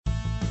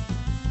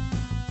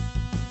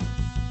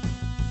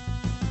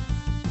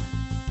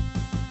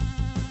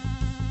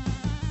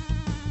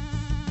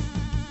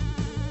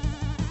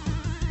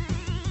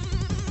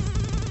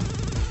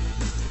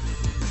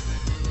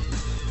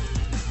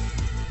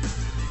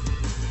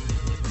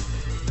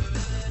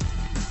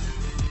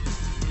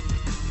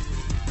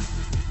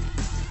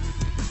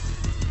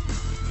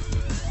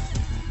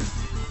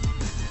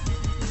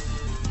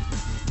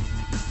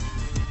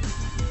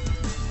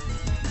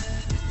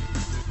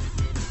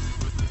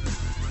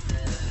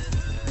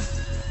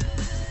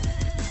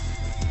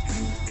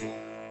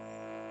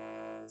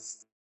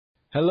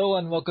Hello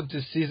and welcome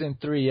to Season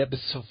 3,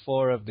 Episode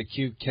 4 of the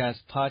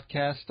Cubecast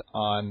podcast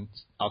on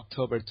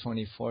October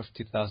 24th,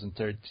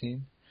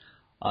 2013.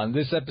 On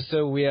this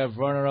episode, we have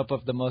runner-up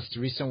of the most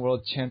recent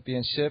World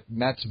Championship,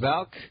 Match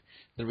Valk,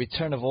 the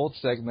return of old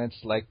segments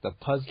like the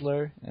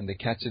Puzzler and the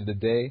Catch of the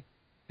Day,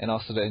 and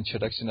also the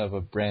introduction of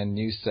a brand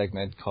new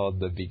segment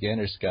called the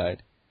Beginner's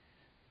Guide.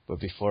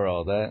 But before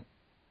all that,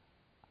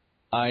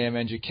 I am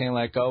Andrew Kane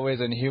like always,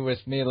 and here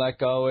with me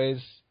like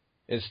always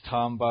is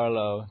Tom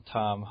Barlow.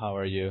 Tom, how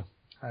are you?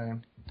 Hey,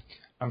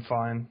 I'm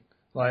fine.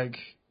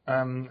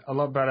 A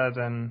lot better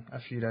than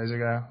a few days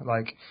ago.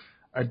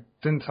 I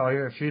didn't tell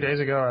you, a few days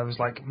ago I was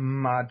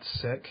mad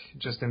sick,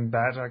 just in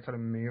bed. I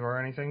couldn't move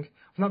or anything.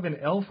 I've not been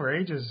ill for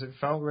ages. It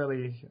felt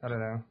really,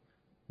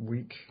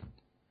 weak.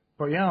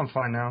 But yeah, I'm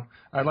fine now.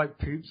 I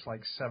pooped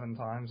 7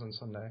 times on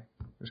Sunday.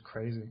 It was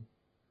crazy.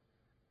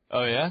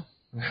 Oh yeah?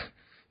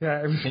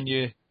 Yeah. It was...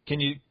 Can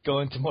you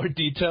go into more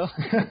detail?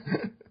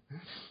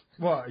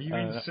 What, you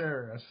mean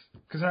serious?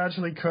 Because I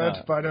actually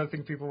could, but I don't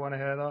think people want to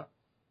hear that.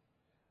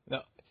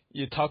 No,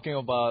 you're talking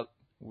about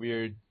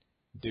weird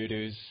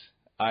doo-doos.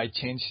 I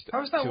changed.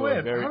 How is that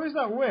weird? How is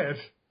that weird?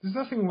 There's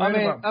nothing weird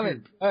about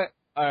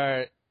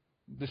poop.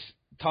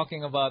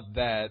 Talking about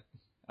that,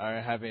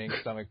 are having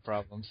stomach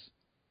problems.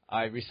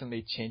 I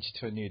recently changed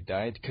to a new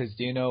diet because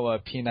do you know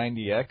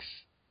P90X?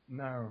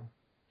 No.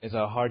 It's a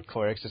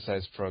hardcore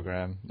exercise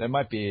program. It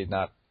might be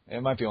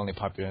only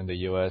popular in the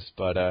U.S.,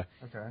 but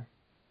okay.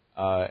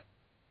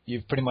 You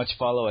pretty much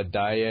follow a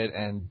diet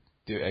and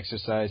do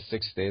exercise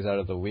 6 days out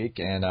of the week,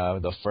 and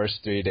the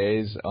first 3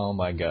 days, oh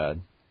my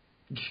god,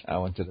 I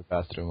went to the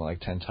bathroom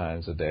 10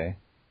 times a day.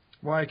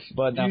 Why?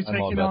 But you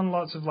taking on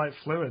lots of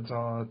fluids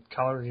or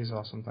calories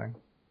or something?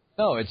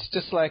 No, it's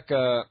just like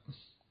a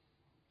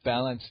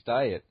balanced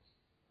diet.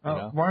 You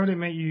know? Why would it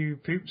make you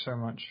poop so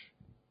much?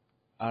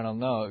 I don't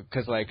know,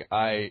 because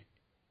I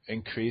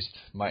increased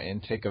my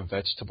intake of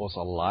vegetables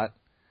a lot.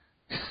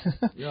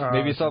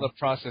 Maybe it's all the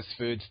processed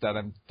foods that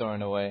I'm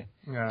throwing away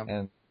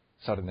and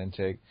sudden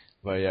intake.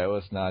 But yeah, it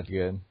was not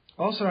good.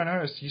 Also, I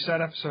noticed you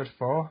said episode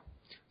 4,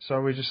 so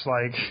we're just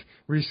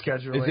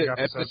rescheduling. Is it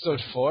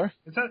episode 4?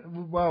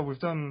 Well,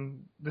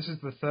 this is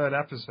the 3rd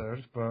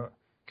episode, but it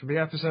can be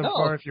episode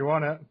 4 if you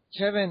want it.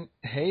 Kevin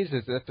Hayes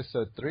is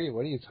episode 3.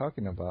 What are you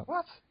talking about?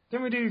 What?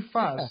 Didn't we do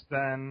Fast,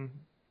 then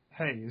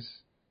Hayes?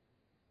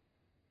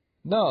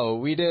 No,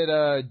 we did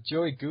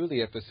Joey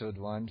Gooley episode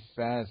 1,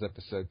 Faz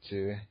episode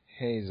 2,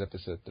 Hayes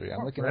episode 3.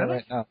 I'm looking at it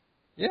right now.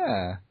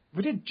 Yeah.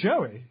 We did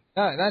Joey?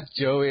 No, not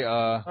Joey.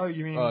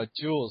 You mean...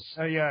 Jules.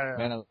 Oh, yeah.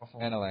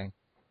 Manalang.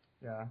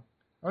 Yeah.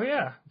 Oh,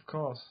 yeah, of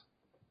course.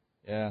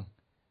 Yeah.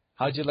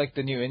 How'd you like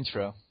the new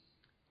intro?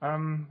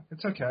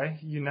 It's okay.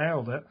 You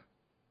nailed it.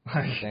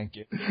 Thank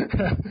you.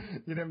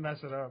 You didn't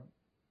mess it up.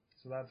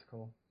 So that's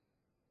cool.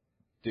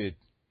 Dude,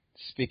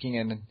 speaking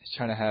and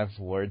trying to have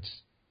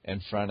words in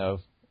front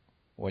of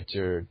what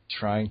you're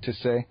trying to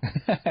say.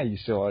 You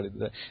still wanted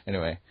that.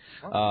 Anyway.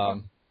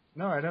 No,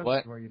 I don't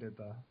see what you did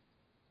there.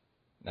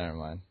 Never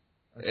mind.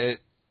 Okay.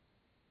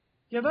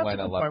 Yeah, that's a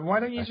good point. Why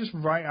don't you just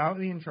write out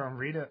the intro and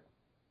read it?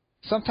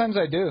 Sometimes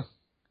I do.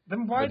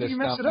 Then why do you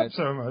mess it up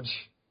so much?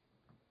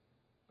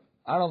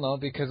 I don't know,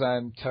 because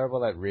I'm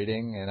terrible at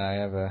reading and I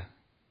have a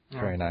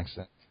Korean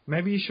accent.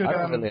 Maybe you should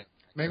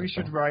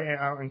write it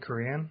out in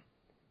Korean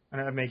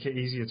and it'd make it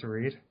easier to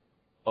read.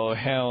 Oh,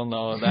 hell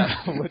no.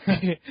 That would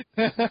be...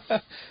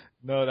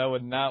 No, that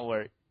would not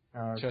work.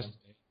 Oh, okay. Trust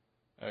me.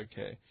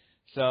 Okay.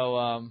 So,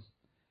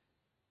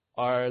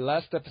 our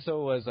last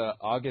episode was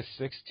August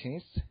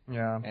 16th.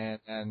 Yeah.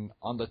 And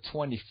on the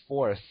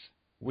 24th,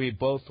 we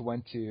both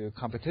went to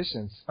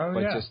competitions. Oh, but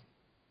yeah. Just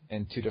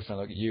in 2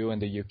 different... you in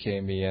the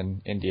UK, me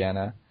in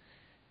Indiana.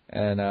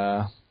 And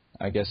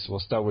I guess we'll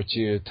start with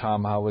you,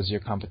 Tom. How was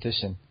your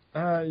competition?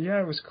 Yeah,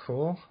 it was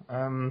cool.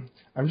 I'm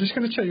just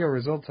going to check your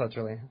results,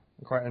 actually.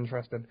 I'm quite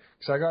interested.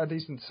 Because I got a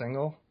decent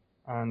single.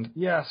 And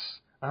yes,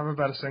 I have a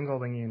better single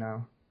than you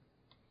now.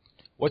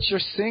 What's your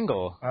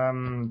single?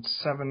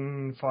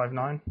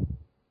 759.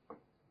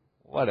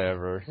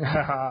 Whatever.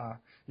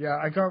 Yeah,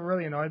 I got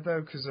really annoyed,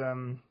 though, because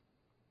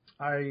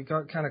I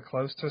got kind of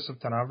close to a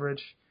sub-10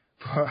 average.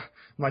 But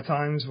my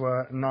times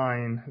were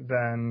 9,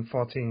 then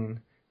 14,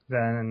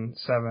 then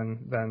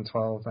 7, then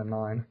 12, then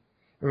 9.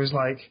 It was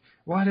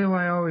why do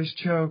I always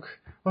choke?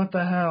 What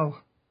the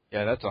hell?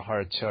 Yeah, that's a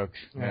hard choke.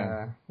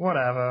 Yeah,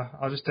 whatever.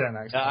 I'll just do it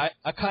next time.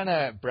 I kind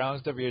of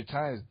browsed over your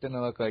times.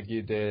 Didn't look like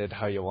you did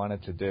how you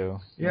wanted to do.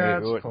 Yeah,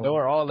 that's cool. They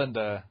were all in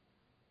the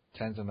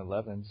 10s and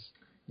 11s.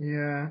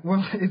 Yeah,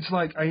 well, it's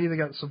I either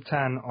get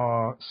sub-10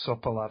 or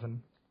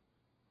sub-11.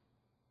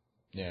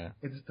 Yeah.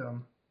 It's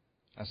dumb.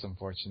 That's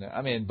unfortunate.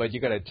 I mean, but you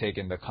got to take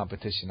in the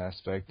competition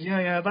aspect.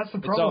 Yeah, that's the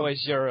problem. It's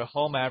always your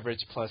home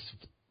average plus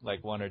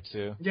 1 or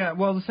 2. Yeah,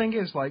 well, the thing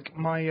is,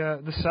 my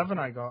the 7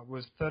 I got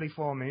was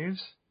 34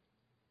 moves.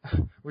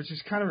 Which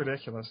is kind of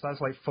ridiculous. That's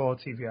 4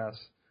 TPS.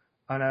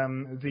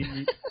 And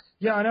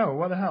yeah, I know.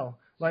 What the hell?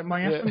 My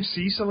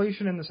FMC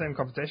solution in the same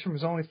competition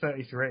was only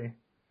 33.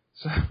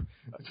 So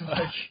it's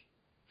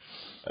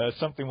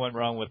Something went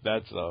wrong with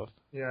that solve.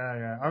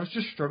 Yeah. I was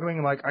just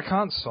struggling. Like, I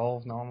can't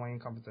solve normally in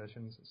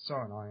competitions. It's so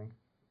annoying.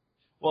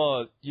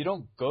 Well, you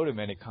don't go to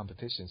many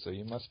competitions, so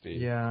you must be.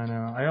 Yeah, I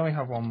know. I only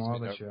have one more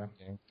this year.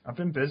 I've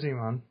been busy,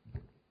 man.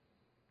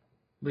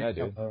 Yeah,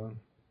 dude.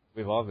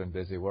 We've all been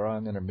busy. We're all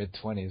in our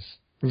mid-20s.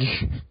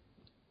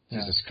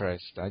 Jesus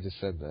Christ, I just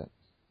said that.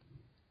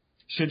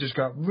 Shit just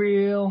got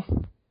real.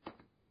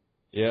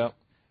 Yeah.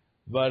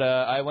 But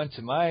I went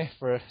to my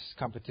first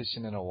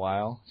competition in a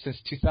while. Since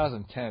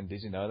 2010.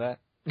 Did you know that?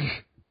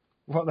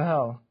 What the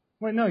hell?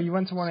 Wait, no, you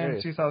went to one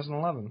Serious? in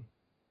 2011.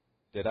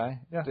 Did I?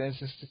 Yeah.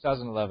 Since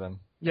 2011.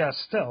 Yeah,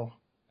 still.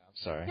 I'm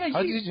sorry. Yeah,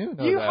 How did you know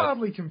that? You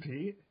hardly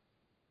compete.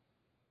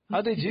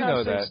 How did you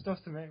know that? Stuff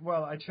to me.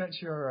 Well, I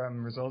checked your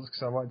results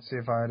because I wanted to see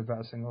if I had a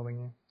better single than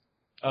you.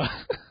 Oh.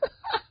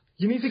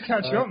 You need to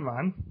catch up,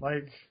 man.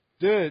 Like,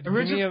 dude, give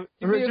me a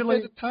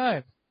bit of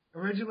time.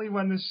 Originally,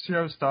 when this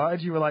show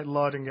started, you were like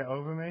lording it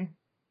over me.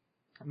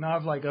 Now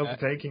I've like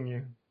overtaken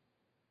you.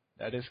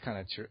 That is kind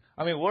of true.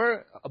 I mean,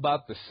 we're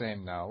about the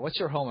same now. What's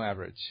your home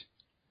average?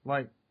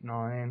 Like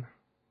 9.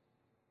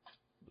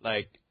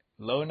 Like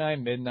low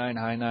 9, mid 9,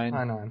 high 9?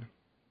 High 9.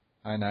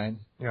 High 9?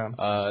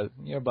 Yeah.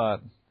 You're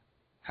about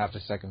half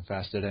a second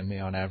faster than me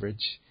on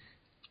average.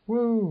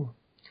 Woo.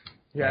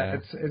 Yeah.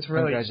 It's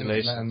really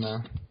congratulations.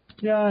 Now.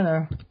 Yeah, I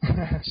know.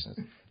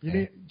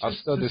 I'll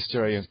still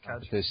destroy you in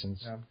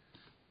competitions. Yeah.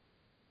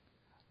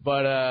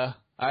 But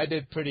I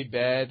did pretty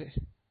bad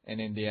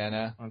in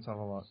Indiana. Let's have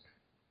a look.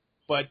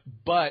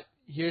 But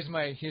here's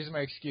my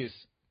excuse.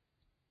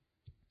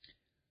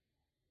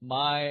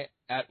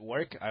 At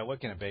work, I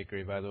work in a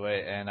bakery, by the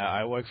way, and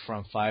I work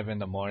from 5 in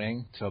the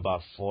morning to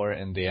about 4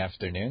 in the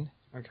afternoon.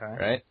 Okay.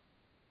 Right?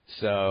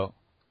 So,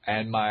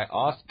 and my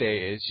off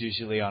day is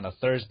usually on a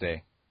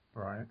Thursday.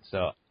 Right.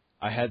 So,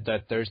 I had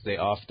that Thursday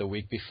off the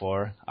week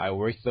before. I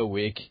worked the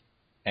week,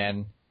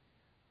 and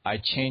I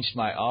changed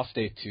my off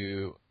day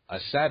to a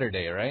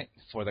Saturday, right,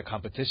 for the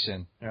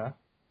competition. Yeah.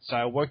 So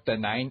I worked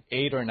a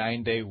 8 or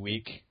 9 day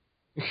week,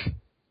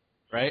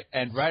 right?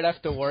 And right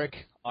after work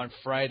on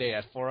Friday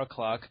at 4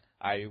 o'clock,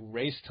 I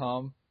raced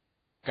home,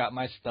 got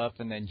my stuff,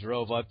 and then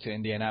drove up to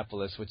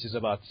Indianapolis, which is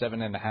about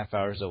 7.5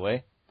 hours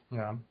away.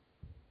 Yeah.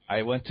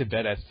 I went to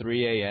bed at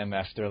 3 a.m.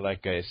 after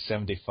like a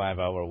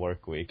 75-hour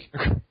work week.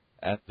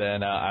 And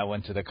then I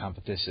went to the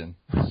competition.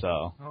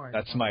 So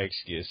that's my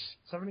excuse.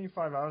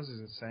 75 hours is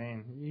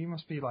insane. You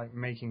must be like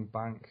making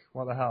bank.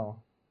 What the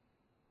hell?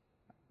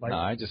 Like, no,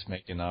 I just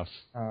make enough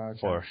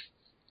for.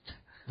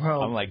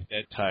 Well, I'm like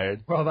dead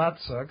tired. Well, that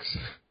sucks.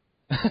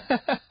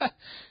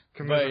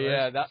 But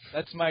yeah,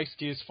 that's my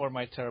excuse for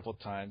my terrible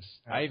times.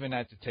 Yeah. I even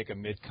had to take a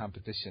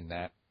mid-competition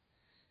nap.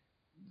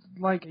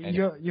 Like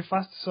your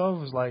fastest serve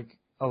was like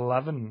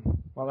 11.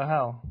 What the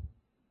hell?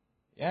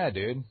 Yeah,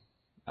 dude.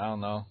 I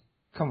don't know.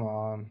 Come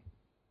on,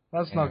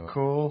 that's not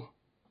cool.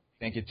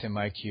 Thank you to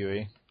Mike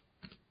Huey.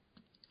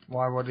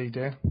 Why? What did he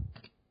do?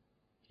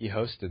 He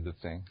hosted the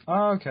thing.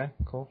 Oh, okay,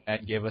 cool.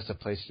 And gave us a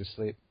place to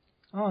sleep.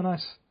 Oh,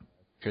 nice.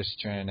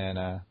 Christian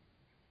and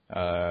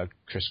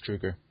Chris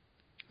Kruger.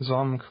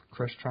 Zom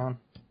Chris Tran.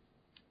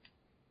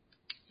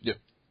 Yep.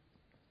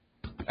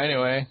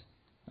 Anyway,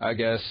 I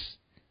guess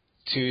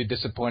 2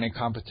 disappointing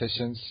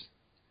competitions.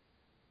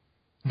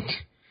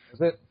 Was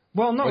it?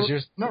 Well, no,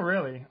 not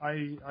really.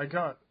 I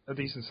got a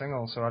decent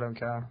single, so I don't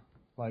care.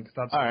 Like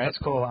that's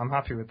cool. I'm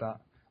happy with that.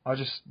 I'll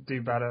just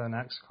do better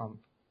next comp.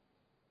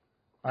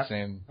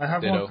 Same. I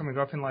have ditto. one coming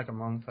up in like a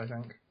month, I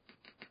think.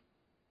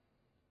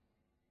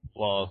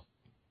 Well,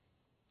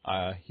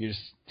 here's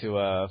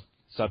to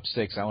sub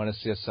 6. I want to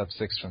see a sub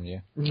 6 from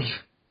you.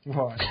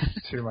 What?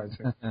 2 by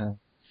 2.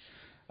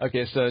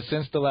 Okay, so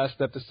since the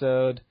last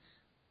episode,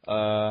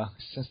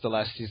 since the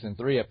last season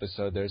 3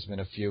 episode, there's been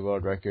a few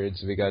world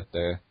records. We got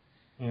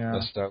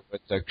let's start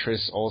with the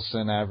Chris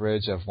Olsen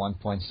average of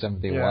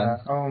 1.71. Yeah.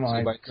 Oh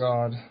my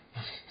god.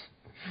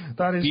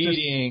 That is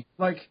beating. Just,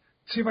 like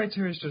 2 by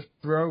 2 is just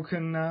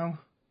broken now.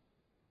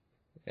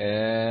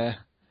 Yeah,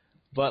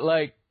 but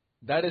like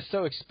that is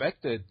so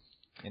expected,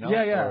 you know.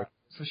 Yeah,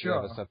 for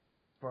sure.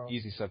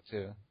 Easy sub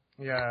 2.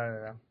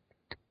 Yeah.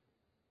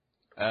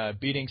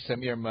 Beating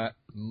Samir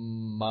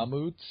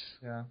Mahmood.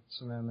 Yeah,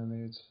 Samir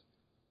Mahmood.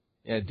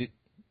 Yeah,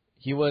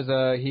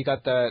 he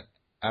got that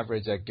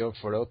average at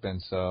Guildford Open.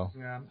 So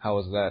how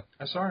was that?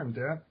 I saw him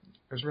do it.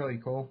 It was really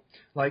cool.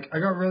 Like I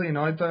got really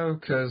annoyed though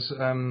because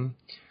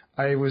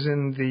I was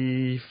in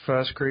the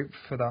first group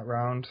for that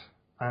round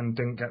and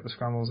didn't get the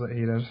scrambles that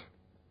he did.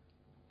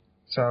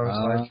 So I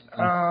was like,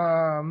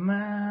 oh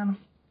man.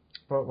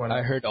 But whatever.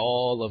 I heard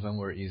all of them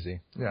were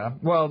easy. Yeah.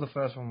 Well, the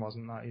first one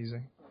wasn't that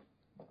easy.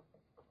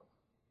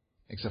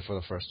 Except for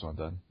the first one,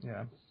 then.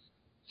 Yeah.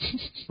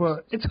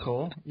 But it's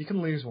cool. You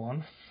can lose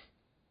one.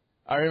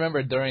 I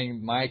remember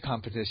during my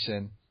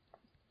competition,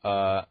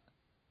 as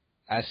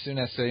soon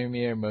as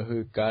Samir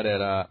Mahmood got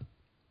it,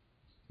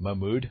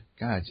 Mahmood?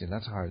 God, gee,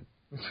 that's a hard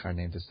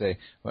name to say.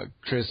 But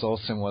Chris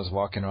Olsen was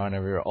walking around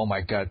everywhere. Oh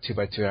my God, 2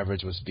 by 2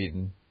 average was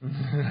beaten.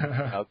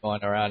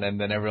 Going around, and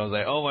then everyone was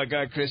like, oh my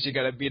God, Chris, you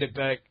gotta beat it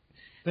back.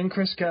 Didn't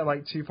Chris get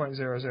like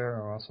 2.00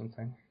 or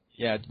something?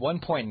 Yeah,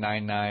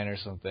 1.99 or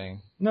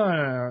something. No.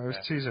 It was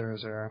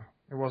 200.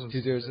 It wasn't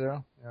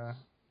 200. Yeah.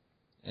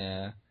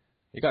 Yeah,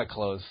 you got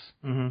close.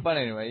 Mhm. But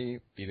anyway,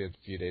 you beat it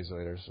a few days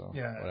later, so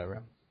whatever.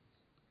 Yeah.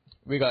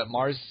 We got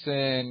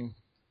Marcin.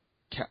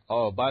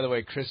 Oh, by the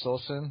way, Chris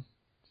Olsen,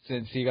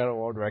 since he got a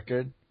world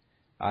record,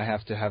 I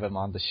have to have him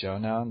on the show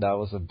now. That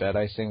was a bet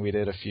I think we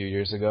did a few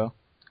years ago.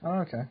 Oh,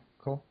 okay.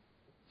 Cool.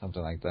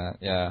 Something like that.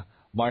 Yeah.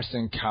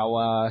 Marcin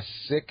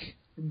Kawasik.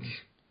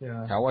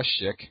 Yeah.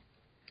 Kawashik.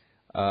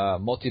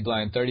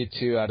 Multi-blind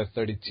 32 out of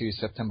 32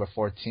 September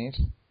 14th.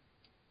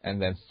 And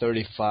then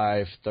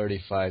 35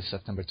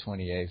 September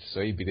 28th.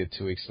 So he beat it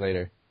 2 weeks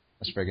later.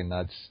 That's friggin'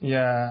 nuts.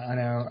 Yeah, I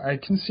know. I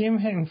can see him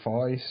hitting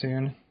 40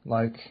 soon.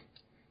 Like,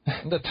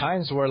 The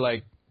times were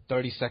like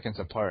 30 seconds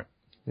apart.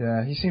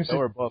 yeah, he seems They to.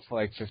 were both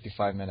like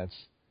 55 minutes.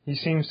 He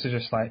seems to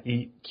just like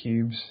eat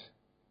cubes.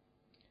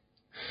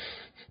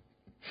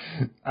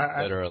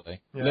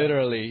 Literally. Yeah.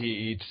 Literally, he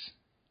eats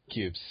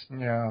cubes.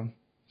 Yeah.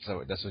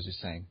 So that's what you're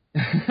saying.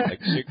 Like,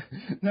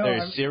 No,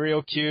 there's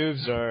cereal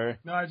cubes or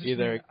no, I just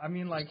either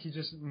mean like he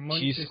just cheese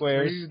munches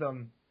squares. through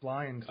them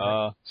blind.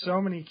 Like,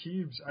 so many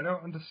cubes. I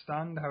don't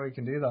understand how he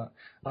can do that.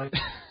 Like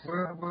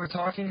we're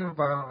talking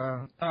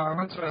about. I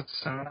went to a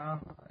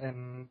seminar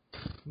in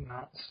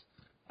Nats,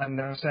 and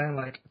they were saying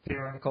like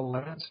theoretical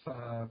limits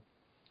for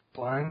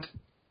blind.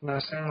 And they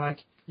were saying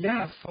like,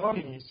 yeah,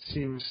 40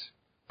 seems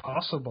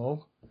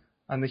possible,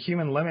 and the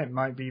human limit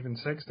might be even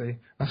 60.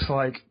 It's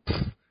like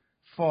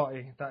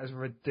 40. That is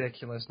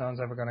ridiculous. No one's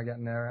ever going to get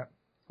near it.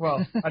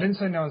 Well, I didn't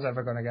say no one's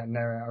ever going to get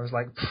near it. I was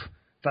like,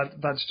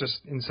 that's just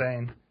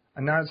insane.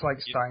 And now it's like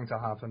starting to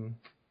happen.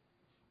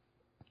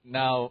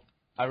 Now,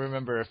 I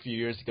remember a few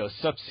years ago,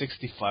 sub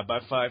 65 by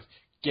 5,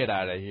 get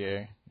out of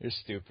here. You're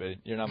stupid.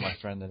 You're not my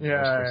friend anymore.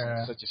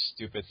 Yeah. Such a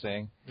stupid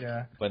thing.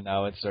 Yeah. But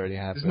now it's already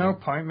happening. There's no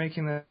point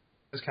making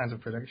those kinds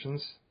of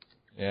predictions.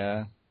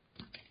 Yeah.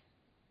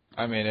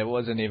 I mean, it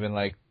wasn't even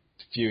like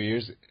a few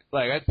years.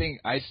 Like, I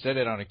think I said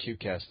it on a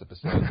Cubecast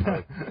episode.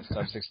 Like,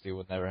 sub 60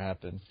 would never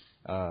happen.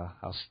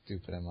 How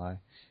stupid am I?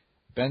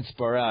 Ben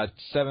Sparat,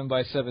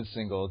 7x7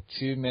 single,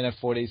 2 minute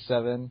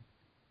 47,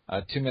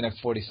 2 minute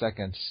 40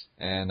 seconds,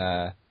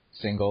 and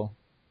single,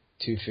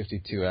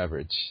 2:52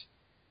 average.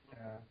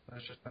 Yeah,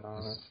 that's just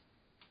bananas.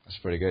 That's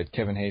pretty good.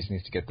 Kevin Hayes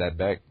needs to get that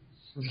back.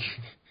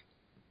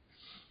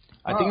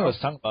 I think it was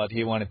talking about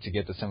he wanted to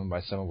get the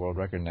 7x7 world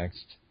record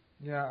next.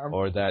 Yeah.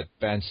 Or that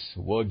Benz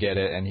will get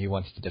it and he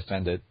wants to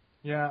defend it.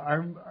 Yeah,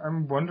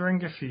 I'm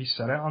wondering if he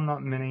said it on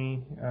that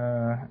mini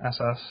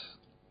SS.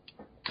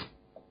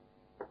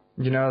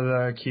 You know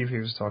the cube he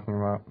was talking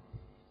about?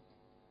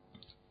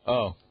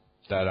 Oh,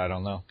 that I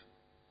don't know.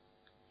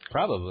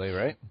 Probably,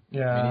 right?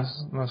 Yeah,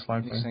 most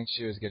likely. He's saying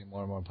she was getting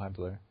more and more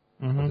popular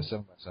with the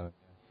 7x7. Yeah.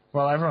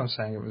 Well, everyone's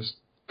saying it was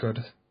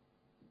good.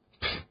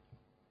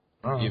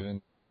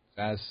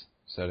 EvenAz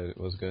said it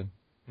was good.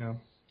 Yeah.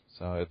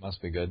 So it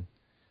must be good.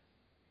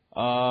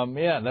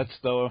 Yeah, that's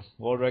the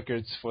world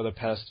records for the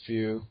past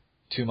 2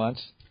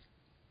 months.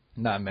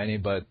 Not many,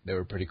 but they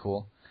were pretty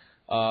cool.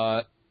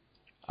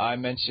 I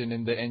mentioned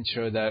in the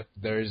intro that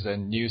there's a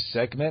new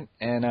segment,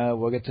 and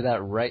we'll get to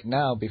that right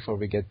now before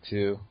we get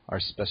to our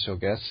special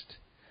guest.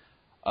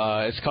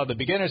 It's called the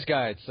Beginner's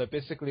Guide. So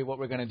basically what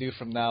we're going to do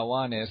from now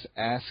on is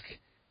ask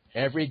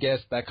every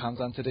guest that comes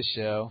onto the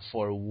show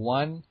for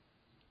one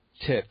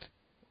tip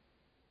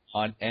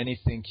on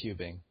anything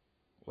cubing,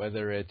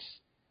 whether it's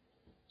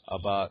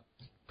about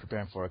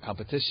preparing for a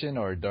competition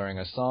or during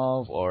a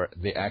solve or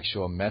the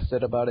actual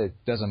method about it.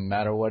 It doesn't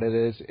matter what it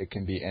is. It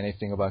can be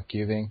anything about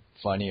cubing,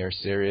 funny or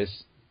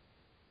serious,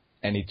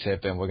 any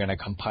tip, and we're going to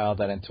compile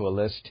that into a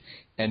list.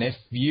 And if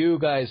you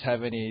guys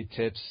have any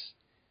tips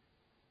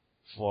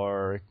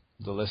for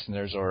the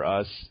listeners or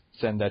us,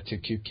 send that to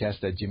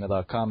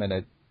cubecast@gmail.com,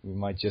 and we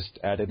might just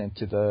add it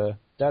into the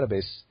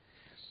database.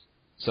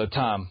 So,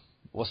 Tom,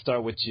 we'll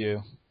start with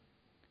you.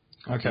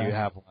 Okay. Do you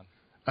have one?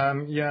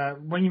 Yeah,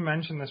 when you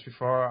mentioned this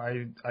before,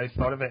 I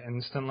thought of it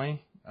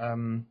instantly.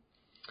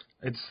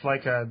 It's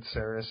like a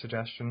serious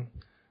suggestion.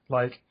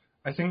 Like,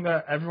 I think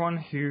that everyone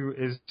who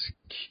is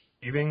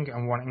cubing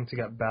and wanting to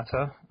get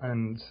better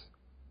and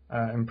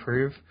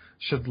improve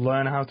should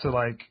learn how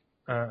to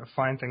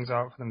find things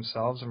out for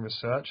themselves and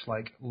research.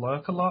 Like,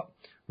 lurk a lot,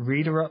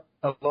 read a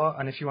lot,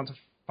 and if you want to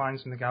find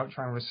something out,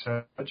 try and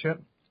research it.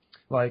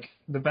 Like,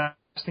 the best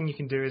thing you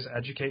can do is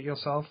educate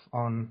yourself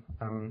on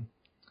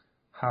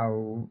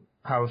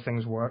how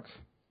things work.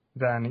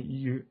 Then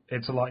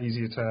it's a lot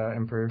easier to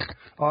improve.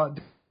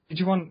 Did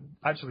you want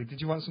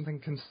something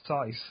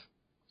concise?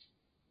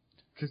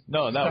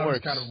 No, that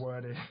works. Kind of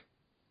wordy.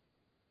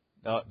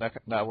 No,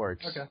 that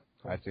works. Okay.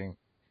 Cool. I think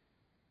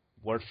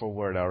word for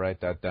word, I'll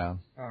write that down.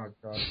 Oh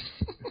God,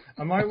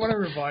 I might want to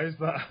revise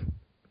that.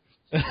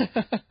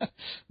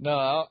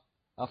 No,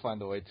 I'll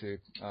find a way to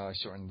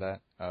shorten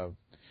that.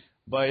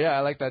 But yeah,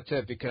 I like that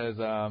tip because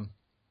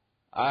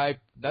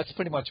that's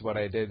pretty much what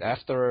I did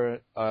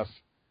after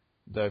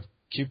the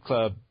Cube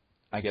Club,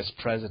 I guess,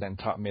 president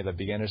taught me the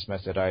beginner's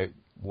method. I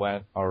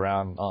went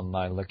around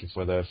online looking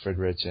for the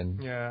Friedrich and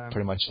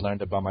pretty much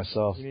learned it by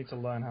myself. You need to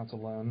learn how to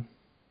learn.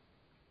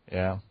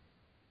 Yeah.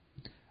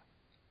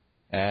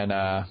 And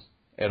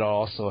it'll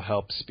also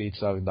help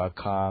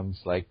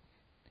speedsolving.com's like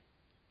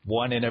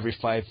 1 in every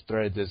 5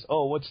 threads is,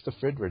 oh, what's the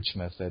Friedrich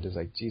method? It's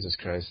like, Jesus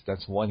Christ,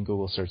 that's one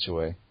Google search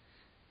away.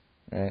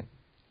 Right?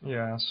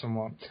 Yeah,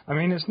 somewhat. I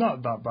mean, it's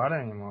not that bad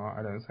anymore,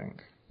 I don't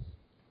think.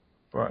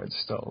 But it's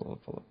still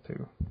full of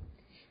poo.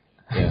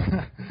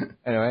 Yeah.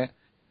 Anyway,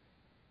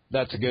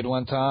 that's a good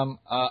one, Tom.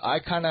 I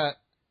kind of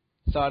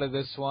thought of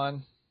this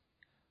one.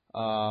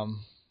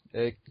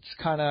 It's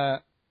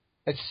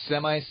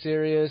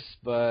semi-serious,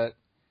 but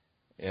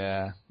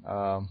yeah.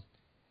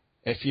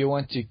 If you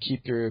want to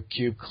keep your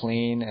cube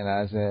clean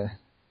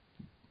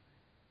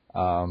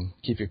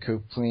keep your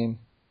cube clean,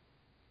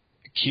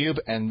 cube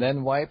and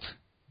then wipe.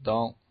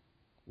 Don't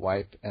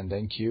wipe and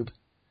then cube.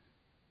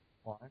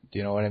 Why? Do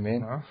you know what I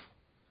mean? No.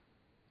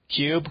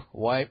 Cube,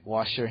 wipe,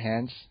 wash your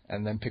hands,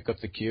 and then pick up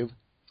the cube.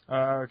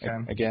 Okay.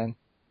 Again.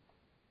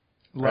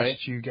 Lest right?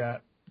 you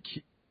get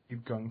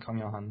cube gunk on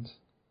your hands.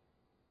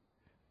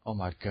 Oh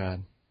my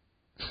God.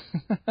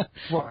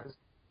 What?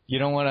 You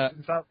don't want to.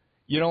 Is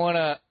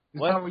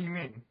that what you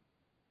mean?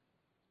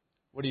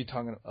 What are you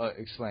talking about?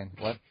 Explain.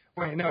 What?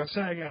 Wait, no,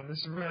 say again. This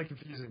is really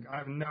confusing. I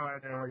have no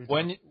idea what you're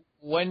talking about.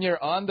 When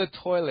you're on the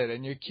toilet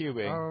and you're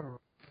cubing,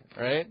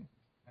 right?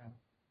 Yeah.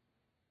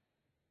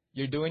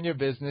 You're doing your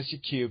business,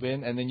 you're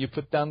cubing, and then you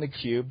put down the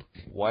cube,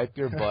 wipe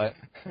your butt,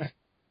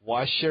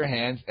 wash your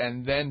hands,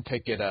 and then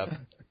pick it up.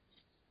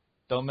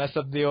 Don't mess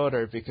up the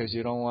order because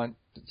you don't want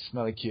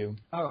smelly cube.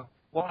 Oh,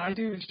 what I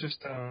do is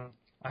just, I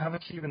have a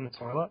cube in the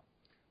toilet,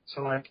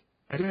 so like,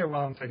 I do it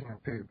while I'm taking a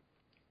poop,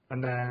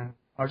 and then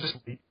I'll just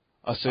leave.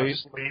 Oh, so leave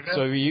it.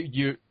 So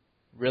you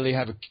really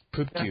have a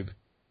poop cube?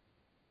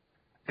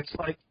 It's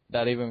like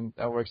that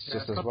works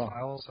just as well.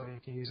 Tiles, so you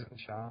can use it in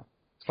the shower.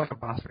 It's like a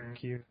bathroom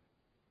cube.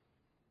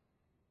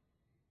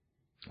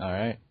 All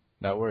right,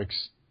 that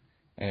works.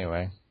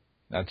 Anyway,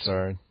 that's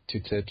our 2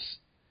 tips,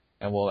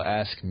 and we'll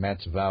ask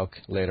Matt Valk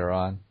later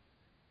on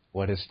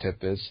what his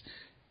tip is.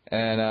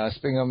 And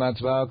speaking of Matt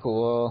Valk,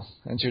 we'll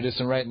introduce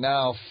him right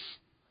now.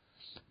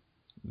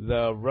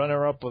 The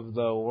runner-up of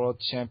the World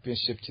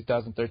Championship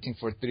 2013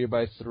 for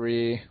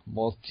 3x3,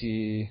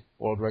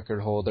 multi-world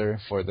record holder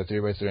for the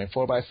 3x3 and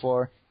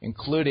 4x4,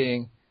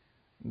 including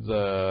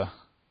the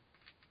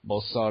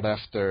most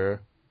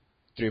sought-after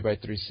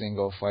 3x3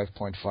 single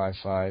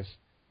 5.55.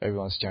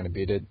 Everyone's trying to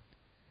beat it.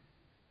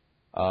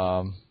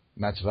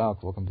 Matt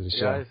Valk, welcome to the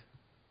show. Guys.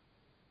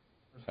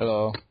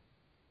 Hello.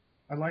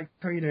 I like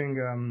how you're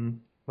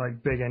doing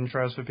like big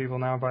intros for people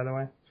now, by the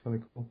way. It's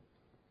really cool.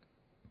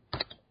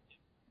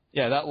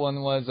 Yeah, that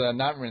one was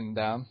not written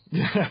down.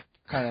 Yeah.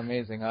 Kind of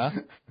amazing, huh?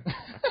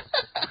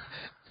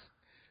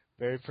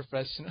 Very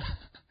professional.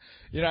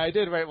 I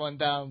did write one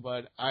down,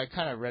 but I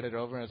kind of read it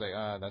over and I was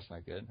like, that's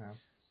not good. Yeah.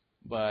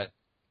 But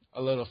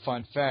a little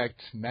fun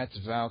fact, Matt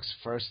Valk's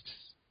first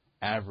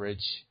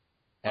average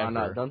ever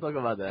no, don't talk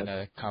about that. in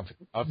a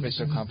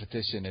official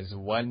competition is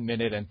 1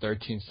 minute and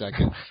 13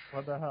 seconds.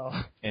 What the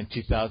hell? In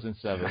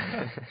 2007.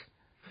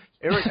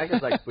 Eric, I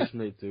guess, pushed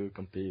me to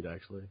compete,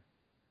 actually.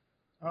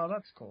 Oh,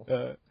 that's cool.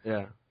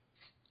 Yeah.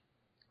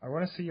 I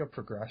want to see your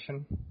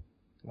progression.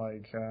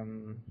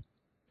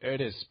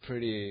 It is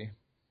pretty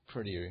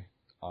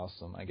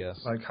awesome, I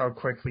guess. Like how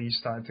quickly you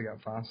started to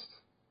get fast.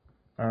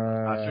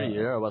 After a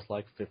year, I was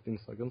 15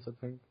 seconds, I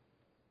think.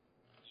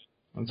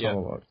 That's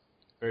all about.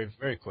 Very,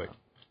 very quick.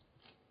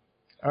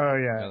 Oh,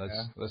 yeah.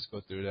 Let's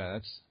go through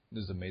that.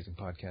 This is amazing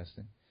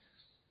podcasting.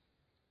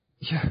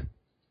 Yeah.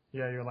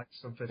 Yeah, you're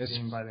sub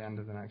 15 by the end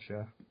of the next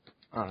year.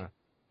 Alright.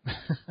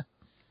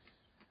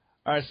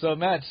 All right, so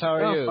Matt, how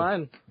are you?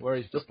 Fine. Where are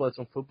you? Just played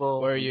some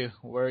football. Where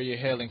are you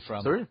hailing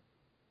from? Sorry?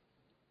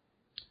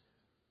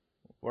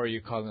 Where are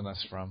you calling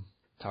us from?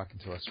 Talking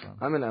to us from?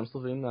 I'm in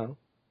Amstelveen now,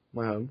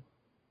 my home.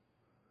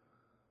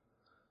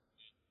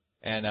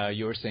 And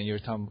you were saying you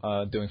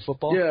were doing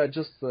football? Yeah, I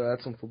just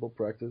had some football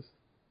practice,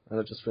 and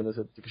I just finished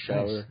it, took a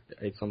shower,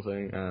 ate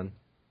something,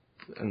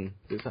 and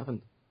this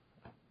happened.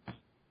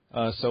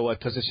 So what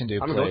position do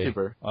you play? I'm a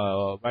goalkeeper.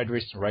 Right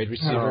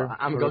receiver? No,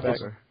 I'm a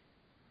goalkeeper.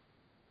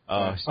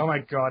 Oh my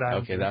God,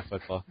 Andrew. Okay, that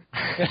football.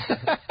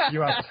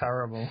 You are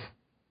terrible.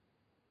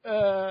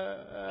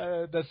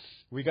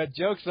 We got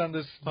jokes on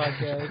this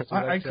podcast.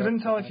 I couldn't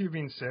tell if you've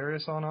been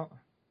serious or not.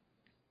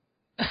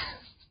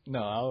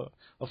 No,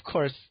 of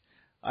course,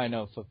 I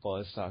know football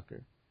is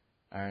soccer.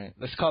 All right,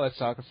 let's call it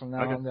soccer from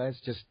now on, guys.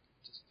 Just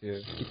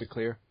to keep it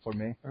clear for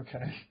me.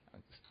 Okay.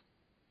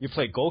 You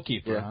play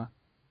goalkeeper, huh?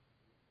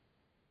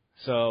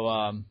 So,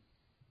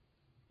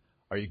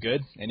 are you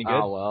good? Any good?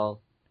 Oh,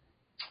 well,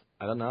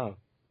 I don't know.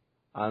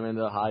 I'm in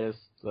the highest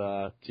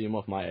team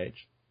of my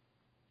age.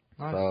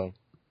 Nice. So,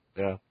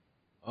 yeah.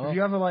 Oh. Have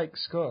you ever,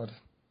 scored?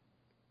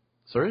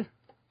 Sorry?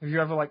 Have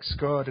you ever,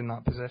 scored in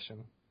that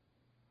position?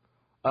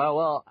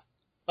 Well...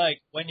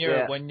 when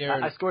you're...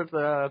 I scored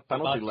the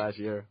penalty last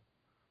year.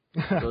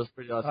 So it was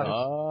pretty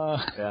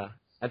awesome. Yeah.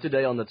 And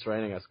today on the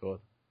training I scored.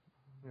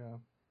 Yeah.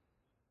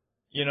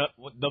 You know,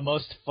 the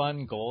most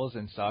fun goals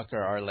in soccer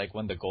are like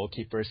when the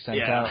goalkeeper is sent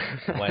Yeah.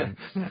 out when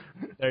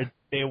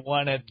they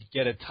want to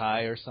get a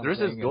tie or something. There's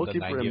this in the goalkeeper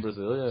 90th. in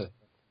Brazil, yeah,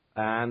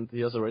 and he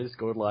has already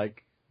scored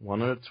like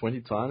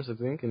 120 times, I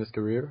think, in his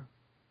career.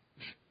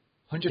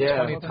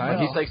 120 Yeah,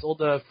 times? he takes all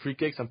the free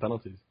kicks and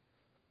penalties.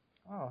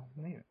 Oh,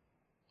 neat.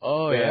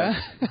 Oh, Yeah.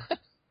 yeah?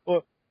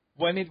 Well,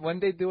 when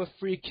they do a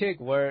free kick,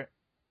 who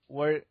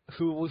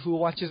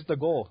watches the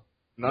goal?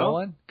 No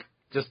one?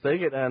 Just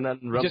take it and then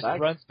He run just back.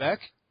 runs back?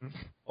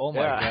 Oh,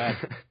 my Yeah.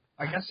 God.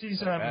 I guess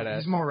he's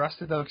Badass. more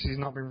rested though because he's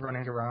not been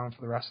running around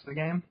for the rest of the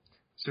game,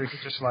 so he could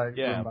just like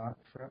Yeah. run back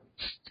for it.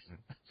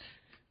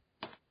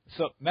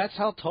 So, Matt,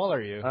 how tall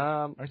are you?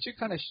 Um, Aren't you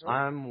kind of short?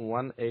 I'm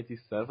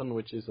 187,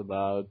 which is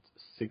about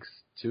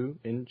 6'2"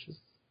 inches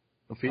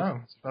of feet.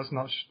 Oh, that's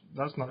not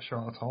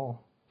short at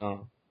all.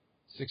 Oh.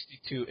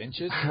 62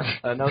 inches?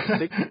 No,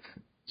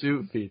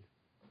 6'2" feet.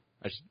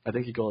 I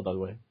think you call it that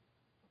way.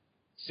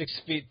 6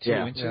 feet 2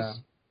 Yeah. inches? Yeah.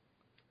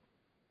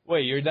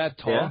 Wait, you're that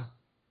tall? Yeah.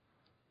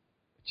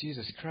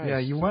 Jesus Christ. Yeah,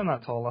 you weren't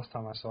that tall last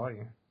time I saw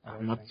you. I I'm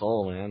don't not think.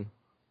 tall, man.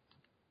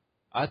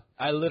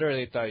 I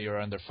literally thought you were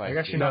under 5 I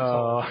guess feet. you're not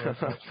tall.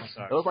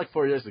 No. It was like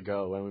 4 years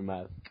ago when we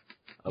met.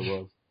 I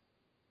was.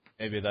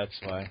 Maybe that's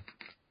why.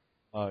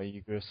 Oh,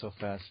 you grew so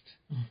fast.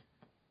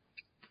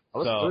 I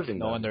was So, 13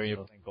 no then, wonder you're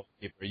so. playing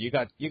goalkeeper.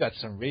 You got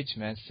some reach,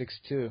 man.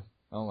 6'2".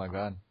 Oh my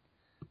God.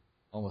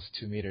 Almost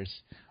 2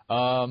 meters.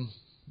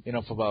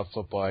 About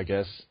football, I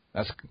guess.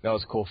 That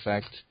was a cool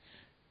fact.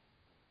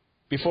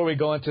 Before we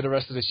go into the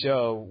rest of the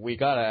show, we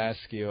gotta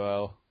ask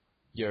you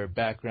your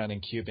background in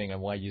cubing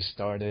and why you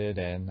started,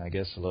 and I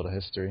guess a little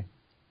history.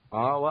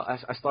 Well,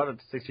 I started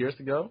 6 years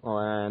ago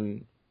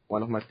when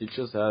one of my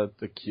teachers had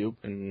the cube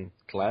in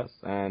class,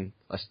 and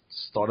I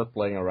started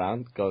playing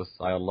around because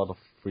I had a lot of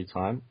free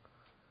time.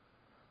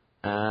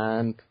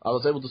 And I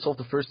was able to solve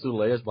the first 2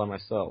 layers by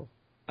myself,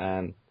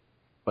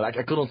 but I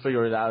couldn't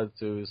figure it out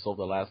to solve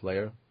the last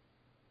layer.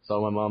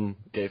 So my mom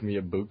gave me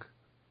a book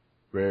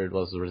where it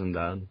was written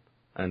down,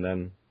 and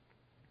then,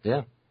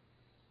 yeah,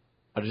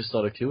 I just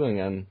started cubing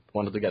and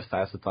wanted to get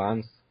fast at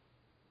times.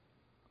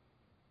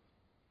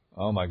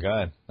 Oh my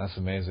God, that's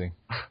amazing.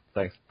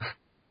 Thanks.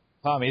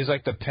 Tom, he's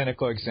like the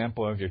pinnacle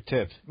example of your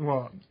tip.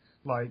 What?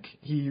 Like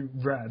he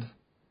read,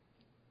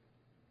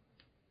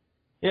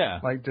 Yeah.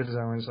 like did his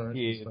own research. and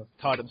He stuff.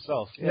 taught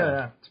himself.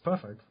 Yeah, it's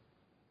perfect.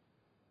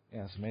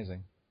 Yeah, it's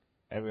amazing.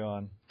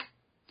 Everyone,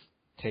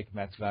 take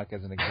Matt's back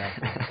as an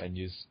example and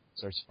use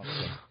search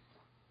function.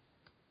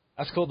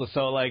 That's cool.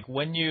 So, like,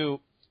 when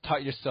you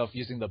taught yourself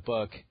using the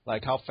book,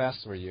 like, how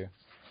fast were you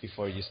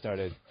before you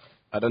started?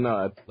 I don't know,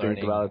 I think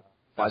Learning about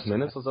 5 faster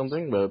minutes or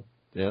something, but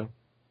yeah.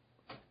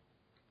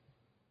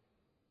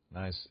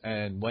 Nice.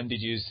 And when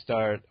did you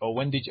start, or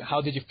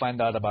how did you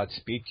find out about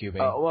speed cubing?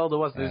 Well, there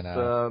was this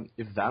And,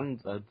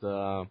 event at,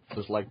 it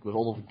was like with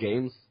all of the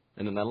games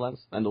in the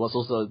Netherlands, and there was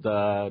also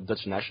the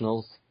Dutch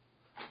Nationals.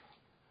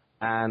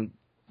 And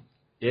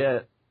yeah,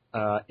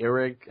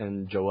 Eric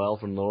and Joel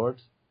from Noord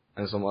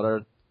and some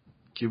other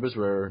cubers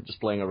were just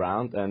playing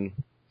around, and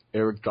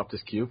Eric dropped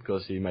his cube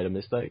because he made a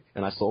mistake,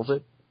 and I solved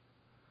it.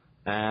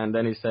 And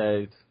then he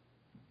said,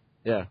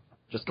 yeah,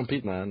 just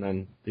compete, man,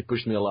 and he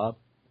pushed me a lot.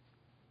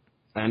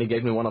 And he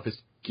gave me one of his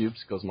cubes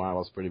because mine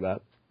was pretty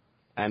bad.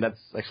 And that's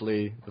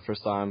actually the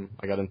first time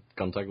I got in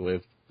contact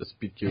with the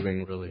speed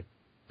cubing, really.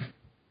 It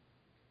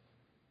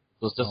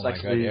was just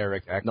actually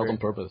Eric not on Acker.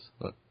 purpose.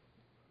 But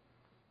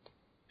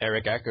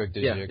Eric Acker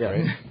did yeah, you, yeah.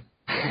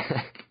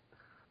 right?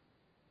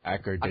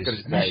 Acker did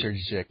Acker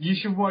You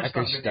should watch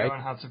Acker that video Stijk.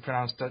 on how to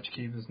pronounce Dutch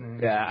keepers' names.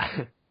 Yeah.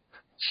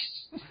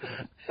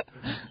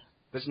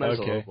 That's nice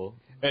Okay. horrible.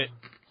 Hey,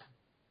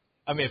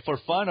 I mean, for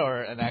fun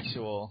or an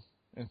actual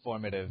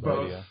informative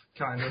Both, video?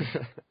 kind of.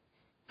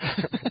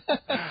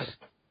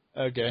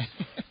 Okay.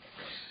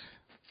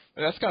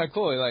 That's kind of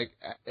cool. Like,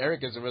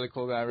 Eric is a really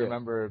cool guy. I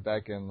remember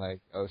back in, like,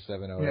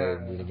 07, 08, Yeah.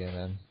 meeting him,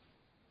 and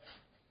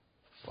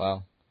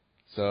wow.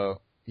 So,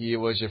 he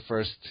was your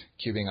first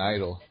cubing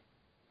idol.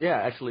 Yeah,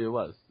 actually it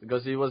was.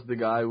 Because he was the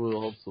guy who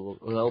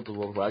held the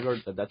world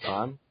record at that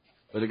time.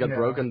 But it got Yeah.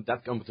 broken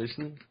that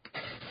competition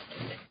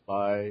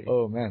by,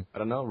 Oh, man. I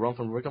don't know, Ron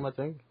from Wickham, I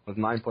think, with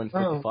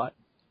 9.55.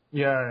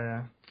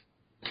 Yeah.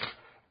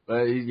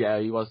 But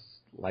he was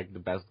like the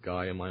best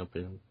guy in my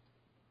opinion.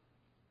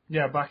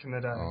 Yeah, back in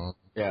the day.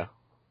 Yeah.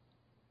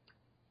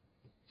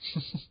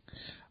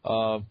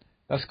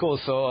 That's cool.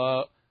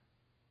 So,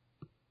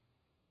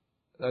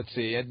 let's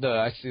see.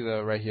 I see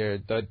right here,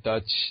 the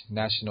Dutch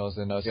Nationals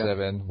in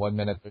 07, 1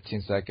 minute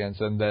 13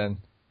 seconds, and then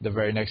the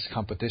very next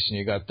competition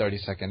you got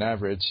 30-second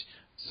average.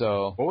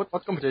 So What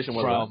competition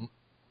was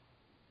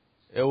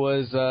it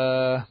was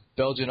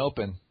Belgian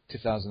Open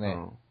 2008.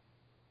 Oh.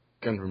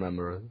 Can't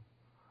remember it.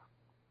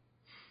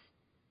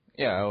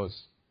 Yeah, it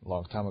was a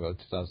long time ago,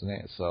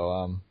 2008.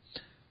 So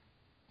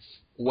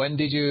when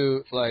did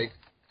you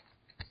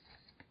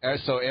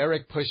so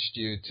Eric pushed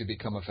you to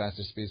become a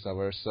faster speed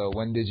solver. So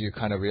when did you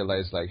kind of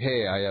realize, like,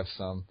 hey, I have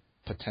some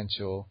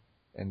potential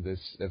in this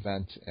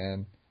event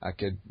and I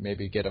could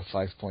maybe get a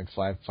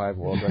 5.55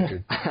 world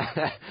record?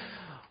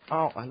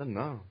 Oh, I don't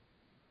know.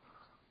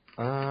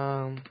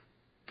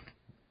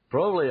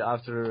 Probably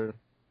after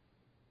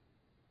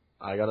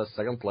I got a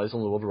second place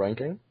on the world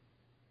ranking.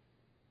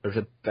 There's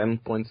a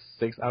 10.6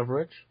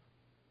 average.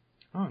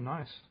 Oh,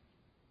 nice.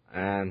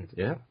 And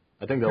yeah,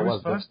 I think that Who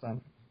was was first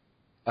then?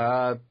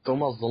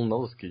 Thomas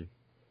Volnowski.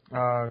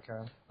 Oh,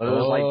 okay. But it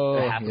was like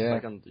a half yeah. a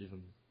second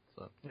even.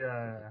 So.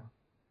 Yeah.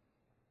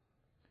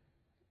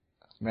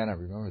 Man, I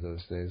remember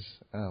those days.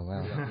 Oh,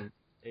 wow.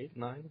 8,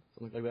 9,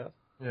 something like that.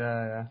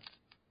 Yeah.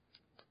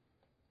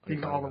 He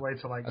got all the way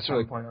to like That's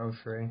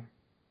 10.03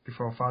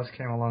 before Faz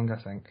came along,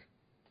 I think.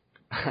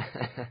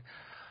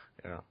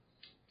 Yeah.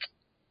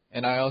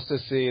 And I also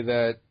see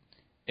that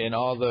in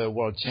all the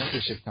World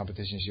Championship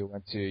competitions you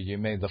went to, you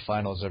made the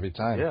finals every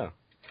time. Yeah.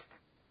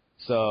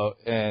 So,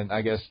 and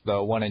I guess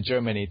the one in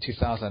Germany,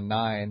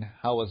 2009,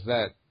 how was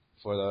that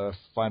for the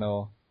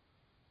final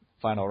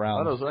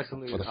round? Oh, that was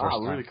actually for the first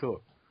time. really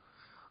cool.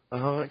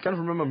 I can't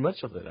remember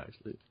much of it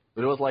actually,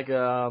 but it was like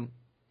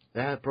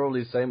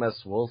probably the same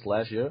as Worlds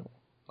last year,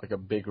 like a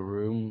big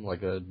room,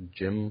 like a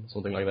gym,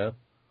 something like that.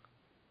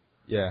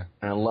 Yeah.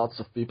 And lots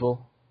of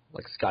people,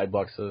 like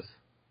skyboxes,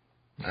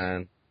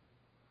 and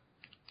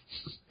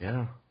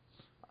yeah.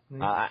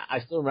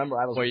 I still remember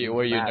I was. Were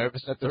you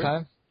nervous at the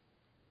time?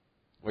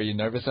 Were you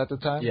nervous at the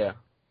time? Yeah,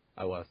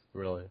 I was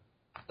really.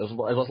 It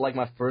was like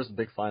my first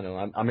big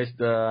final. I missed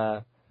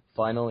the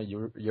final in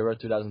Euro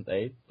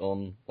 2008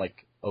 on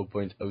like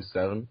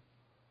 0.07.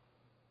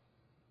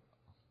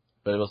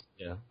 But it was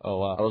Oh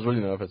wow. I was really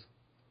nervous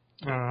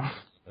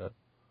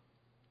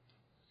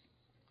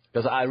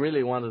because I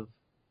really wanted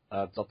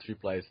top 3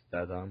 place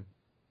that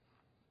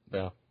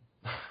yeah.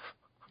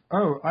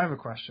 Oh, I have a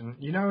question.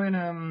 You know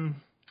in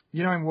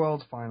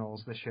World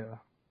Finals this year,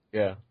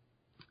 Yeah.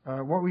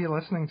 what were you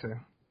listening to?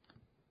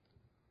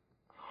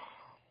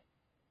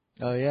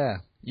 Oh yeah,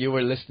 you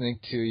were listening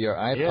to your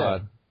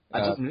iPod.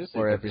 I just music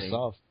for I every think.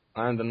 solve.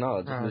 I don't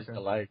know, just music okay.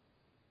 I like.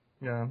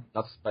 Yeah.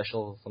 Not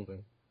special or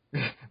something.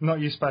 Not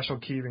your special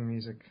cubing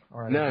music.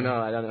 All right.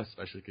 No, I don't have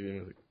special key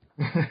music.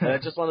 I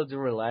just wanted to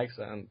relax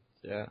and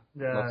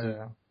not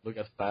to look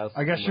as fast.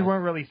 I guess you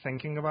weren't really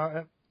thinking about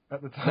it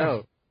at the time.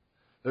 No.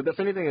 The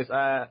funny thing is,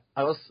 I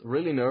was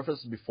really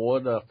nervous before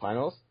the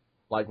finals,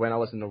 like when I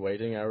was in the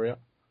waiting area.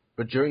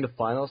 But during the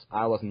finals,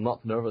 I was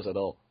not nervous at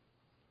all.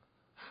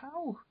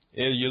 How?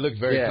 Yeah, you look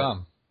very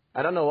calm.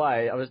 I don't know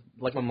why. I was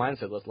like, my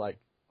mindset was like,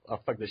 oh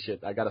fuck this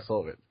shit, I gotta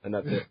solve it, and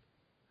that's it.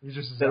 You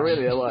just. That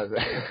really it was.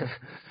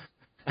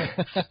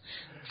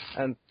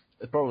 And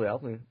it probably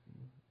helped me.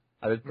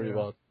 I did pretty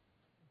well.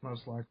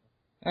 Most likely.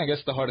 I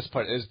guess the hardest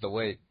part is the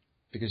wait,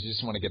 because you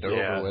just want to get it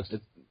over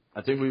with.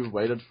 I think we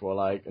waited for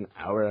like an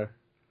hour,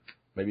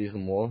 maybe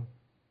even more.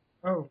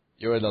 Oh.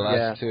 You were the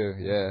last two,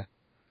 yeah.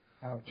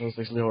 Ouch. It was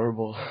actually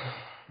horrible.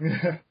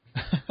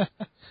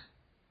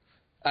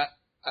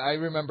 I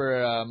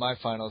remember my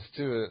finals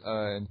too.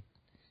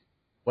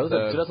 What is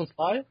it,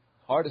 2005?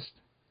 Hardest.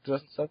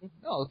 2007?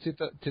 No,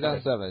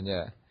 2007,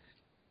 yeah.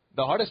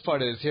 The hardest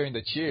part is hearing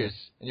the cheers,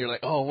 and you're like,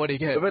 oh, what do you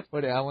get?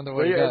 I wonder what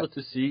were you you got. able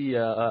to see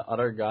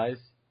other guys,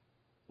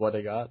 what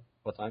they got,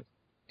 what time?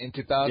 In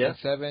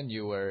 2007,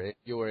 you were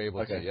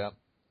able to, yeah.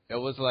 It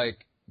was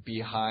like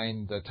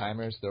behind the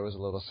timers, there was a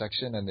little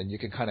section, and then you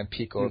could kind of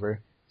peek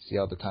over, see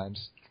all the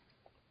times.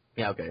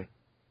 Yeah, okay.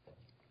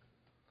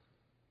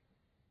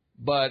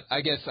 But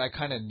I guess I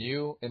kind of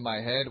knew in my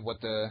head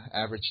what the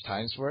average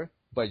times were,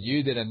 but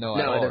you didn't know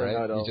at all,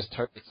 right? You just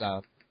heard the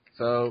sound.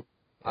 So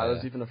I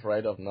was even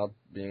afraid of not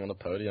being on the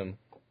podium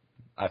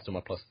after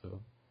my +2.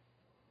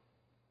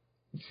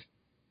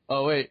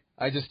 Oh wait,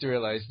 I just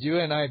realized you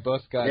and I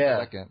both got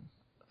second.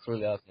 That's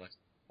really awesome.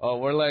 Oh,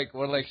 we're like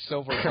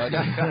silver buddies.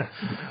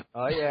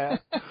 Oh yeah.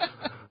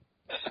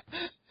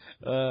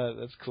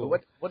 That's cool. So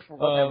what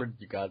average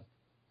you got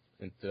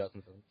in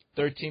 2007?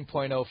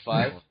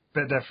 13.05.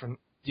 Bit different.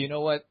 Do you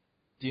know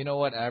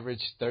what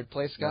average third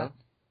place got?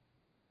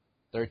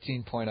 No.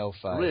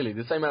 13.05. Really,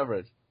 the same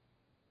average?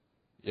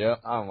 Yeah.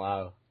 Oh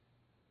wow.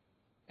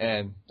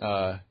 And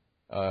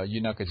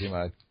Yu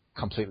Nakajima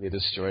completely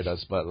destroyed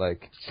us, but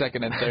like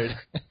second and third,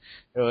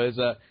 it was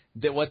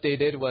what they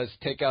did was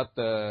take out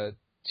the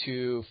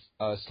two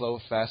slow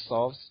fast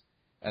solves,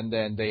 and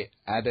then they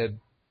added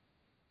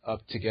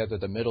up together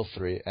the middle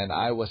three, and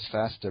I was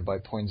faster by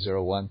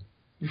 0.01.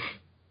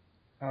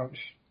 Ouch.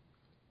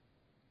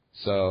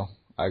 So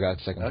I got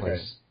second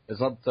place. It's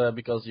not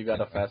because you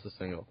got a fastest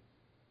single.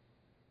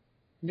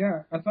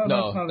 Yeah, I thought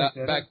that's how they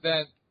did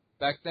it.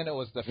 Back then it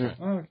was different.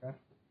 Oh, okay.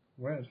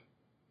 Weird.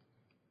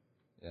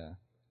 Yeah.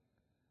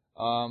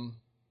 I'm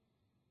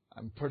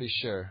pretty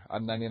sure.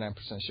 I'm 99%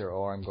 sure,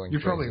 or I'm going You're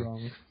crazy. probably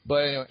wrong.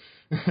 But anyway,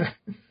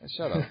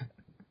 shut up.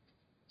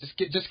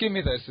 Just give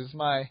me this. It's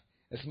my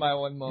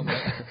one moment.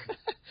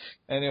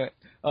 Anyway,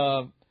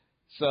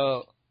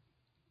 so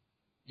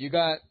you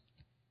got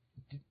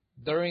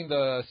during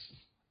the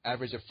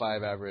average of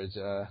five average.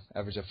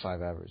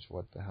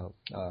 What the hell?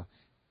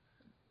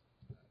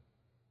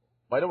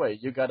 By the way,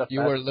 you got a you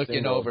were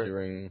looking over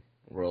during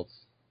Worlds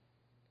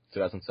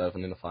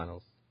 2007 in the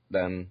finals.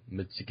 Then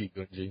Mitsuki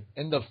Gunji.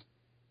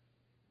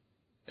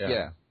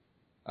 Yeah.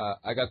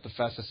 I got the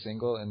fastest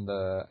single in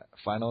the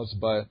finals,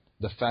 but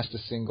the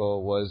fastest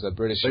single was a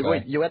British guy.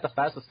 Wait, you had the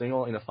fastest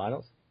single in the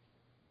finals?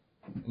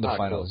 In the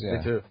finals, cool. yeah.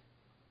 Me too.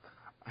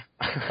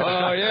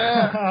 Oh,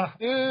 yeah!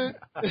 Dude!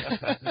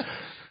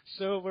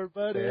 So we're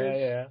buddies.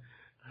 Yeah.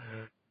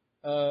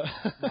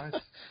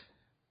 Nice.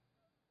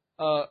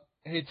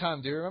 Hey,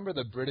 Tom, do you remember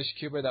the British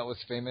cuber that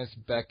was famous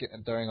back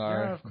during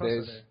our Yeah, of course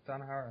days? I do.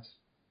 Dan Harris.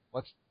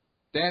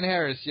 Dan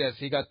Harris, yes,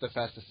 he got the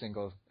fastest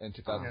single in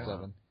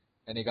 2007.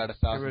 And he got It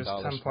 $1,000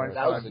 was for it.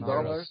 10.5 $1,000?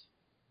 euros.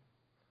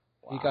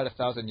 He got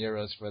 1,000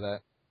 euros for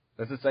that.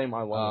 That's the same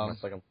I won in my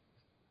second.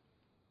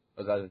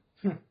 Was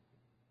that?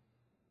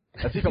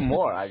 That's even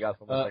more I got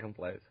from my second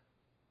place.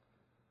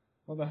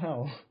 What the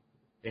hell?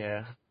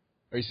 Yeah.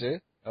 Are you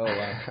serious? Oh,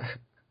 wow.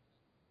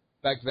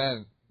 Back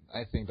then,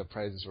 I think the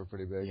prizes were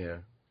pretty big. Yeah.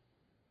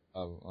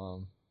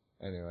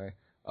 Anyway.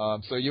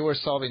 So you were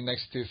solving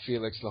next to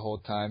Felix the whole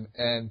time,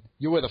 and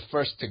you were the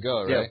first to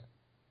go, right? Yeah.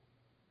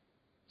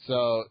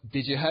 So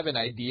did you have an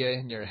idea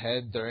in your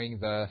head during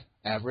the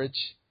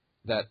average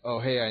that, oh,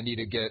 hey, I need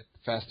to get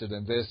faster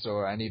than this,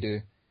 or I need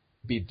to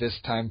beat this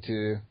time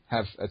to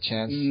have a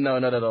chance? No,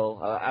 not at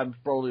all. I've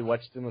probably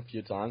watched him a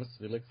few times,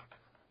 Felix,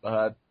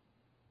 but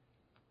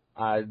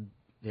I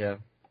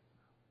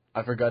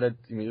forgot it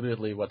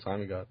immediately what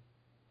time he got.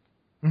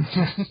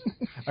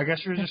 I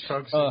guess you were just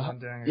focusing on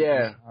doing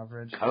yeah.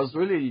 average. I was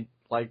really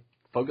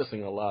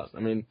focusing a lot. I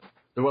mean,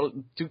 there were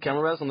 2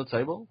 cameras on the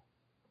table,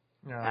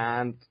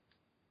 and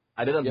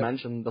I didn't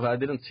mention that I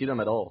didn't see them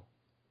at all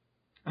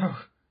Oh,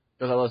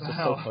 because I was just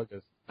so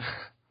focused.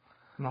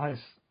 nice.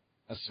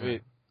 That's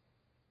sweet.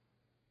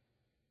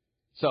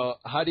 So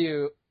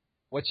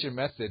what's your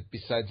method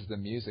besides the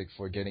music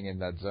for getting in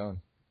that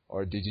zone?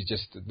 Or did you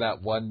just,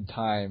 that one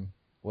time,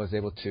 was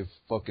able to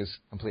focus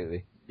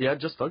completely? Yeah,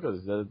 just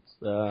focus.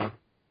 I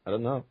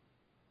don't know.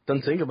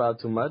 Don't think about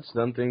too much.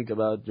 Don't think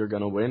about you're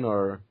gonna win,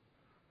 or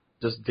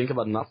just think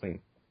about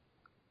nothing.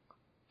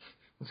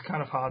 It's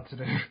kind of hard to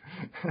do.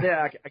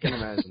 Yeah, I can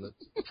imagine it.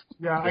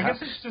 Yeah, I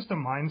guess it's just a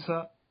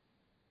mindset.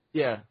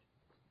 Yeah,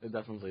 it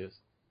definitely is.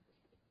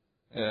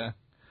 Yeah.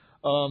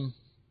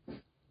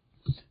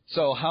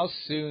 So how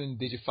soon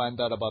did you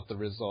find out about the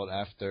result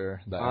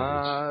after the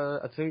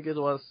average? I think it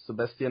was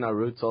Sebastian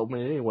Aru told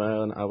me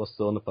when I was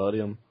still on the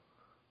podium.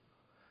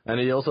 And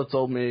he also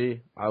told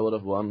me I would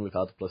have won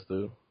without the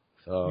 +2.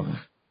 So.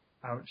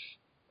 Ouch.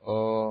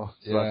 Oh,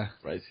 yeah.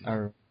 Crazy.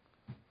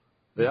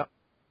 Yeah.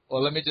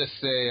 Well, let me just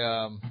say,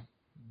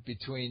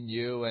 between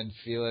you and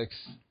Felix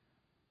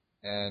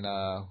and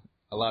a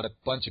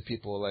bunch of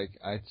people,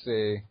 I'd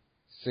say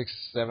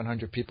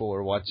 600-700 people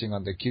were watching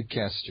on the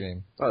Cubecast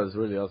stream. Oh, it's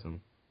really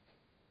awesome.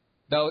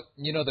 Now,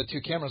 the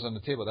 2 cameras on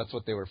the table, that's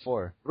what they were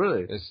for.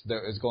 Really? It's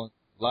going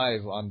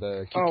live on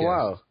the Cubecast. Oh,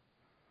 wow.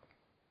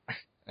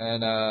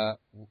 And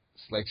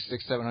it's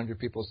 600-700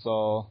 people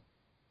saw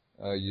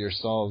your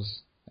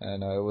solves,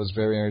 and it was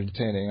very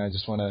entertaining. I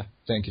just want to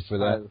thank you for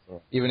that,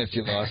 even if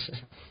you lost.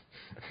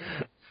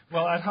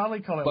 Well, I'd hardly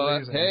call it but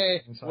losing.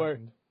 Hey, we're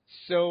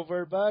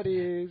silver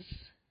buddies.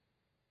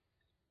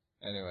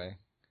 Anyway.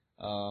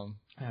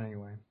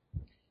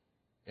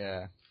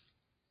 Yeah,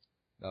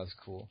 that was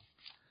cool.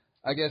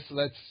 I guess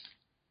let's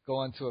go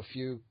on to a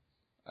few.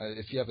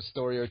 If you have a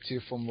story or two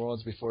from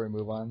Worlds before we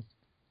move on.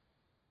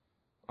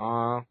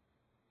 Well,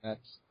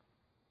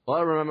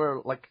 I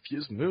remember a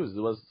few moves. It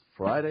was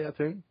Friday, I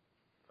think,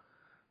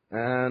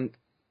 and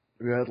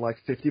we had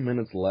 50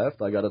 minutes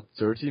left. I got a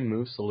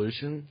 30-move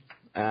solution,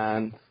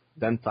 and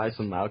then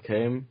Tyson Mao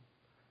came.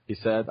 He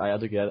said I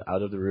had to get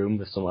out of the room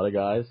with some other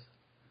guys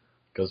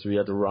because we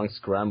had the wrong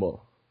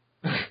scramble.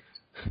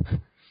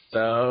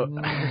 So,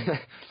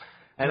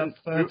 and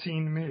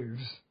 13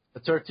 moves.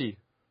 30.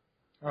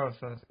 Oh,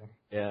 30.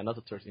 Yeah, not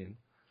the 13.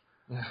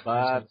 Yeah.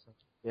 But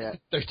yeah,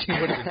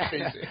 13 would have been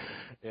crazy.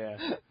 Yeah,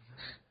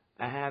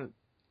 and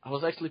I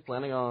was actually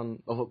planning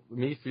on.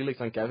 Me, Felix,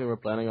 and Kevin were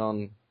planning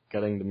on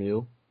getting the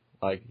meal.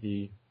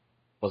 He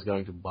was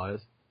going to buy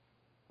us,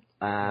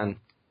 and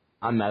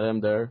I met him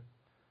there,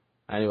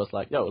 and he was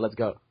like, "Yo, let's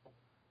go."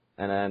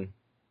 And then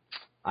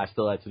I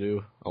still had to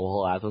do a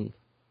whole Athens.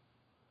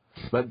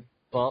 But,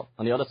 well,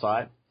 on the other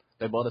side,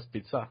 they bought us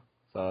pizza,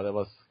 so that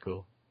was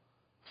cool.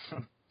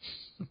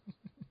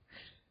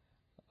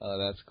 Oh,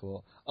 that's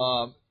cool.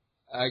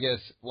 I guess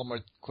one more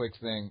quick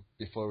thing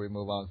before we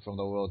move on from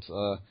the Worlds.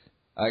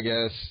 I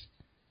guess,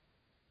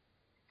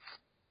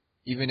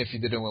 even if you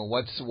didn't win,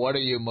 what are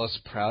you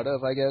most proud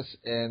of, I guess,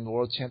 in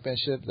World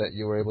Championship that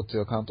you were able to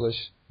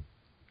accomplish?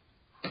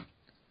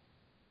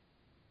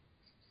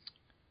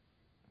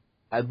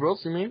 At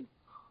Worlds, you mean?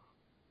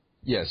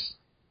 Yes.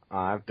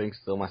 I think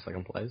still my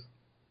second place.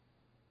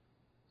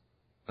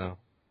 Oh.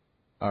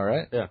 All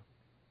right. Yeah.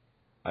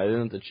 I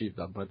didn't achieve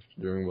that much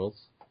during Worlds.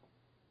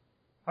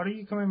 How do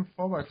you come in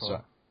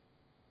 4x4?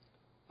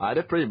 I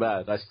did pretty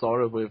bad. I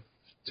started with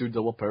 2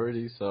 double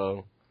parities,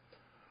 so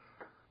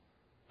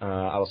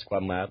I was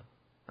quite mad.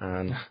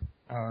 And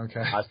oh,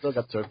 okay. I still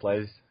got 3rd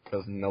place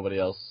because nobody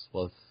else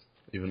was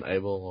even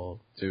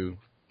able to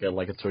get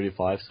a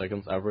 35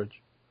 seconds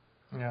average.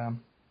 Yeah.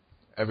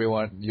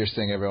 You're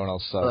saying everyone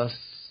else sucks.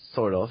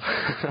 Sort of.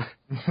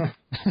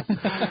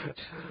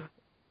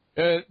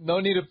 No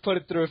need to put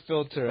it through a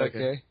filter,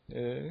 okay?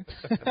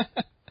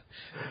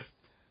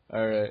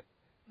 All right.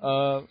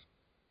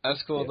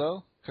 That's cool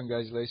though.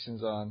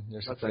 Congratulations on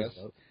your success.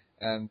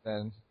 And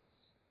then,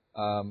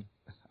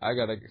 I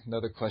got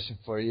another question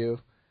for you.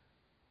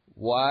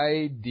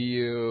 Why do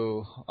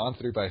you, on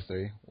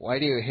 3x3, why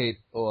do you hate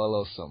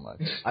OLO so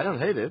much? I don't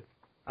hate it.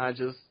 I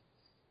just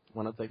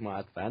want to take my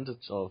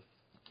advantage of,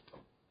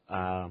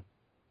 I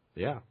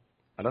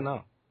don't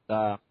know.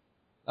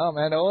 Oh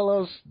man,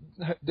 OLOs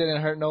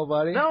didn't hurt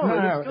nobody. No,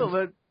 it's cool,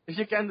 but if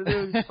you can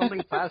do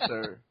something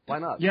faster, why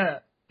not? Yeah,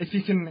 if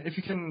you can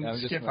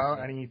skip out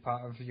saying. any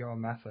part of your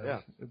method,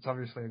 Yeah. it's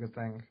obviously a good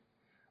thing.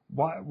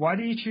 Why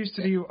do you choose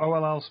to do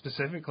OLL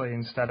specifically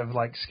instead of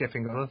like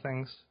skipping other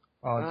things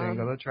or doing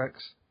other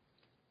tricks?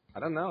 I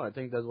don't know. I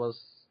think that was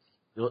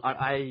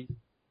I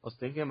was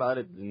thinking about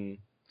it in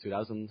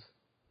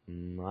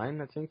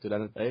 2009, I think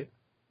 2008,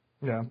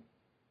 Yeah.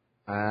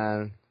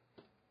 and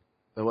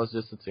there was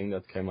just a thing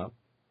that came up,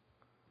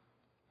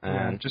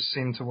 and it just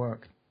seemed to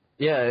work.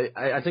 Yeah,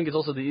 I think it's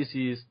also the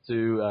easiest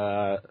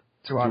to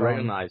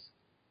recognize.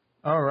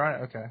 Oh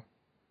right, okay.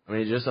 I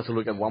mean, you just have to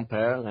look at one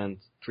pair and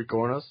 3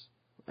 corners,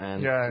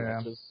 and Yeah.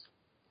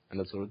 and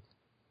that's it.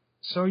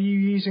 So are you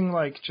using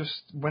like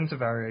just winter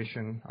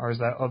variation, or is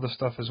there other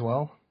stuff as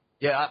well?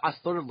 Yeah, I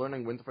started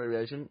learning winter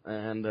variation,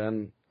 and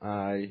then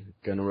I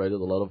generated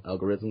a lot of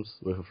algorithms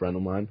with a friend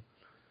of mine.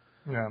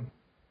 Yeah.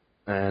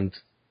 And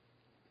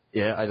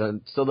yeah,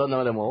 still don't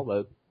know them all,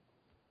 but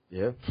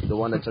yeah, the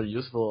one that are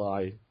useful,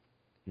 I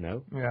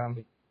know. Yeah.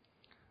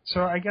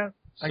 So I guess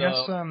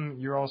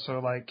you're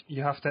also like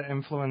you have to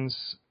influence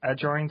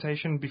edge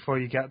orientation before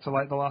you get to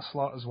like the last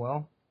slot as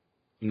well.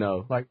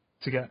 No. Like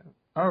to get.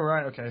 Oh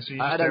right, okay. So you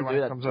just I do it don't when do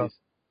it that, comes please. up.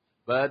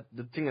 But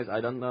the thing is,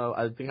 I don't know.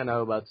 I think I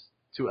know about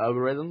 2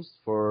 algorithms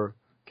for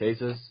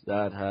cases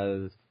that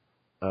has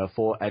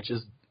 4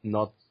 edges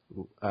not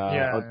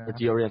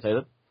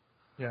deorientated.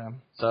 Yeah.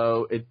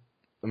 So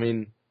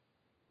when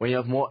you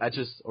have more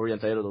edges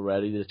orientated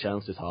already, the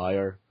chance is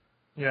higher.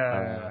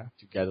 Yeah.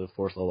 To get a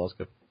 4th level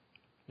skip.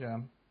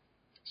 Yeah.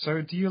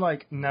 So do you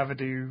like never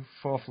do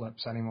 4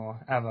 flips anymore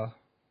ever?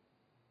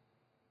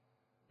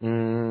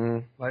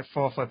 Like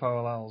 4 flip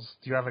OLLs.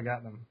 Do you ever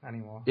get them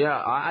anymore?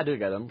 Yeah, I do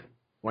get them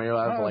when you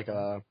have like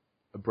a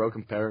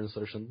broken pair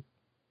insertion.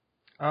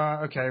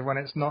 Okay, when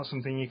it's not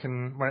something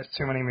when it's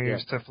too many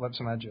moves to flip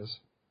some edges.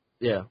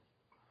 Yeah.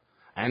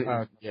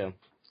 And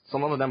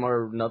some of them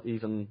are not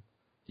even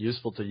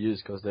useful to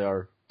use because they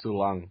are too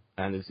long,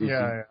 and it's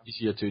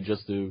easier to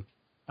just do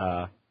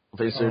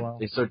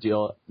insert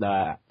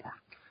the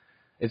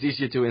it's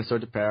easier to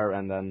insert the pair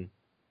and then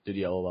do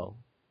the OLL.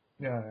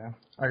 Yeah,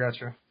 I got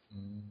you.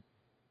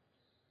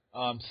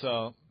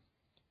 So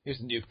here's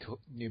a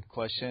new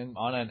question.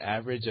 On an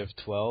average of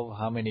 12,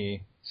 how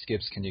many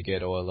skips can you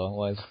get OLO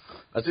wise?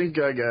 I think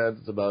I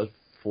get about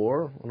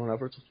 4 on an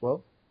average of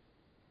 12.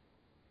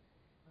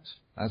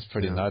 That's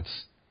pretty nuts.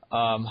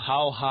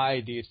 How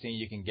high do you think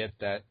you can get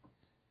that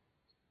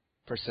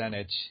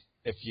percentage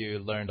if you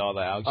learned all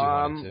the algebra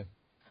you wanted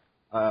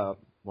to?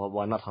 Well,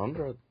 why not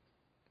 100?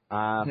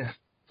 I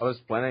was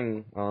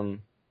planning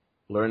on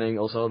learning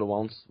also the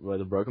ones with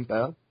the broken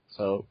pair,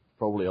 so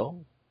probably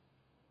all.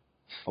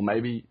 Or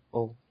maybe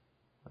all.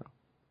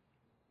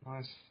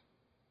 Nice.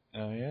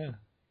 Oh, yeah.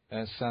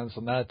 That sounds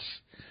nuts.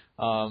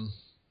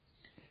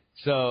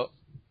 So,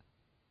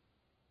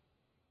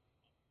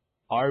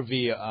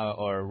 RV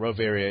or row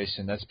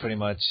variation, that's pretty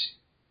much,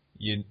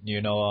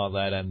 you know all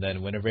that, and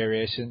then winter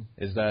variation?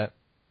 Is that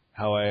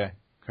how I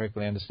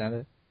correctly understand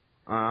it?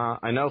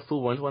 I know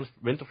full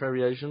winter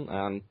variation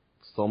and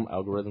some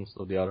algorithms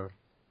of the other.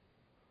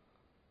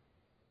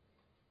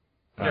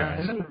 Yeah,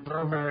 isn't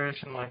row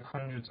variation like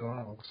hundreds of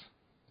logs?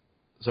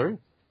 Sorry?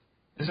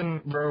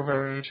 Isn't row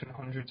variation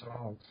hundreds of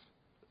logs?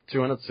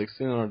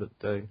 216 or the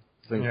day.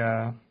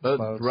 Yeah. But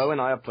Row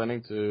and I are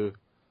planning to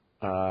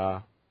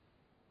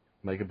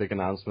make a big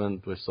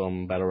announcement with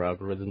some better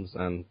algorithms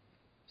and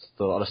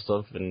still other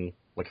stuff in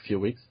like a few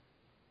weeks.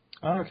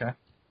 Oh, okay.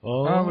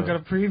 Oh, we got a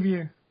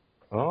preview.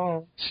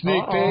 Oh.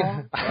 Sneak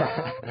peek.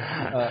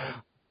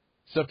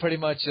 So pretty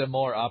much a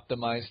more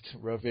optimized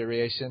row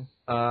variation?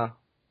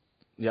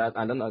 Yeah,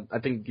 I don't know. I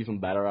think even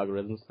better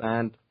algorithms.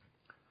 And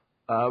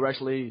we're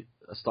actually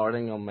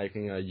starting on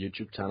making a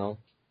YouTube channel.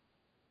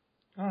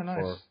 Oh,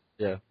 nice.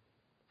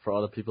 For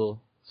other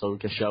people, so we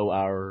can show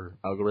our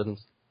algorithms.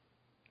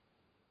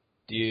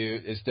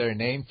 Is there a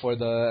name for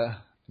the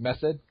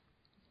method?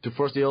 To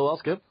force the OL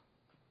skip?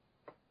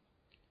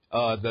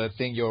 The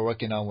thing you're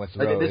working on with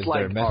row, is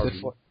there a method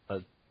for?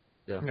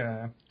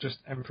 Yeah, just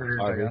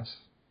improved, I guess.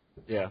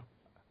 Yeah.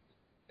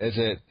 Is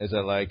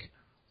it like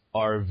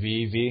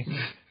RVV?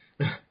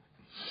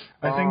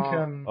 I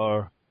think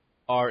or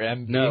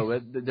RMV? No,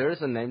 there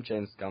is a name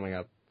change coming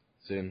up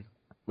soon.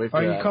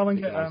 Are you calling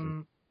it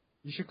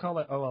you should call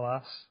it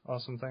OLS or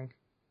something.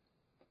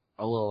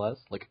 OLS?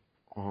 Like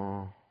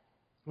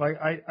Like,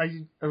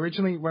 I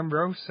originally, when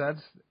Ro said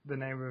the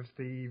name of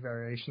the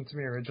variation to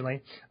me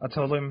originally, I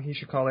told him he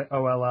should call it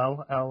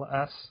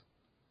OLLLS.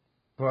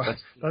 But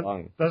That's too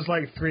long. there's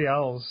like 3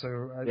 L's,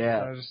 so I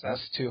just said,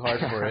 That's too hard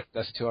for it.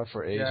 That's too hard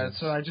for yeah, agents.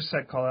 so I just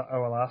said call it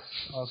OLS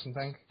or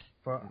something.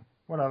 But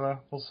whatever,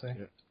 we'll see.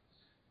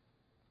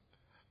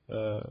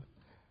 Yeah.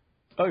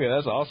 Okay,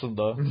 that's awesome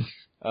though.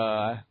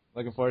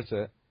 Looking forward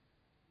to it.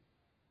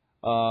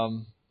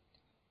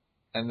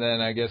 And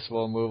then I guess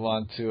we'll move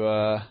on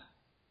to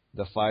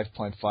the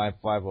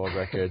 5.55 world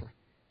record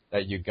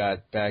that you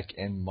got back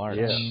in March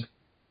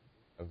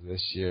of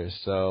this year.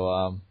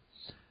 So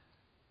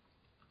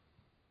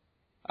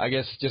I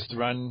guess just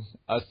run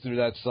us through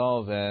that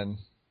solve and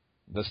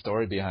the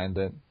story behind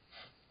it.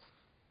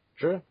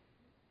 Sure.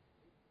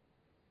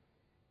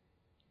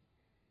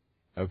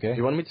 Okay.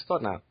 You want me to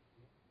start now?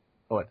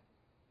 Oh, what?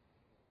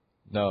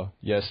 No.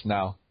 Yes.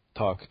 Now.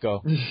 Talk.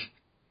 Go.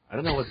 I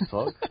don't know what to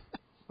talk.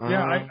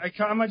 Yeah, I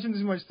can't imagine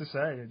there's much to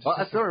say. Well,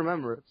 I still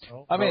remember.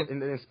 I mean, in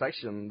the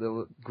inspection,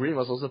 the green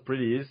was also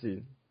pretty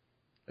easy.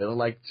 It was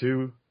like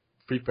 2-3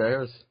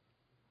 pairs.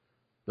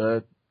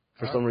 But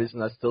for some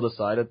reason, I still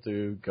decided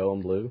to go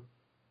on blue.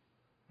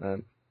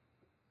 And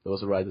it was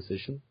the right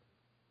decision.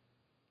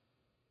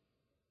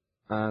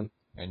 And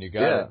you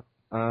got it.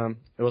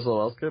 It was a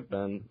World Cup.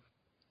 And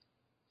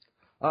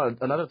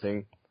another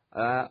thing.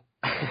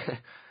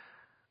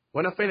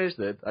 When I finished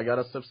it, I got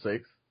a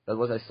sub-6. That's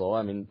what I saw.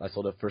 I mean, I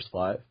saw the first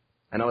 5.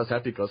 And I was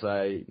happy because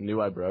I knew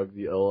I broke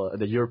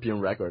the European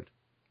record.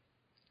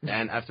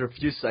 And after a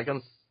few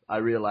seconds, I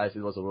realized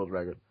it was a world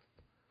record.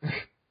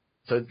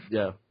 So,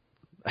 yeah.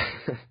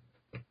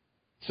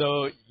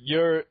 So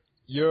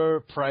your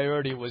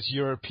priority was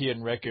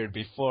European record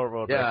before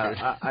world record.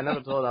 Yeah, I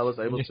never thought I was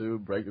able to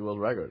break the world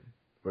record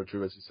for a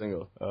 3x3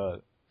 single.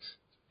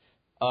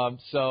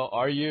 So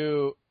are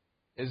you...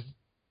 Is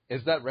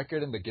that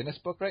record in the Guinness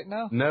Book right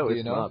now? No, Do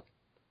it's not.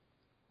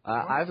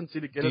 I haven't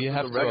seen the Guinness Book. Do you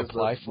have of to records,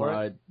 apply but for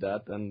my it?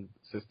 dad and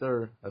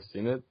sister have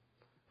seen it,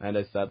 and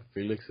they said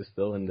Felix is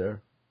still in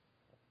there.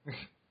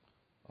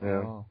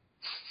 Yeah. Oh.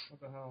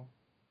 What the hell?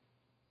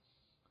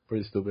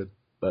 Pretty stupid,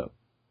 but...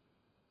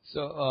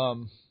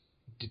 So,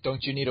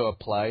 don't you need to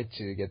apply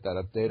to get that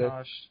updated?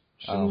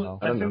 I don't know.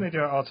 I think they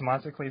do it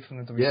automatically from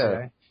the WCA.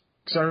 Yeah.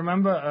 Because I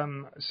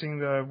remember seeing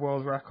the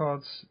world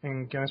records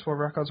in Guinness World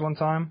Records one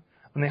time,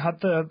 and they had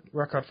the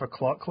record for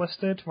clock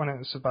listed when it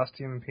was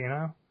Sebastian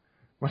Pino,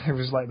 when it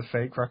was like the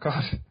fake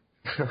record.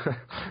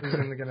 It was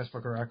in the Guinness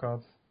Book of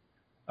Records.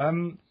 I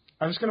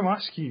was going to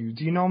ask you,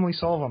 do you normally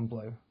solve on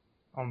blue?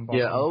 On Boston?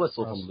 Yeah, I always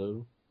solve on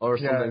blue. Or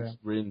sometimes yeah.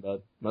 green,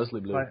 but mostly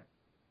blue. Like,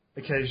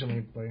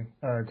 occasionally blue.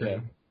 Green. Yeah.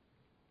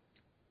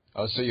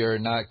 Oh, so you're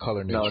not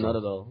color neutral? No, not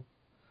at all.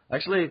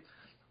 Actually,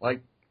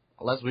 like,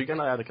 last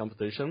weekend I had a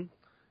competition,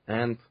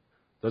 and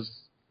those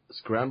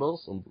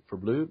scrambles for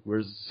blue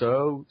were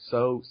so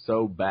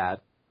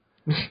bad.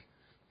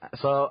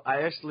 So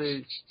I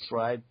actually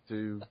tried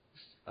to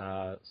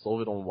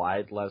solve it on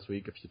white last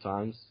week a few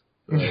times.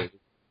 But it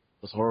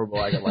was horrible.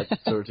 I got like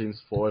 13s,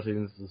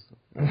 14s.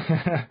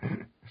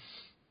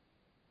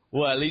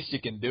 Well, at least you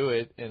can do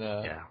it in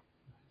a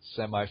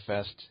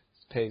semi-fast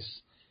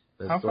pace.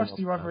 How fast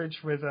do you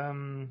average with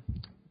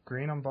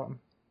green on bottom?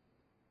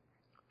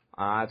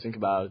 I think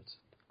about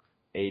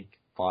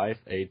 8.5,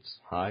 8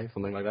 high,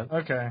 something like that.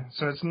 Okay,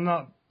 so it's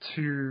not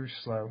too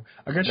slow.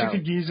 I guess you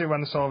could use it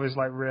when the solve is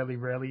like really,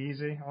 really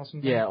easy or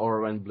something. Yeah,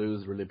 or when blue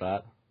is really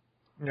bad.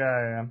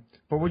 Yeah.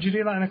 But would you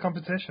do that in a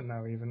competition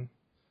though, even?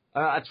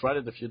 I tried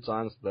it a few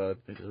times, but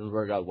it didn't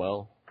work out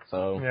well.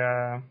 So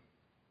yeah,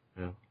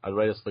 I'd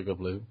rather stick with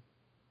blue.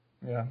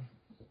 Yeah.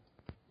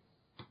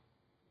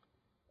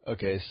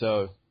 Okay,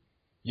 so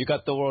you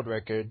got the world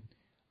record.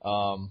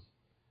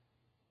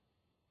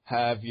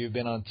 Have you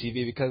been on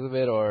TV because of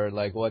it, or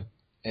like what?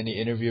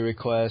 Any interview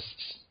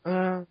requests?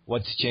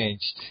 What's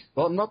changed?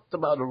 Well, not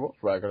about the world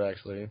record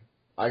actually.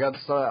 I got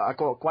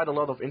quite a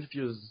lot of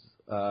interviews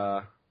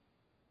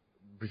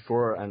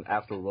before and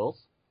after Worlds,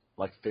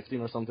 like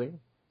 15 or something.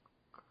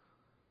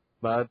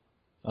 But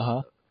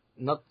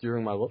not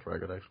during my world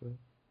record actually,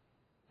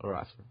 or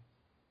after.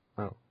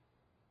 No,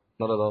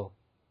 not at all.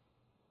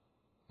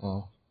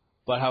 Oh,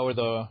 but how were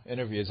the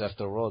interviews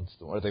after Worlds?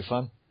 Were they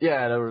fun?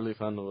 Yeah, they were really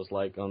fun. It was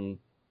like on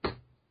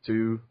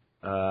 2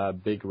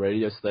 big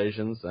radio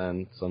stations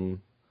and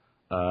some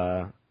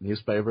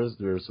newspapers,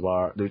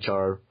 which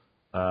are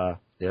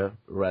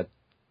read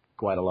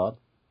quite a lot.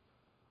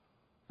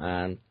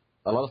 And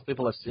a lot of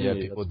people have seen me.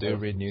 Yeah, people do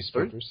read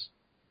newspapers.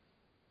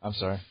 Sorry? I'm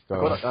sorry.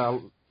 Go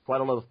on. Quite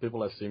a lot of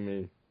people have seen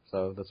me,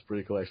 so that's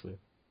pretty cool actually.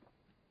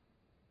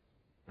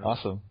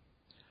 Awesome.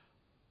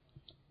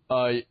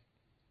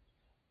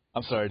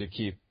 I'm sorry to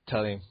keep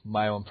telling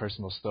my own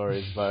personal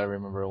stories, but I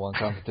remember one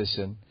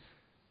competition.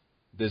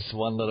 This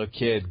one little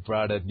kid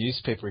brought a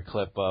newspaper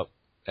clip up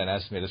and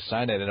asked me to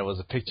sign it, and it was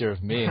a picture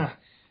of me.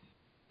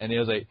 And he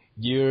was like,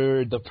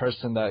 "You're the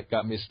person that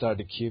got me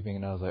started cubing."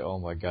 And I was like, "Oh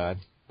my god,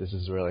 this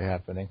is really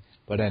happening."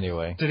 But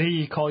anyway. Did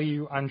he call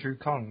you Andrew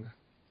Kong?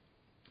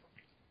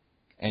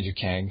 Andrew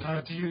Kang.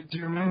 Do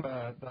you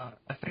remember that?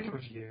 I think it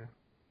was you.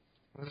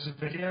 There's a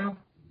video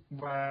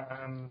where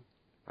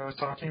I was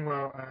talking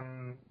about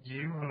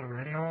you on the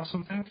radio or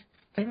something.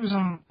 I think it was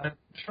on. I'm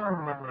sure I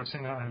remember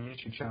seeing that on a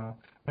YouTube channel.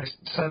 They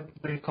said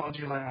they called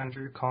you like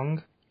Andrew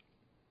Kong.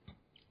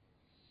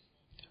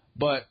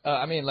 But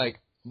I mean, like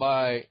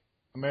my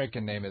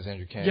American name is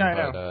Andrew Kang,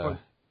 Yeah, but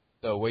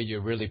the way you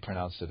really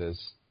pronounce it is,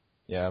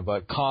 yeah.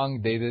 But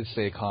Kong, they did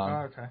say Kong.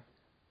 Oh,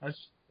 okay.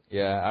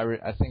 Yeah,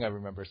 I think I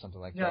remember something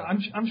like that. Yeah,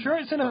 I'm sure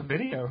it's in a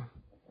video.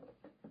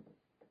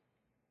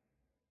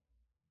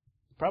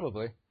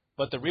 Probably,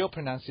 but the real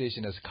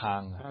pronunciation is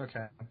Kang,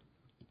 Okay.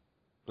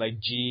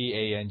 like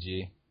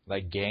Gang,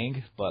 like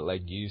gang, but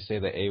like you say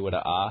the A with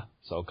a ah,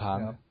 so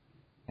Kang.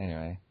 Yeah.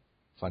 Anyway,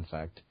 fun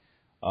fact.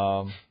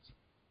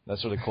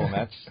 That's really cool,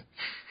 Mets.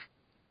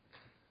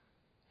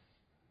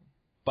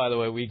 By the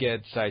way, we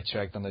get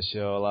sidetracked on the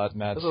show a lot,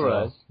 Matt. That's all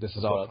right. This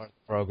is all part of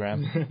the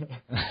program.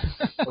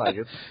 I like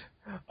it.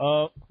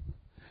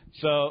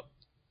 So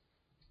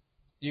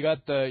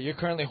you're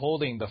currently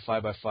holding the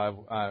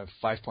 5x5,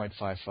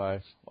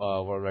 5.55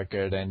 world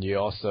record, and you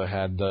also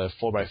had the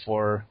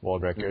 4x4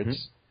 world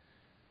records.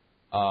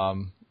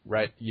 Mm-hmm.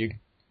 Right?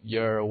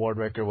 Your world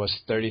record was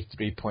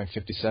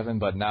 33.57,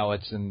 but now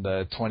it's in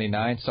the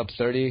 29 sub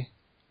 30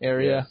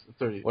 area. Yes,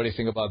 30. What do you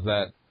think about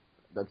that?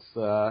 That's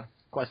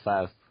quite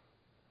fast.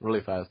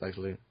 Really fast,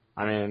 actually.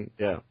 I mean,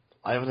 yeah.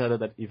 I haven't had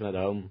it even at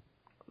home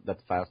that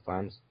fast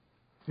times.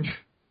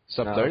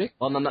 Sub 30?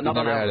 Well, not never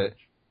on had average. it.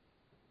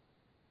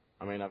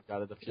 I mean, I've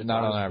got it a few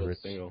Not times. on average.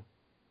 Single.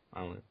 I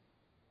don't know.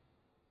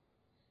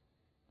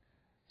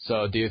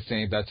 So do you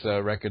think that's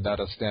a record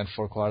that'll stand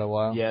for quite a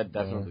while? Yeah,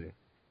 definitely.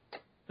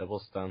 That will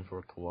stand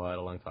for quite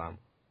a long time.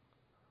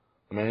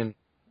 I mean,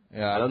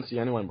 Yeah. I don't see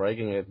anyone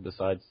breaking it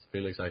besides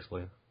Felix,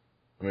 actually.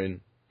 I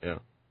mean, yeah.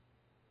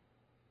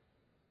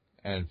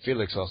 And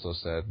Felix also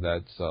said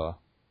that's a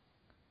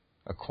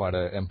quite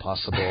an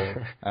impossible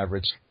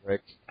average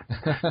break.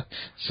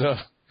 So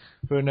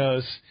who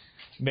knows?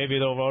 Maybe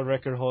the world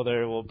record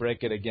holder will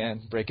break it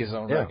again, break his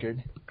own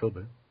record. Could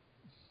be.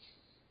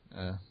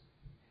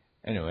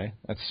 Anyway,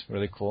 that's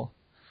really cool.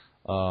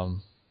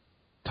 Tom,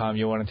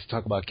 you wanted to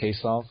talk about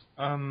K-Solve?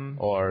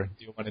 Or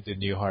do you want to do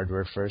new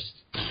hardware first?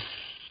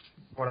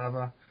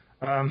 Whatever.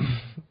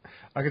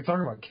 I could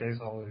talk about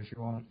K-Solve if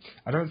you want.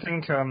 I don't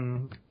think,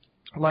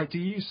 do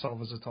you use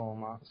solvers at all,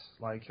 Matt?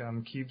 Like,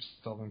 cube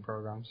solving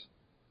programs?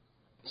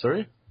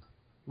 Sorry?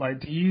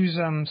 Like, do you use,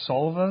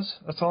 solvers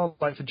at all,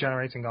 like, for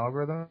generating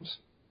algorithms?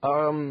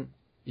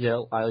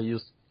 Yeah, I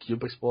use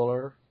Cube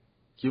Explorer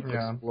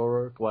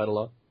quite a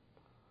lot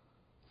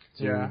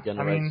to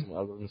generate some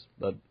algorithms,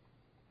 but,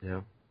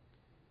 yeah.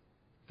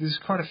 There's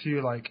quite a few,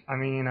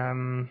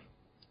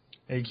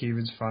 A-Cube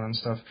is fun and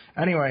stuff.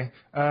 Anyway,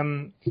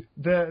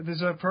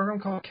 there's a program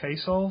called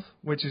K-Solve,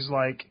 which is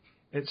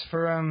it's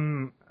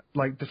for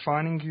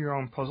defining your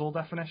own puzzle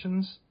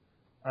definitions.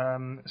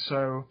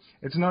 So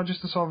it's not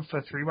just a solver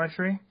for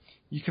 3x3.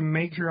 You can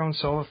make your own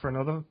solver for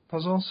another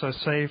puzzle. So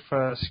say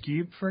for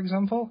Scube, for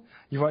example,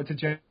 you want to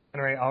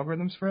generate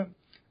algorithms for it.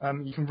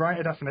 You can write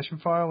a definition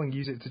file and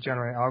use it to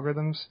generate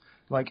algorithms.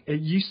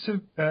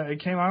 It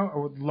came out a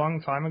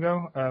long time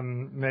ago,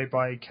 made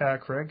by Kerr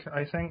Krigg,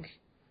 I think.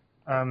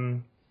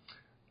 And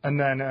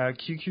then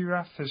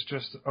QQref has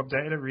just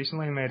updated it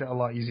recently and made it a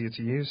lot easier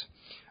to use.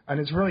 And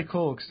it's really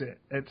cool because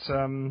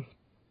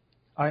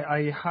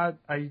I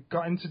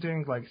got into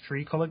doing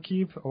 3-color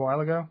cube a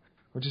while ago,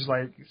 which is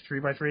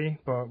 3x3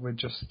 but with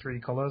just 3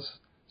 colors.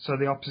 So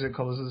the opposite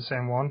colors are the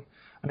same one.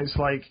 And it's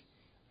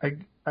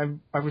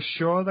I was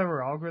sure there were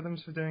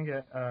algorithms for doing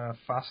it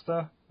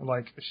faster,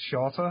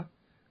 shorter.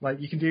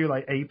 You can do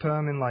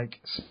A-perm in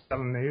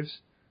 7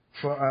 moves.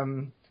 But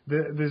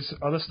there's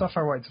other stuff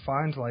I wanted to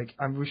find.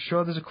 I was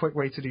sure there's a quick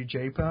way to do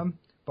J-perm,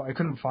 but I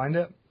couldn't find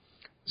it.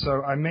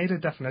 So I made a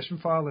definition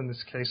file in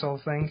this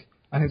K-Solve thing,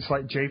 and it's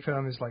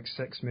J-perm is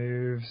 6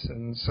 moves,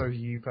 and so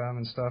U-perm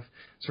and stuff.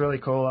 It's really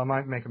cool. I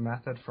might make a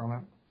method from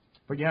it.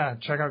 But yeah,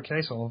 check out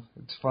K-Solve.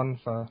 It's fun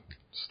for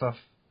stuff.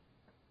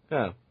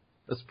 Yeah,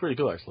 it's pretty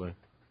cool actually.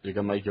 You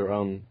can make your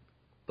own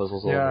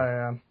puzzle solver.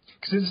 Yeah.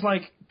 Because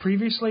it's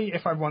previously,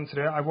 if I wanted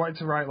it, I wanted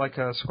to write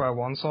a square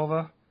one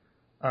solver.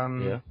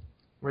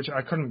 Which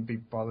I couldn't be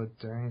bothered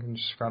doing and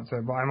just scrapped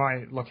it, but I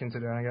might look into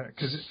doing it,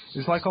 because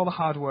it's all the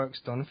hard work's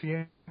done for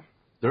you.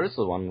 There is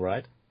the one,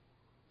 right?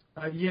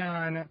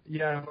 Yeah,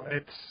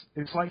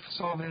 it's for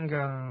solving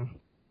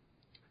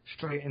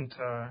straight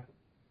into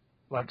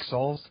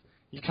solves.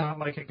 You can't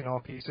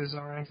ignore pieces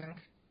or anything.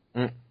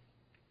 Mm.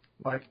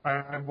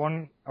 I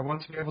want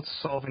to be able to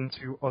solve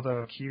into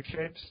other cube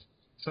shapes.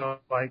 So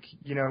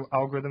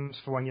algorithms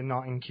for when you're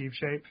not in cube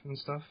shape and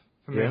stuff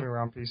for moving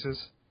around pieces.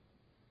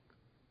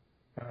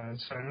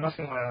 So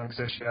nothing like that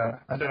exists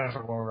yet. I don't know if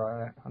I will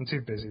write it. I'm too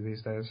busy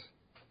these days.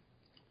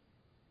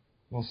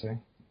 We'll see.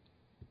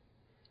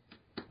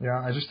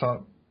 Yeah, I just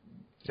thought,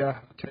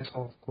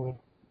 K-Solve, cool.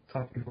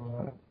 Tell people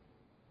about it.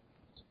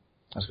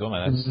 That's cool,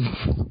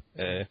 man.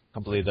 That's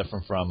completely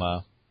different from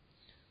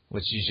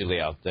what's usually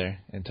out there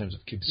in terms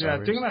of cube solvers.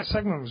 Yeah, doing that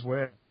segment was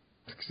weird.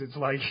 because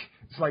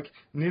it's like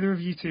neither of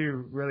you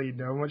two really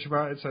know much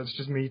about it, so it's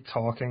just me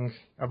talking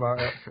about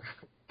it.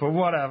 But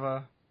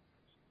whatever.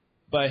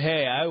 But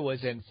hey, I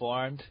was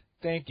informed.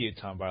 Thank you,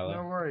 Tom Barlow.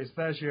 No worries.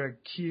 There's your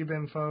cube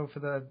info for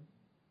the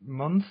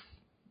month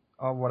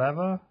or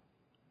whatever.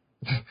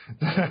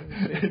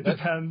 It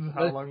depends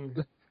how long.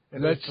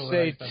 Let's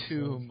say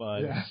 2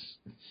 months.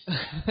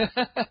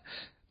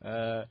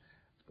 Yeah.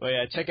 Well,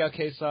 yeah, check out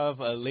K-Solve.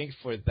 A link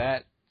for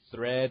that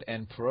thread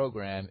and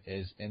program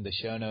is in the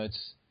show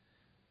notes.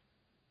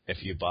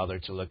 If you bother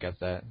to look at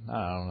that.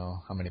 I don't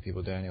know how many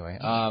people do anyway.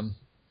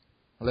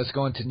 Let's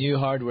go into new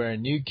hardware.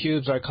 New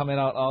cubes are coming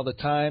out all the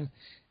time,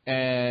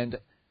 and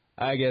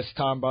I guess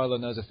Tom Barlow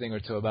knows a thing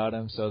or two about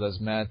them, so does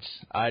Matt.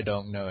 I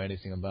don't know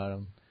anything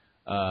about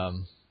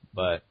them,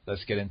 but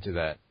let's get into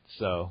that.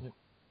 So,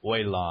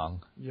 way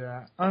long.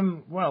 Yeah.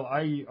 Well,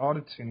 I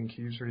ordered 2 new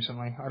cubes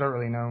recently. I don't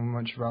really know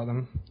much about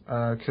them,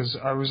 because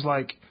I was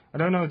like, I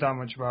don't know that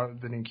much about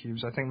the new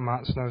cubes. I think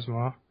Matt knows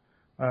more.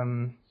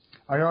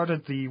 I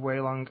ordered the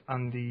Weilong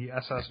and the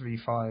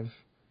SSV5,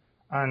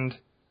 and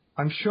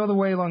I'm sure the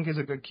Weilong is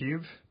a good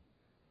cube.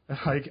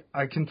 Like,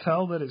 I can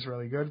tell that it's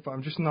really good, but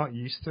I'm just not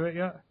used to it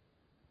yet.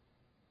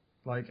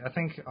 Like, I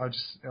think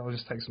it'll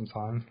just take some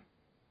time.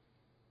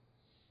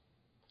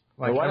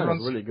 Like, the Weilong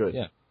is really good.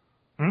 Yeah.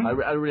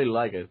 I really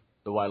like it,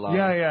 the Weilong.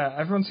 Yeah.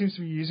 Everyone seems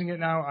to be using it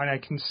now, and I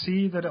can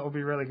see that it'll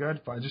be really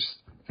good, but I just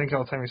think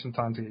it'll take me some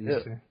time to get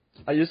used to.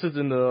 I used it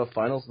in the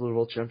finals of the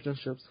World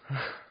Championships.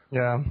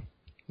 Yeah.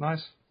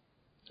 Nice.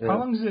 Yeah. How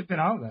long has it been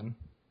out then?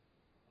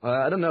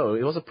 I don't know.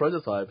 It was a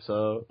prototype,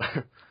 so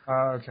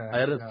Okay. I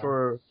had it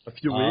for a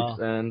few weeks,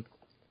 and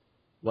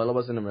while I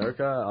was in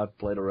America, I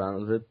played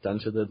around with it,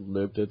 tensioned it,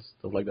 looped it,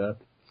 stuff like that.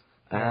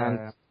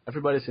 And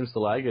everybody seems to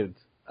like it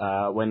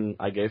when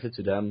I gave it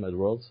to them at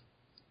Worlds.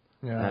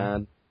 Yeah.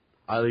 And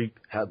I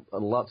had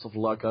lots of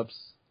lockups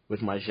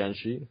with my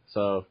Genshi,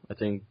 so I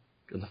think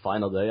on the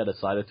final day I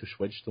decided to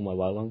switch to my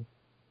Weilong.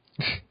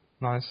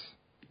 Nice.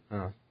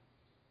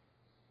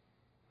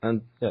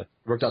 And yeah,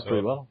 worked out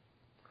pretty well.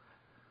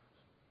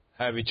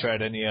 Have you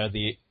tried any of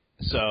the...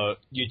 So,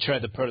 you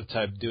tried the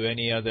prototype. Do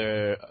any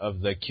other of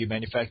the cube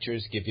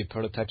manufacturers give you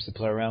prototypes to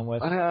play around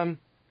with?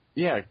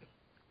 Yeah,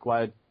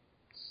 quite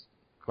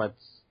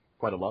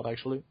a lot,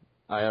 actually.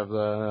 I have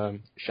the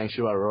Shangshu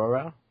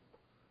Aurora.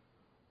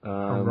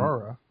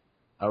 Aurora?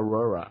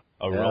 Aurora.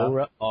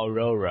 Aurora? Yeah.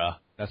 Aurora.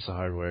 That's a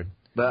hard word.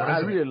 But I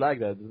really like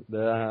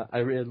that. I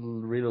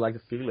really like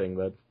the feeling,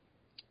 but...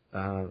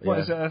 What,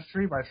 is it a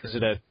 3x3? Is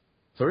it a...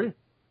 Sorry?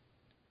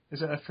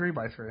 Is it a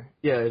 3x3?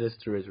 Yeah, it is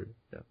 3x3,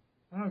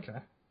 yeah. Okay.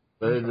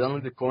 But only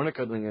the corner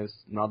cutting is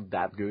not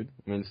that good.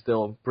 I mean,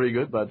 still pretty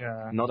good, but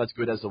not as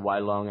good as the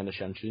Weilong and the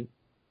Shenshi.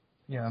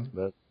 Yeah.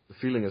 But the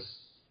feeling is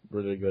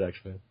really good,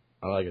 actually.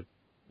 I like it.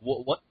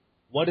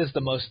 What is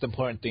the most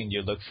important thing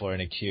you look for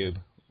in a cube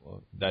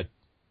that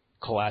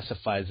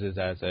classifies it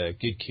as a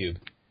good cube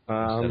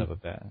instead of a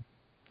bad?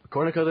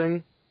 Corner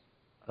cutting,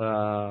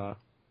 how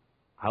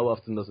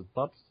often does it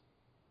pop,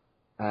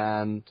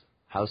 and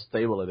how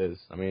stable it is.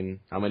 I mean,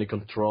 how many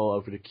control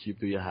over the cube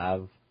do you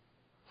have?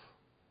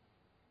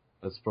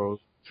 That's probably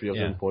 3 of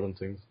the important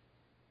things.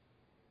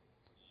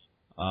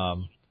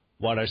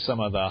 What are some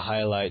of the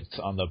highlights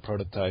on the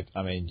prototype?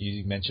 I mean,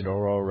 you mentioned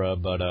Aurora,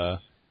 but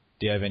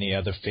do you have any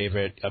other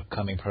favorite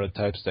upcoming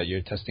prototypes that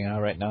you're testing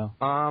out right now?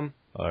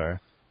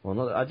 Well,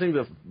 no, I think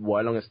the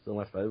Weilong is still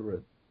my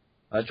favorite.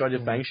 I tried the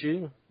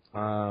Fangxi.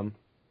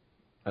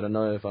 I don't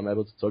know if I'm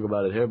able to talk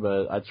about it here,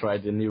 but I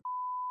tried the new...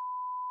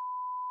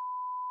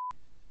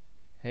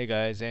 Hey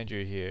guys,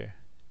 Andrew here.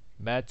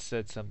 Matt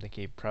said something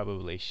he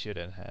probably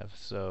shouldn't have,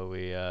 so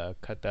we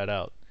cut that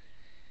out.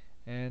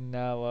 And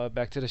now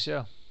back to the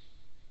show.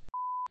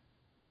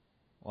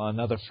 Well,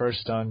 another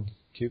first on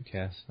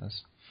Cubecast.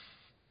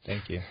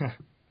 Thank you.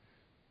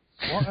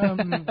 What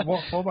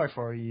 4x4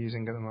 are you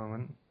using at the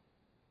moment?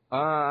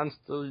 I'm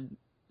still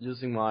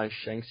using my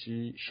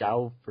Shangxi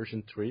Xiao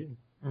version 3.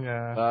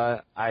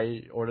 Yeah.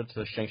 I ordered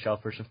the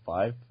Shangxiao version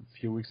 5 a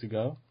few weeks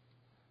ago.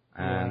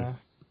 And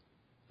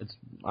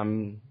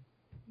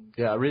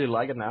I really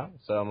like it now,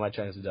 so I might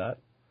change to that.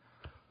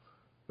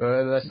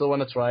 But I still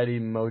want to try the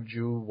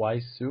Moju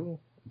Waisu,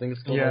 I think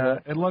it's called. Yeah,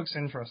 it looks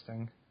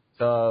interesting.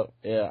 So,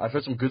 yeah, I've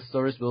heard some good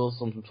stories, but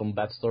also some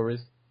bad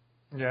stories.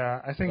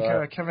 Yeah, I think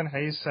Kevin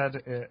Hayes said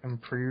it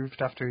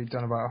improved after he'd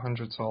done about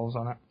 100 solves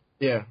on it.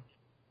 Yeah.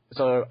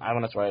 So I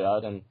want to try it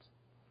out, and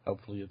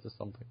hopefully it is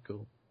something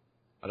cool.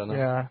 I don't know.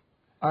 Yeah.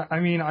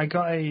 I mean, I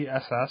got a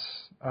SS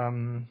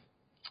when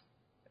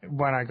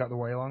I got the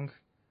Weilong.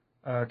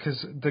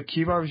 Because the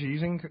cube I was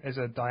using is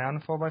a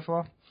Diane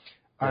 4x4,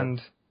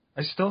 and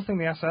I still think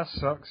the SS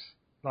sucks.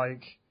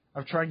 Like,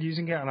 I've tried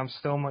using it, and I'm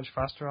still much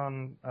faster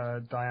on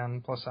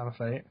Diane plus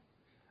MF8.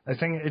 I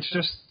think it's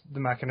just the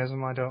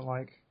mechanism I don't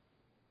like.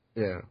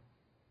 Yeah.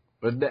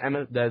 But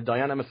the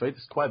Diane MF8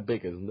 is quite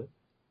big, isn't it?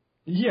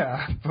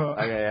 Yeah, but...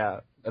 Okay, yeah.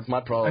 That's my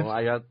problem.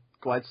 I got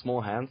quite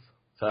small hands.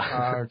 So.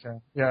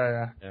 Okay.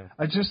 Yeah.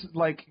 I just,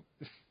 like,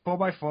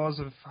 4x4s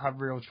have had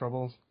real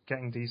trouble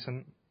getting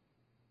decent.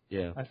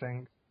 Yeah. I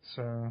think.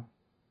 So,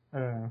 I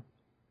don't know.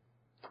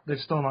 They've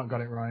still not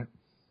got it right.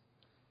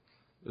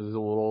 This is a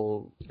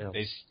little. Yeah.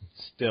 They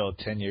still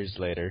 10 years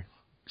later.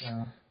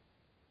 Yeah.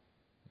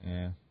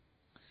 Yeah.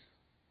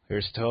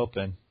 Here's to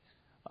hoping.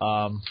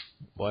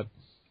 What?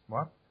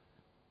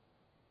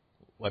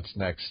 What's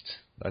next?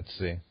 Let's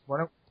see.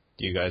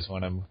 Do you guys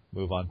want to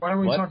move on? Why don't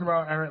we talk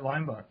about Eric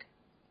Lineback?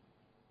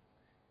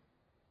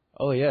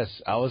 Oh,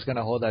 yes. I was going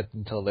to hold that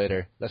until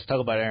later. Let's talk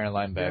about Aaron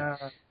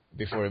Lineback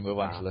before we move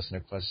on to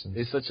listener questions.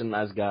 He's such a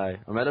nice guy.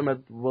 I met him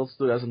at Worlds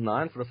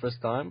 2009 for the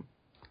first time.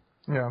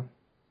 Yeah.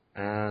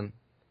 And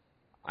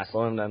I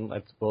saw him then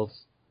at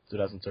Worlds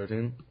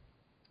 2013.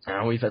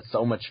 And we've had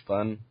so much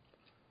fun.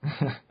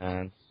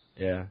 And,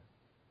 yeah.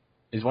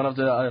 He's one of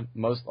the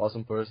most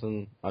awesome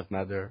person I've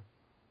met there.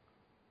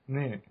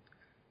 Neat.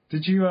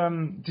 Did you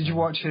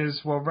watch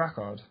his world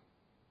record?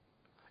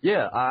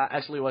 Yeah, I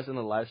actually was in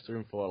a live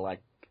stream for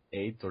like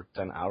 8 or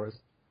 10 hours.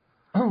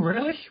 Oh,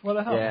 really? What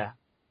the hell? Yeah.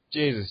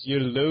 Jesus, you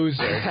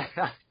loser.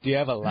 Do you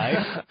have a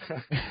life?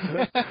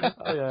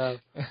 Oh, yeah.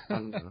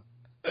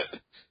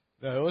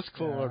 No, it was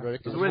cool. Yeah.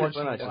 It was really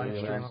fun, live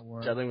actually. stream at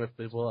work. Chatting with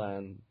people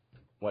and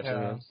watching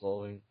them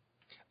solving.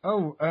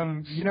 Oh,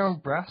 you know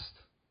Breast?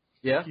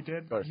 Yeah? He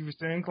did. Of course. He was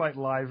doing like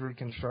live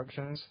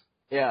reconstructions.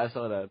 Yeah, I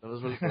saw that. That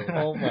was really cool.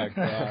 Oh, my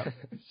God.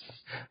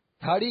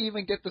 How do you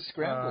even get the I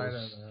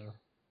scrambles? don't know.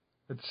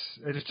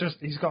 It's just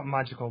he's got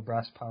magical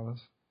breast powers.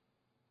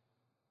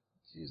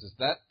 Jesus,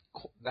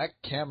 that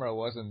camera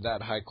wasn't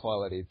that high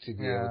quality to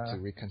be able to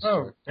reconstruct.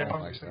 Oh, yeah, my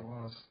obviously it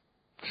God. was.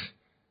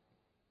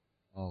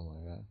 Oh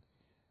my God.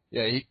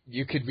 Yeah,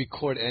 you could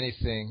record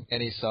anything,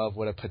 any solve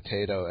with a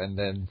potato, and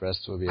then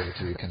Breast will be able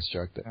to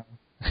reconstruct it.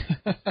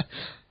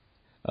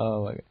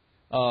 Oh my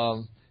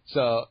God.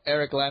 So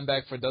Eric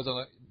Lineback, for those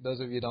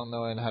of you who don't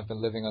know and have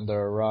been living under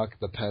a rock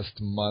the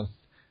past month,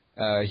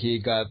 he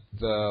got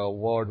the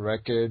world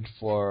record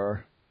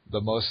for the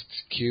most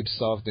cubes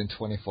solved in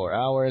 24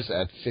 hours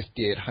at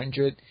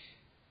 5,800,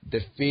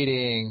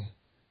 defeating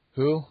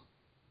who?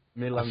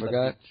 Milan I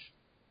forgot. Batic.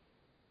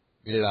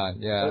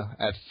 Milan, yeah,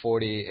 at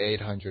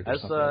 4,800 or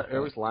Has something like that.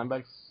 Eric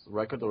Lineback's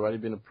record already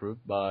been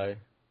approved by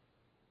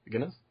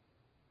Guinness?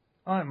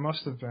 Oh, it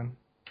must have been.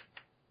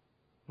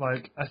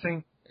 Like, I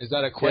think... Is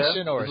that a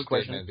question or a it's a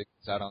statement? question.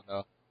 Because I don't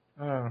know.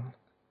 Oh.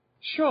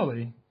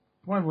 Surely.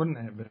 Why wouldn't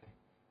it be?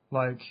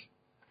 Like,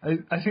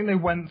 I think they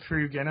went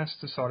through Guinness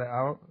to sort it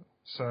out,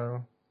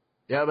 so...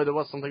 Yeah, but it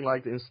was something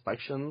like the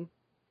inspection.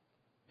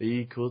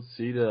 He could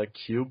see the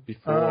cube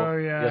before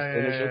he has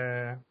finished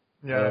it.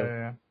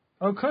 Yeah.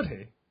 Oh, could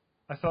he?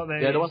 I thought they...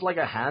 Yeah, there was like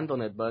a hand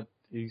on it, but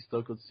he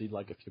still could see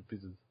like a few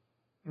pieces.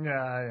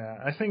 Yeah.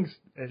 I think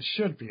it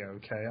should be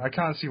okay. I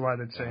can't see why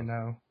they'd say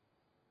no.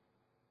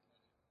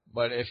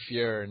 But if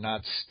you're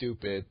not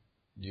stupid,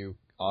 you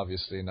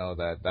obviously know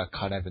that that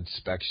kind of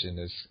inspection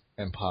is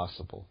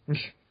impossible.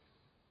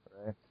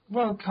 Right.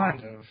 Well,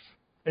 kind of.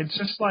 It's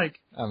just like...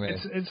 I mean...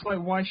 It's like,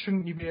 why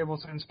shouldn't you be able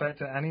to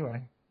inspect it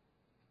anyway?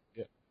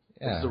 Yeah.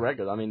 It's the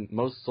record. I mean,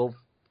 most solved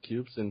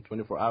cubes in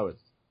 24 hours.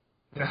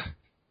 Yeah.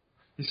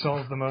 He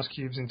solved the most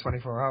cubes in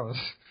 24 hours.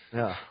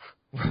 Yeah.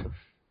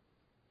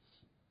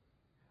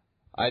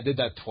 I did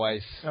that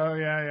twice. Oh,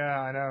 yeah,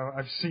 I know.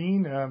 I've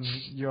seen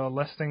your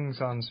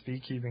listings on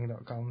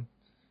speedkeeping.com.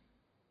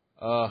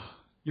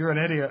 You're an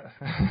idiot.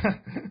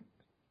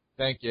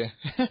 Thank you.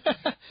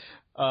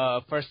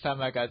 First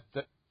time I got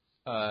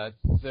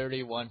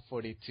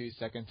 3142,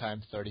 second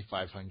time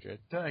 3500.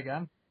 Do it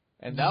again.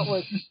 And that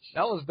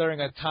was during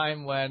a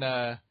time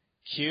when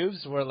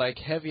cubes were like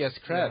heavy as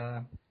crap.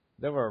 Yeah.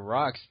 There were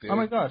rocks, dude. Oh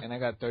my God. And I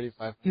got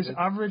 3500. His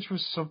average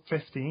was sub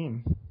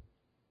 15.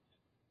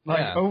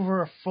 Like,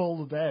 over a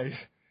full day.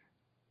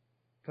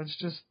 That's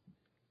just...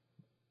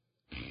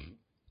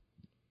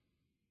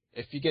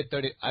 If you get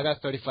 30... I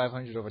got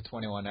 3,500 over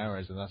 21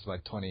 hours, and that's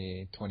like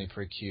 20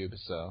 per cube,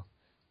 so...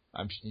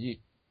 you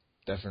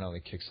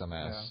definitely kick some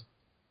ass.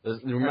 Yeah.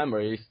 Remember,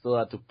 he still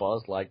had to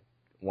pause like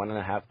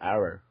 1.5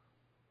 hour.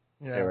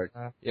 Yeah. Eric.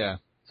 Yeah.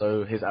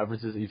 So his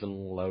average is even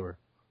lower.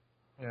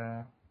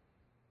 Yeah.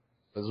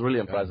 It's really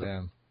impressive.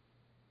 Damn.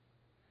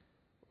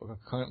 Well,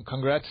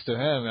 congrats to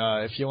him.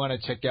 If you want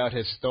to check out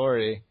his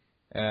story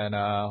and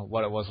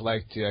what it was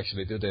like to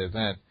actually do the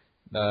event,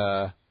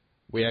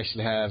 we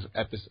actually have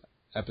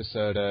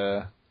episode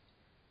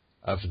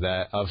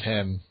of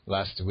him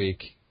last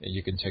week.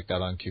 You can check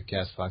that on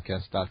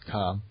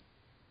cubecastpodcast.com.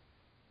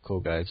 Cool,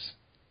 guys.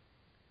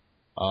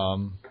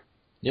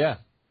 Yeah.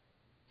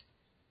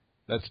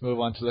 Let's move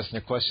on to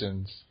listener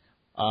questions.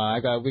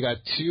 We got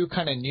two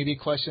kind of newbie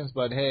questions,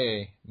 but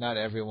hey, not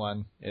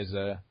everyone is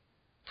a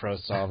pro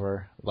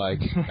solver like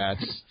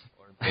Matt's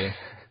or me.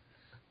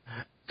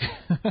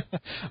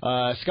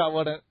 Scott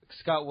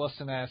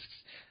Wilson asks,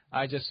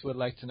 I just would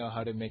like to know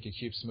how to make a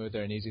cube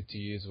smoother and easy to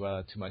use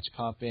without too much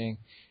popping.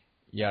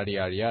 Yada,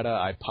 yada, yada.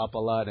 I pop a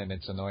lot and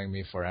it's annoying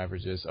me for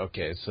averages.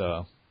 Okay,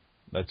 so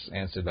let's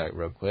answer that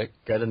real quick.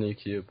 Get a new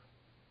cube.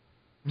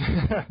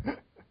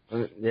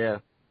 Yeah.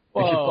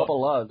 Well, if you pop a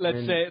lot, you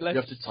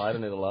have to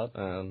tighten it a lot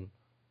and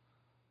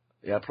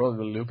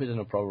probably loop it in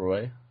a proper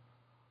way.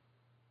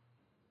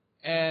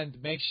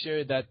 And make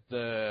sure that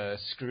the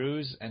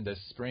screws and the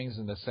springs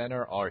in the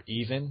center are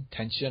even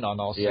tension on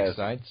all six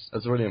sides.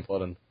 That's really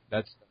important.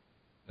 That's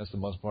the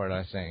most important,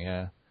 I think.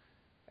 Yeah.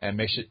 And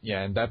make sure,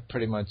 and that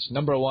pretty much,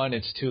 number one,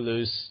 it's too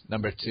loose.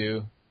 Number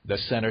two, the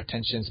center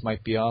tensions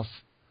might be off.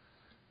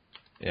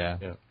 Yeah.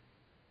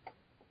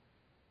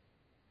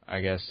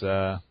 I guess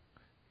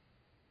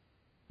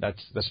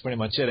that's pretty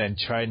much it. And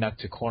try not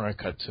to corner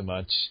cut too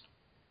much.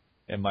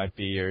 It might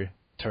be your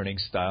turning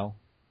style.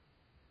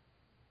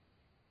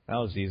 That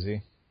was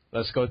easy.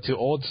 Let's go to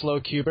Old Slow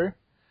Cuber.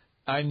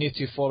 I'm new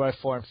to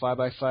 4x4 and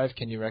 5x5.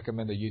 Can you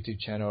recommend a YouTube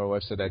channel or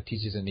website that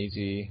teaches an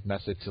easy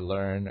method to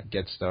learn,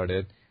 get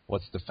started?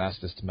 What's the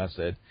fastest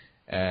method?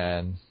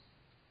 And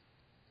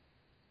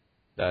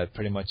that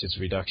pretty much is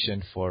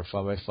reduction for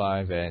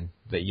 5x5 and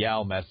the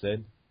Yao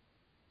method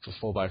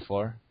for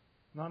 4x4.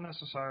 Not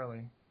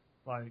necessarily.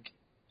 Like,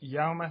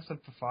 Yao method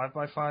for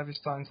 5x5 is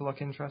starting to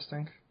look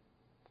interesting.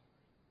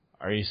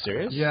 Are you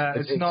serious? Yeah,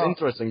 it's not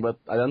interesting, but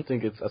I don't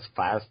think it's as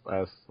fast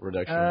as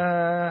reduction.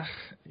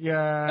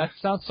 Yeah. That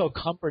sounds so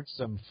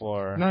cumbersome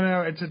for...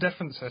 No, it's a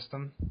different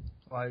system.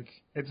 Like,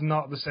 it's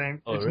not the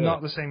same. Oh, it's really?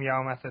 not the same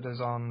Yao method as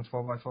on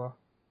 4x4.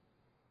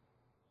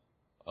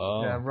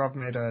 Oh. Yeah, Rob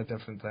made a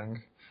different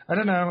thing. I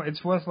don't know.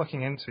 It's worth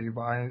looking into,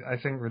 but I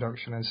think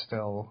reduction is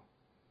still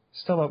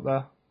up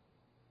there.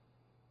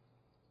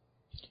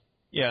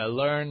 Yeah,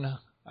 learn,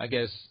 I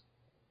guess,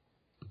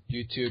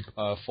 YouTube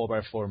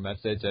 4x4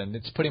 methods, and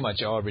it's pretty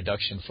much all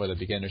reduction for the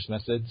beginner's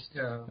methods.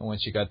 Yeah. And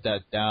once you got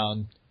that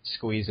down,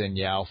 squeeze in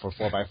Yao for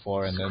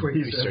 4x4, and then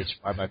research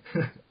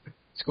 5x4.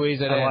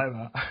 Squeeze it in. I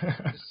like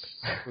that.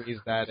 Squeeze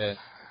that in.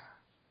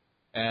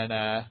 And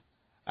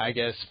I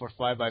guess for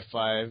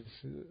 5x5,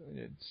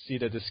 see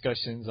the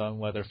discussions on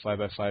whether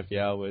 5x5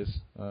 Yao was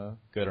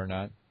good or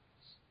not.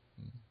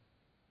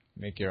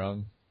 Make your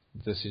own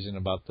decision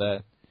about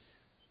that.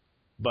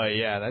 But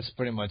yeah, that's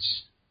pretty much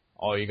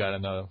all you gotta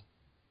know.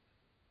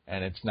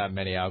 And it's not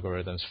many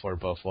algorithms for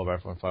both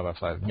 4x4 and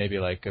 5x5. Maybe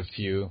like a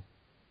few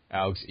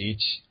algs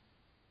each.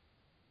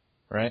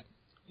 Right?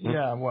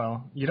 Yeah,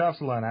 well, you don't have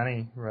to learn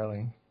any,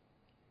 really.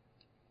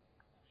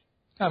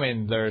 I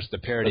mean, there's the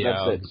parity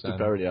algs. The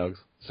parity algs.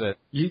 That's it.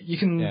 You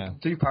can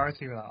do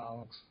parity without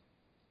algs.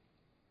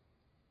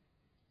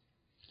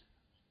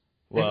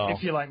 Well,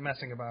 if you like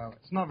messing about.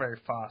 It's not very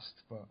fast,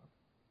 but...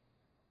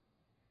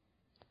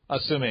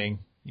 Assuming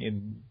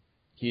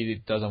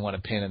he doesn't want a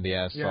pain in the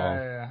ass.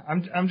 Yeah.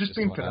 I'm just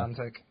being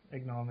pedantic.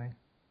 Ignore me.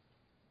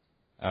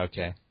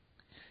 Okay.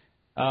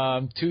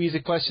 2 easy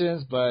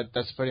questions, but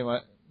that's pretty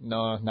much...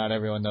 No, not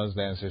everyone knows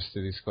the answers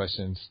to these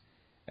questions.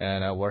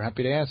 And we're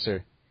happy to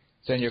answer.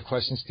 Send your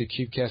questions to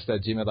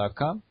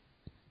cubecast@gmail.com.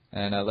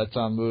 And let's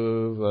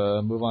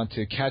move on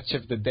to Catch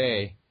of the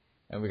Day.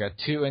 And we got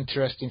 2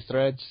 interesting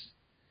threads.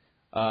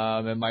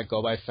 It might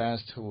go by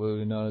fast.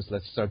 Who knows?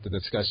 Let's start the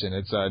discussion.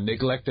 It's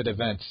neglected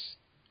events.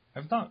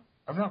 I've not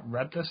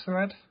read this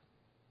thread,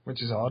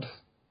 which is odd.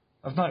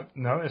 I've not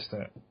noticed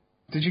it.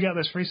 Did you get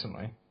this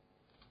recently?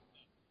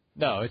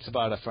 No, it's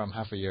about from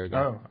half a year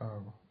ago.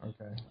 Oh,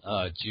 okay.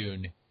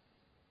 June.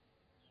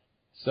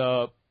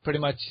 So pretty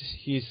much,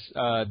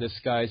 this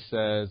guy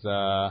says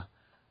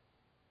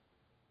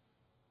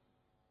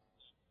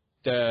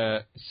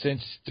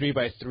since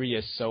 3x3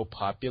 is so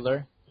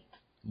popular,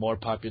 more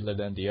popular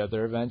than the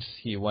other events,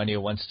 when he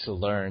wants to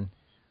learn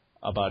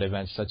about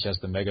events such as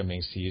the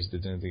Megaminx, he used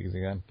it in the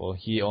example,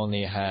 he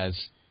only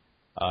has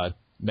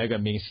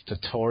Megaminx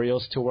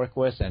tutorials to work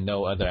with and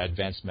no other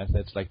advanced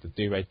methods like the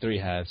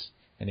 3x3 has.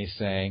 And he's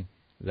saying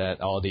that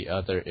all the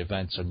other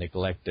events are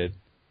neglected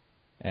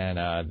and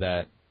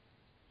that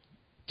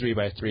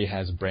 3x3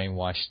 has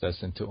brainwashed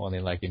us into only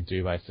liking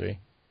 3x3.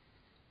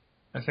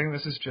 I think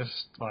this is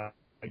just like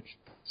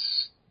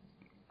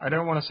I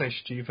don't want to say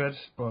stupid,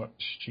 but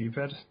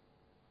stupid.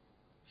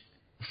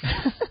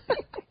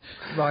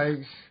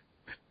 Like,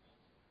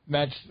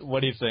 Matt, what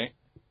do you think?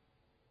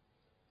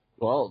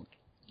 Well,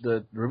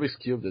 the Rubik's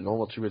Cube, the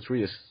normal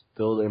 3x3 is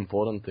still the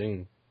important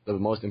thing, the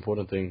most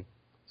important thing.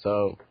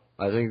 So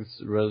I think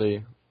it's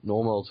really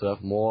normal to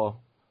have more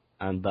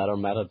and better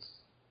methods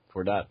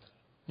for that.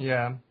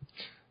 Yeah.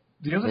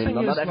 The other thing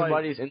not is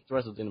everybody is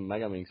interested in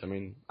Megaminx. I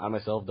mean, I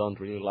myself don't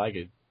really like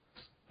it.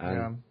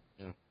 And,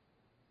 yeah.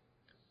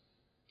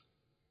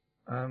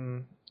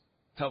 Tom,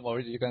 what were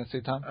you going to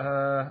say, Tom?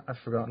 I've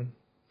forgotten.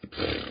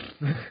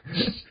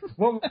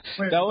 Wait,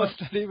 that was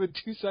not even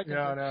 2 seconds.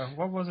 Yeah, I know.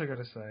 What was I going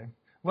to say?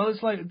 Well,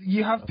 it's like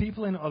you have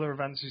people in other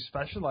events who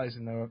specialize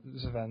in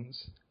those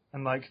events,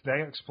 and like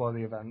they explore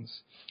the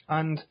events.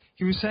 And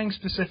he was saying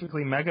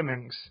specifically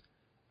Megaminx,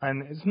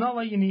 and it's not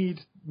like you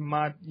need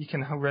you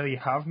can really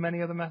have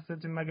many other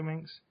methods in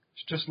Megaminx.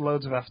 It's just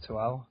loads of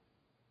F2L.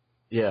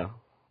 Yeah.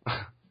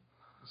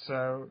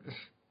 So.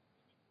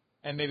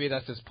 And maybe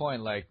that's his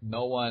point. Like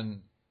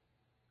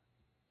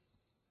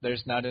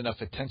there's not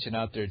enough attention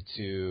out there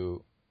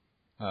to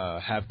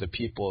have the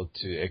people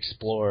to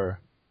explore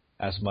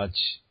as much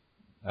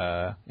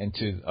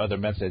into other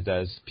methods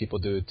as people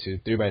do to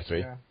 3x3.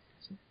 Yeah.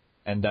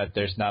 And that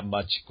there's not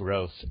much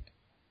growth.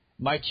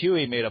 Mike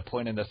Huey made a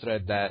point in the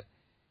thread that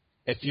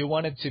if you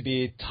wanted to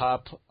be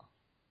top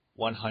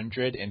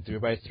 100 in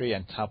 3x3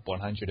 and top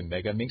 100 in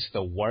Megaminx,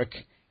 the work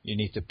you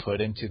need to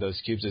put into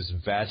those cubes is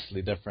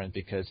vastly different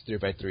because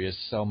 3x3 is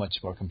so much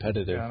more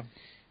competitive. Yeah.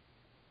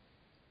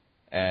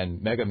 And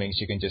Megaminx,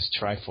 you can just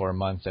try for a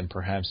month and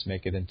perhaps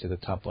make it into the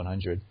top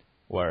 100,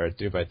 where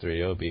 3x3,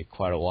 it'll be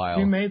quite a while.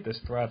 Who made this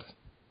thread?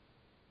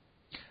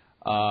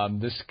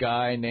 This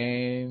guy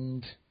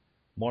named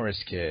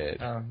Morris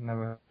Kid. Oh,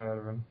 never heard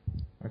of him.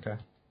 Okay.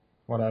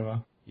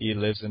 Whatever. He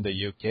lives in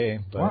the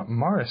UK. But What?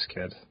 Morris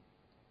Kid?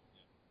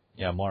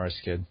 Yeah, Morris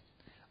Kid.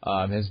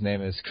 His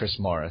name is Chris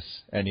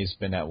Morris, and he's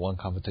been at one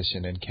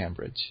competition in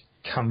Cambridge.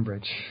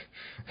 Cambridge.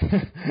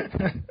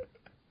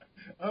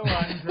 Oh,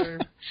 Andrew.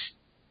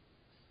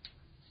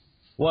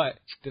 What?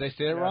 Did I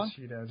say it wrong? Yes,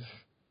 you did.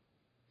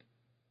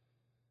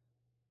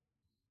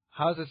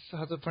 How's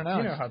it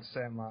pronounced? You know how to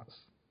say it, Matt.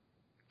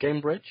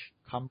 Cambridge?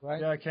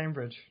 Cambridge? Yeah,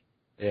 Cambridge.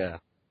 Yeah.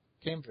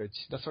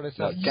 Cambridge. That's what I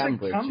No, said.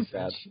 Cambridge, you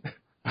said.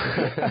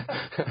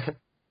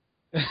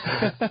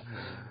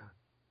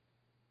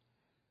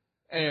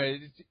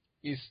 Anyway,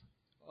 he's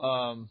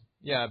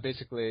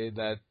basically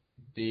that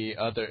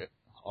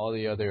all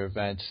the other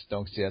events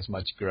don't see as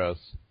much growth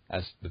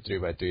as the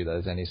 3x3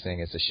 does, and he's saying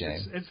it's a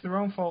shame. It's their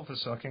own fault for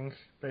sucking,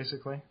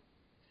 basically.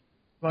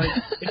 Like,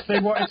 if they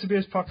wanted to be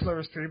as popular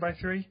as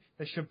 3x3,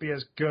 they should be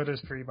as good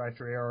as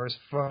 3x3 or as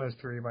fun as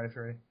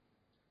 3x3.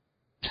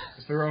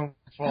 It's their own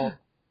fault.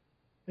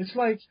 It's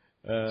like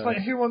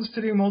who wants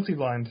to do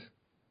multi-blind?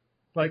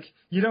 Like,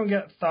 you don't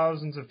get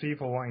thousands of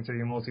people wanting to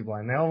do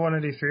multi-blind. They all want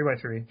to do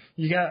 3x3.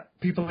 You get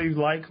people who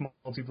like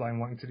multi-blind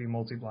wanting to do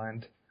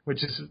multi-blind,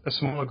 which is a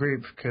smaller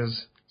group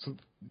because,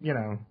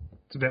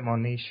 it's a bit more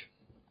niche.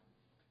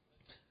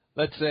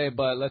 Let's say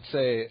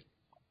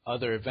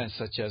other events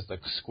such as the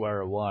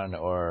Square One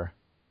or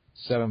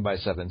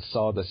 7x7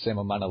 saw the same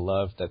amount of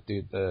love that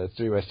the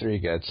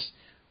 3x3 gets.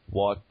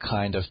 What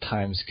kind of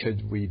times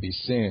could we be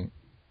seeing?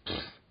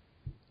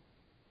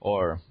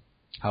 Or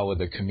how would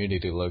the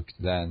community look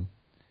then?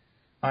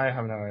 I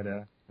have no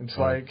idea. It's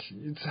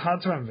it's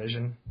hard to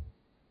envision.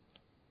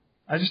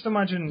 I just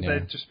imagine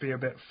they'd just be a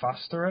bit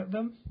faster at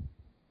them.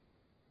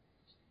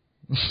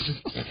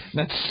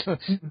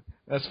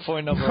 That's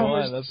point number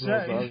one. That's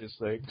most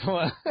obvious. Come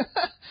on.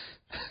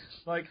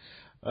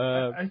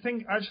 I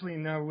think actually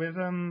no.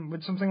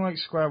 With something like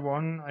Square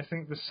One, I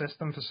think the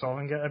system for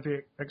solving it would be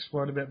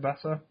explored a bit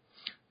better,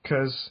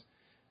 because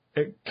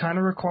it kind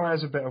of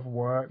requires a bit of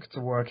work to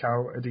work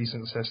out a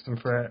decent system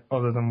for it,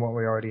 other than what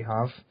we already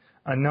have,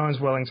 and no one's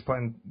willing to put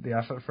in the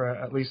effort for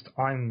it. At least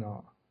I'm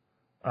not.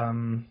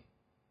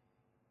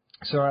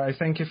 So I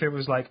think if it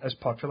was like as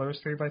popular as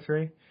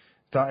 3x3,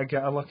 that'd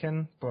get a look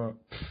in, but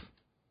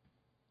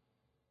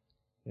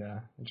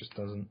yeah, it just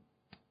doesn't.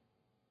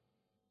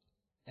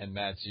 And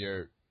Matt,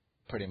 you're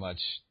pretty much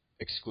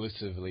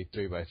exclusively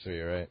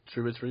 3x3, right?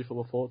 3x3,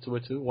 4x4,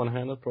 2x2,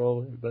 one-handed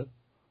probably, but...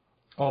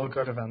 All the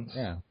good events.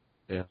 Yeah.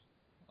 Yeah.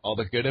 All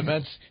the good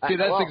events? See,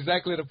 that's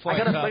exactly the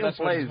point. I got a second that's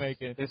what he's place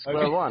making. in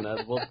Square One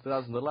at World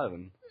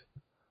 2011.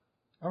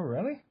 Oh,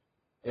 really?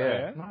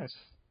 Yeah. Nice.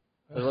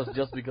 It was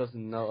just because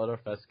no other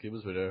fast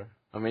cubers were there.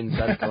 I mean,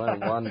 that Cohen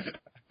won.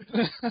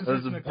 It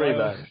was pretty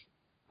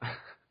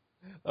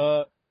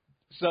bad.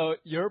 So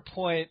your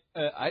point,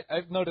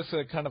 I've noticed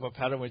a kind of a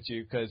pattern with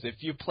you, because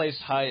if you place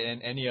high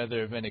in any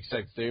other event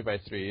except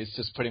 3x3, it's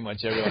just pretty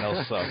much everyone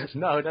else sucks.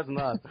 No, that's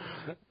not.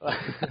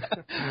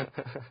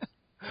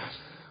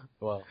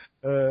 Well.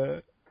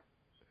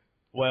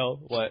 Well,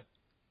 what?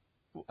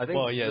 I think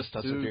yes,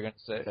 that's what you're going to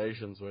say.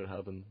 Occasions where it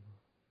happened.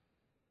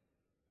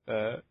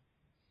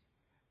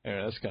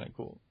 Yeah, that's kind of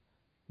cool.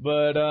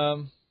 But,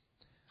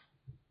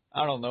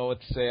 I don't know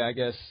what to say. I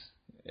guess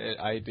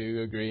I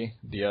do agree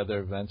the other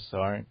events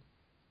aren't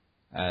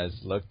as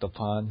looked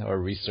upon or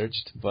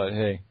researched, but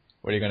hey,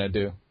 what are you going to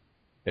do?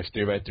 If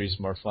 3x3 is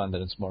more fun,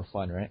 then it's more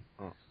fun, right?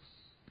 Oh.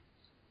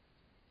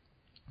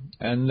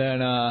 And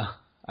then,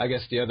 I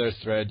guess the other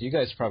thread, you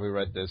guys probably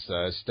read this,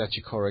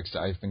 Statue Corix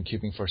I've been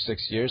keeping for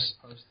 6 years.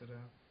 I posted it.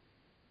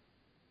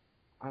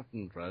 I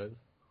haven't read it.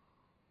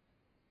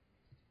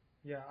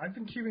 Yeah, I've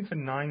been cubing for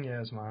 9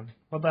 years, man.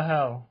 What the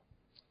hell?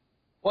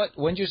 What?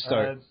 When did you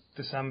start?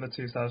 December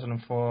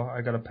 2004,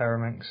 I got a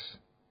Pyraminx.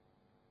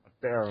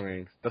 A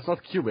Pyraminx. That's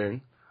not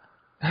cubing.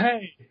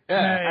 Hey!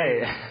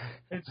 Yeah,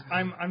 Hey!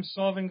 I'm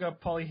solving a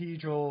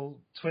polyhedral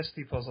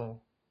twisty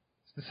puzzle.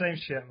 It's the same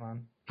shit,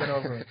 man. Get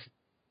over it.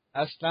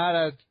 That's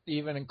not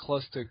even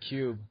close to a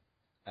cube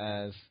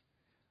as...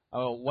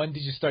 Oh, when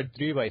did you start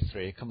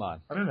 3x3? Come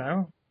on. I don't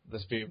know.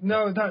 Let's be...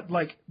 No,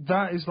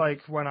 that is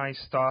like when I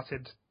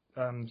started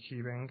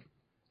cubing.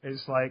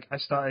 It's like I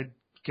started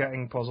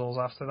getting puzzles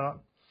after that.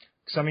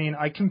 Because I mean,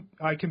 I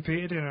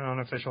competed in an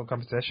unofficial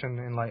competition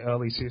in like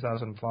early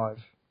 2005.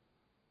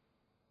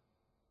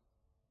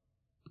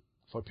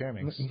 For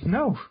Pyraminx?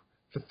 No,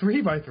 for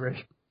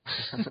 3x3.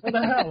 What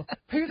the hell?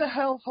 Who the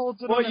hell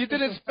holds an Well, you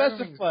unofficial didn't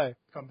specify.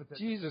 competition?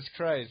 Jesus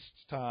Christ,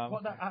 Tom.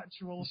 What the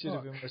actual You should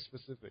have fuck? been more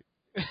specific.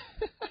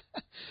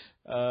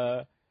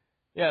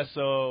 Yeah,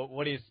 so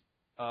what do you...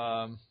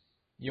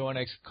 you want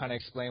to kind of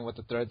explain what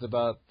the thread's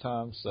about,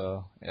 Tom?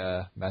 So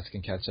Matt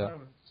can catch up.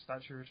 Oh,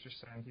 Statue was just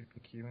saying he'd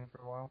been queuing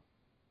for a while.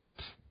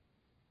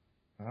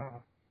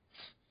 Oh.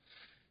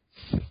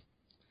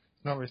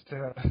 Not much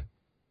to it.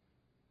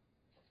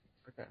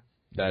 Okay.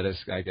 That is,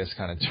 I guess,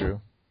 kind of true,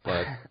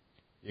 but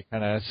you're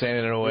kind of saying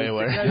it in a way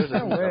where... Yeah, it's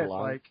kind of weird.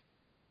 Like,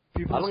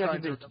 people How long have you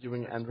starting been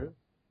to- queuing, Andrew?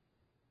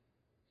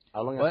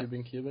 How long What? have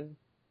you been queuing?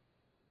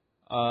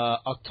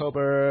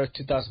 October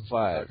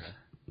 2005. Okay.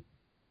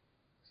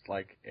 It's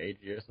like 8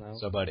 years now.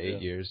 So about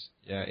 8 years.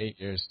 Yeah, 8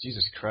 years.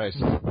 Jesus Christ.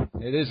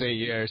 It is 8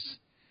 years.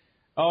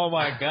 Oh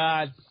my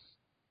God.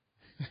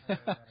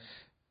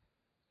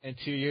 In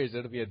 2 years,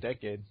 it'll be a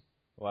decade.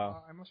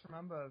 Wow. I must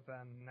remember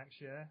then next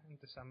year in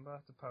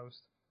December to post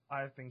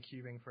I've been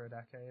queuing for a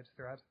decade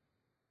thread.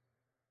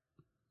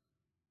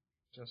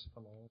 Just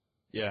for lol.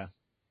 Yeah,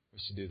 we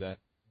should do that.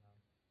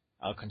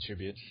 I'll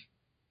contribute.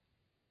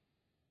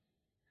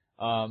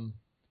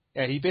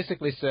 Yeah, he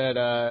basically said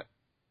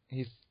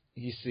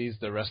he sees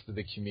the rest of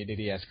the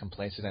community as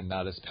complacent and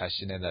not as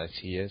passionate as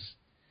he is.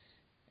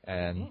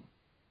 And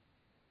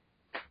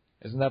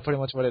isn't that pretty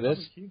much what it is?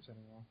 Nobody queues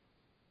anymore.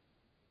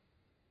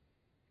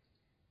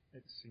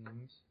 It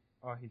seems.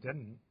 Oh, he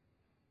didn't.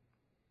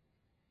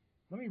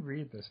 Let me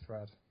read this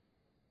thread.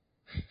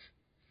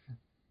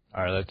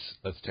 All right,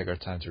 let's take our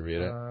time to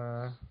read it.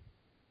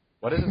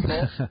 What is it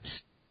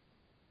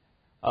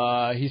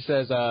called? He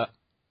says,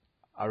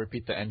 I'll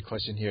repeat the end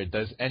question here.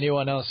 Does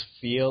anyone else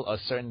feel a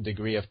certain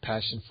degree of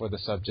passion for the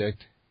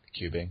subject,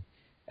 cubing,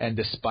 and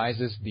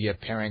despises the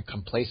apparent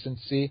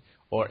complacency,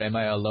 or am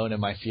I alone in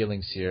my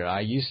feelings here?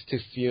 I used to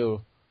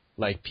feel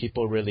like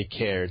people really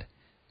cared.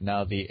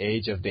 Now the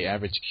age of the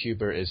average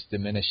cuber is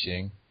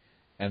diminishing,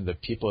 and the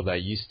people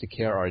that used to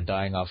care are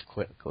dying off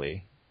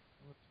quickly.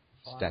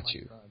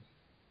 Statue.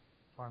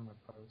 Find my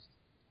post.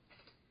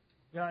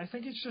 Yeah, I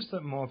think it's just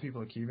that more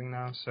people are cubing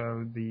now,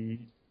 so the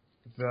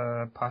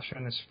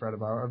passion is spread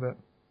about a bit.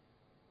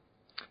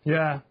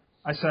 Yeah,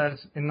 I said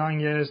in 9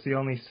 years the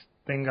only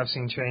thing I've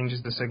seen change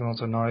is the signal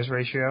to noise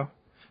ratio,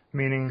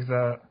 meaning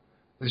that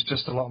there's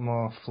just a lot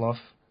more fluff.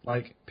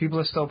 Like, people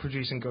are still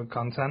producing good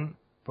content,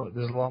 but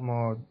there's a lot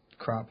more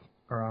crap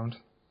around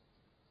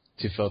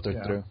to filter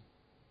through.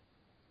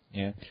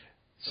 Yeah.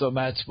 So,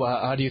 Matt,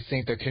 how do you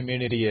think the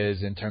community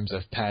is in terms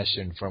of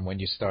passion from when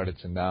you started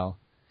to now?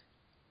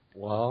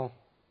 Well,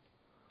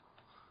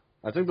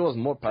 I think there was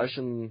more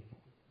passion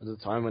at the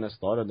time when I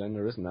started than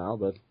there is now,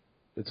 but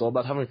it's all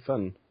about having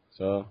fun.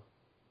 So,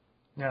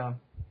 yeah,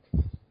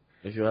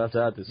 if you have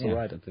that, it's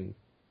alright, I think.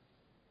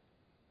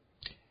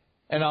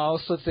 And I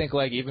also think,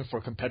 like, even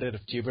for competitive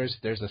cubers,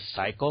 there's a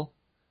cycle,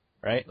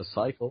 right? A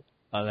cycle?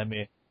 Let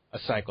me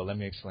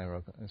explain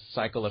real quick. A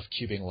cycle of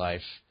cubing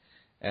life.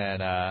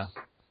 And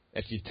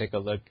if you take a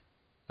look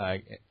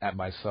at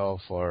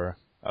myself or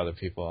other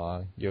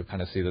people, you'll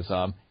kind of see this.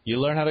 You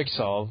learn how to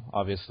solve,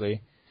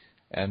 obviously,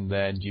 and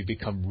then you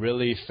become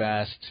really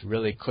fast,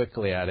 really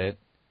quickly at it.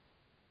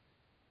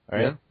 All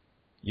right? Yeah.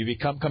 You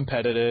become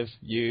competitive.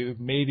 You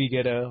maybe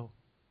get a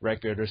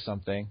record or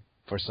something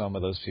for some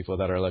of those people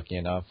that are lucky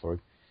enough or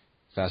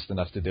fast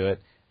enough to do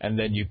it. And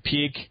then you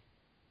peak.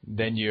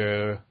 Then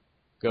you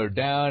go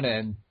down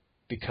and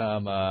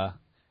become, I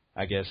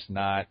guess,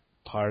 not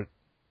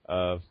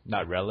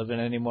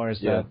relevant anymore. Is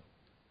that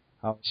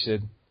how it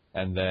should?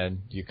 And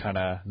then you kind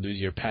of lose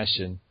your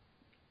passion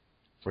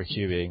for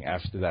cubing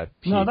after that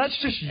peak. No, that's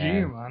just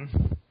you,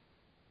 man.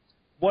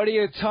 What are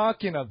you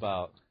talking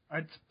about?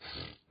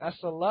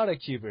 That's a lot of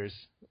cubers.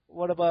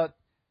 What about?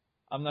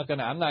 I'm not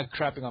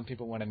crapping on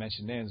people when I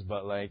mention names,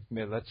 but like,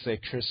 let's say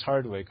Chris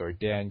Hardwick or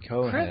Dan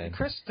Cohen.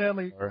 Chris still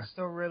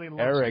really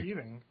loves Eric.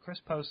 cubing. Chris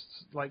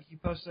posts, like, he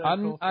posted.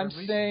 I'm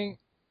saying.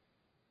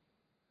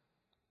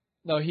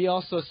 No, he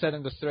also said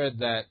in the thread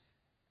that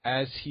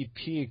as he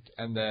peaked,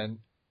 and then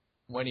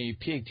when he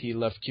peaked, he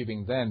left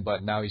cubing then,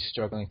 but now he's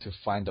struggling to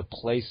find a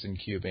place in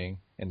cubing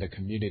in the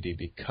community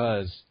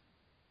because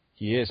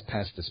he is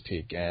past his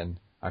peak, and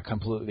I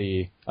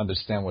completely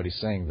understand what he's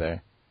saying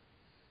there.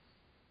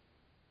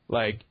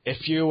 Like,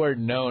 if you were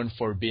known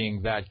for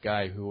being that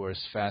guy who was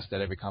fast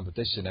at every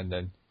competition and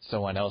then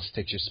someone else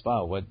takes your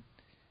spot,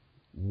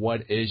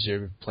 what is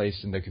your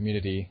place in the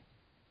community?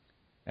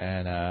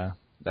 And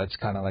that's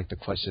kind of like the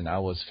question I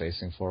was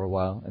facing for a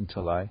while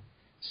until I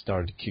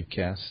started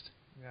Cubecast.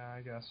 Yeah,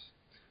 I guess.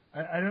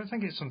 I don't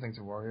think it's something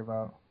to worry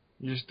about.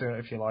 You just do it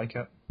if you like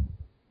it,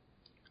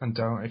 and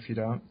don't if you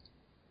don't.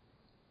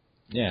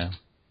 Yeah.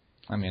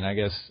 I mean, I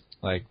guess,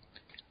 like,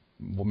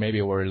 well,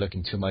 maybe we're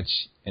looking too much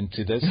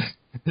into this.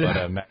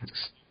 But,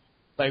 Max,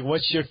 like,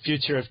 what's your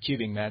future of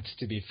cubing, Max?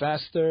 To be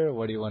faster?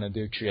 What do you want to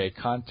do? Create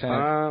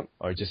content?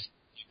 Or just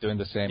doing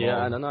the same old?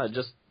 I don't know.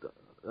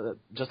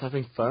 Just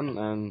having fun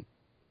and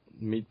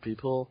meet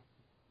people.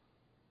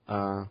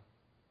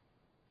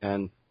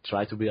 And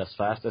try to be as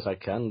fast as I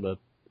can, but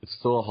it's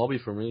still a hobby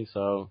for me,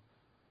 so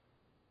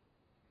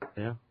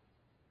yeah.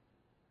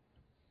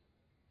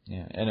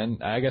 Yeah, and then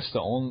I guess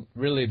the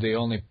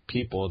only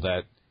people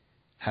that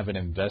have an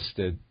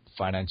invested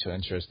financial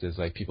interest is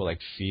like people like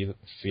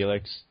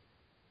Felix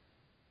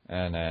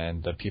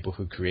and the people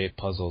who create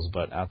puzzles.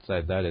 But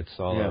outside that, it's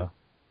all a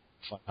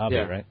fun hobby,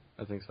 right?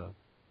 I think so.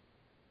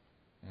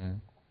 Yeah.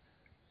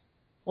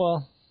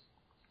 Well,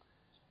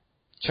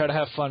 try to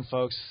have fun,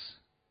 folks.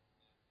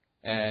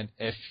 And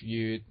if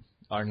you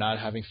are not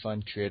having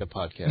fun, create a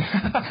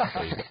podcast.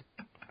 There you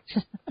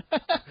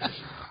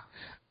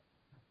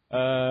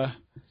go.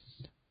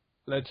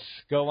 Let's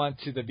go on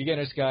to the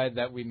beginner's guide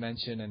that we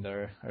mentioned in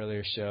the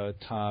earlier show.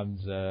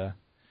 Tom's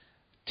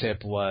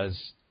tip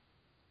was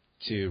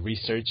to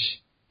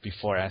research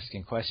before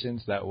asking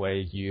questions. That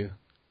way you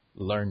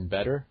learn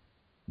better,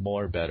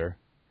 more better,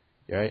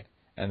 right?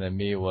 And then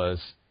me was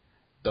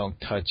don't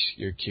touch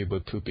your cube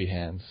with poopy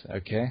hands,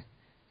 okay?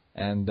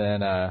 And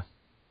then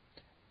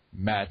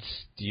Matt,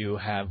 do you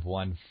have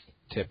one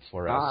tip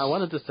for us? I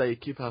wanted to say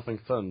keep having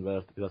fun,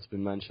 but that's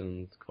been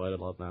mentioned quite a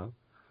lot now.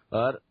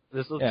 But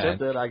this is a tip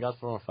that I got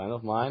from a friend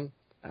of mine,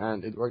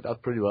 and it worked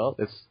out pretty well.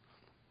 It's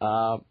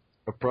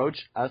approach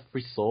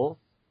every solve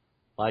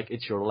like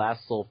it's your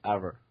last solve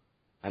ever.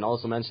 And I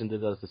also mentioned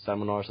it as the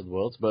seminars at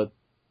Worlds, but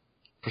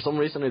for some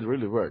reason it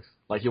really works.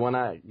 Like you want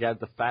to get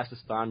the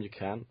fastest time you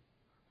can,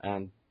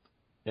 and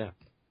yeah.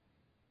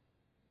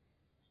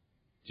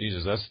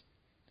 Jesus,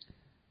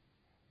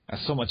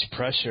 that's so much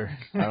pressure.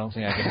 I don't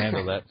think I can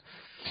handle that.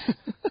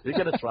 You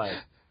gotta try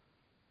it.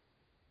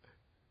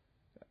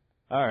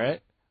 All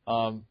right.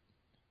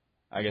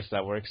 I guess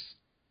that works.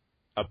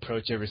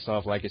 Approach every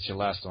solve like it's your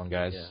last one,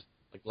 guys. Yeah.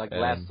 Like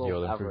last solve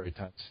you'll ever. improve your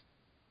times.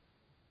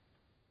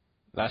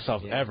 Last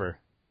solve ever.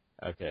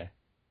 Okay.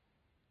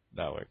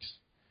 That works.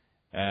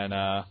 And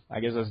I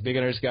guess as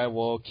beginner's guide,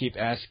 we'll keep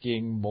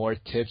asking more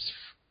tips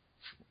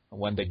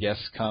when the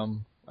guests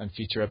come on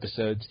future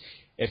episodes.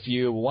 If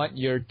you want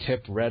your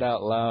tip read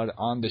out loud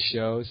on the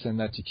show, send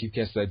that to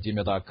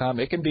cubecast@gmail.com.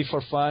 It can be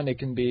for fun. It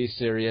can be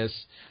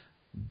serious.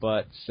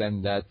 But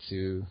send that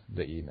to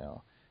the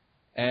email.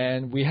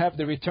 And we have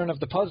the return of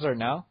the puzzler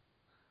now.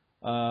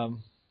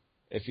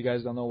 If you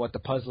guys don't know what the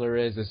puzzler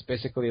is, it's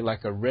basically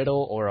like a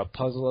riddle or a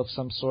puzzle of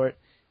some sort.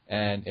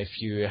 And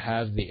if you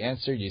have the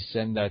answer, you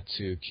send that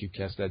to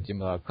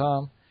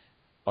cubecast@gmail.com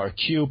or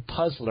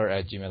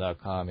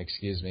cubepuzzler@gmail.com,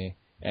 excuse me.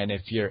 And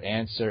if your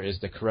answer is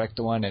the correct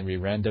one and we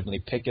randomly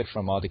pick it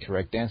from all the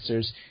correct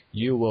answers,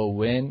 you will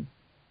win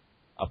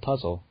a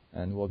puzzle.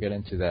 And we'll get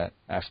into that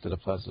after the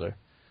puzzler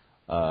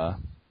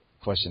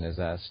question is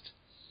asked.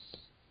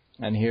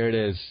 And here it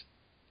is.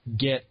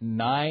 Get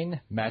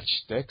 9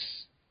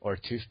 matchsticks or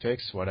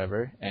toothpicks,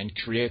 whatever, and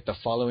create the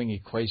following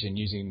equation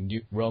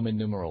using Roman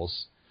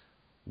numerals.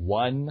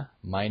 1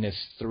 minus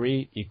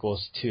 3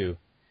 equals 2.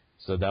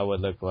 So that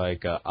would look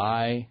like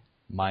I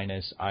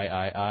minus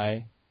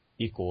I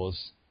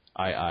equals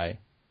I.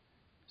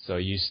 So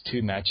use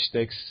 2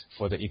 matchsticks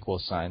for the equal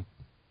sign.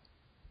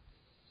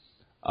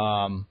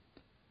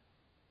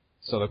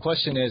 So the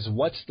question is,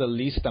 what's the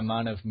least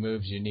amount of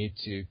moves you need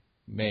to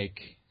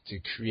make to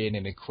create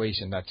an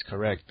equation that's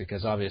correct?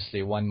 Because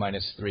obviously 1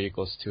 minus 3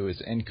 equals 2 is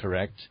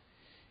incorrect.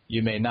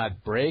 You may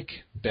not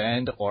break,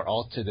 bend, or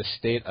alter the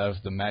state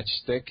of the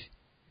matchstick,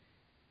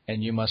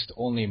 and you must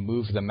only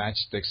move the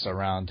matchsticks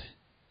around,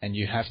 and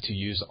you have to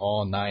use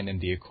all 9 in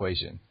the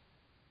equation.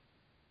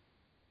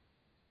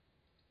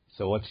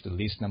 So what's the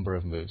least number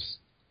of moves?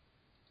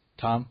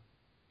 Tom,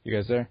 you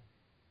guys there?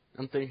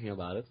 I'm thinking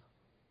about it.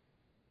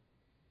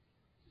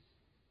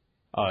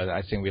 Oh,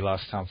 I think we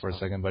lost Tom for a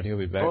second, but he'll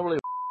be back. Probably.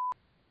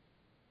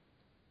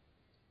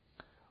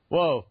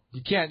 Whoa!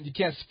 You can't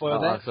spoil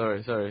that.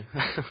 Sorry.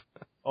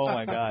 Oh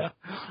my God!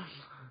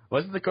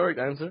 What's the correct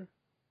answer?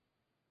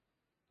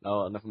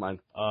 No, never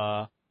mind.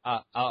 Hold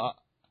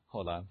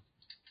on.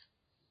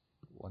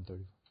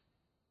 130.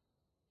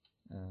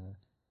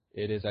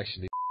 It is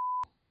actually.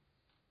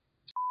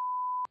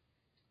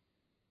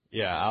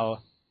 Yeah,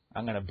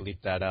 I'm gonna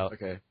bleep that out.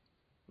 Okay.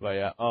 But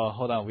yeah. Oh,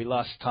 hold on. We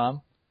lost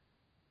Tom.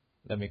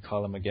 Let me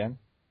call him again.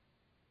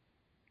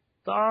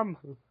 Tom.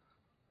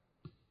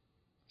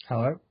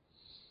 Hello?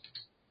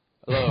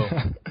 Hello.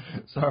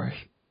 Sorry.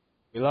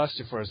 We lost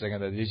you for a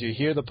second. Did you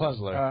hear the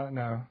puzzler?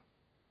 No.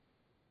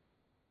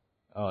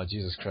 Oh,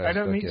 Jesus Christ. I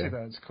don't need to,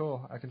 though. It's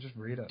cool. I can just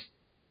read it.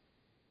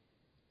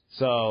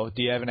 So,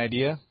 do you have an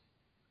idea?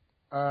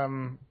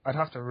 I'd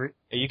have to read...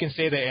 You can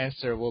say the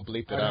answer. We'll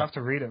bleep it out. I'd have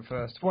to read it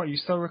first. What, are you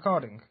still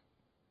recording?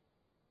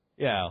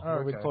 Yeah,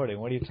 we're recording.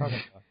 What are you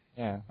talking about?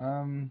 Yeah.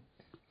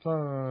 Blah,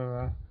 blah,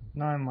 blah,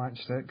 9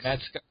 matchsticks.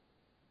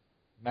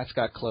 Matt's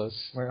got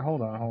close. Wait,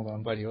 hold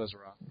on. But he was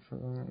wrong.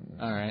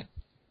 All right.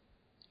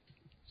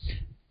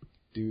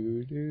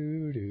 Do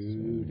do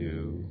do do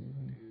do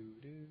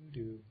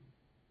do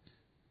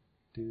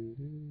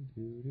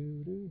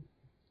do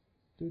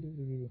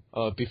do.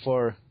 Oh,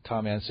 before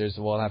Tom answers,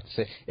 we'll have to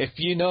say, if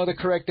you know the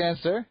correct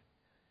answer,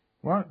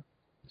 what?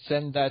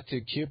 Send that to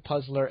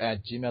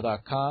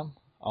cubepuzzler@gmail.com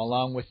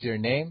along with your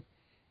name.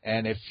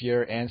 And if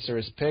your answer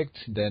is picked,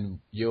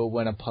 then you'll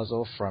win a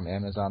puzzle from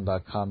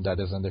Amazon.com that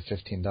is under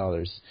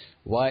 $15.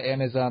 Why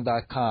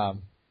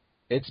Amazon.com?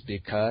 It's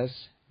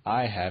because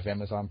I have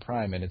Amazon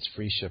Prime and it's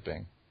free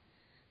shipping.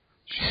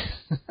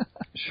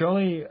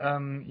 Surely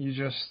you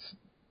just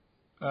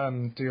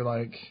do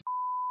like...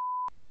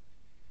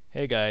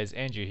 Hey guys,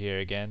 Andrew here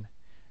again.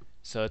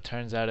 So it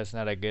turns out it's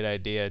not a good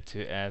idea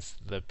to ask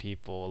the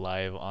people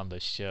live on the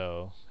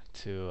show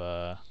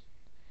to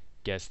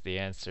guess the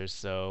answer,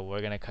 so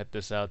we're gonna cut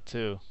this out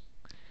too.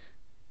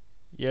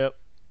 Yep.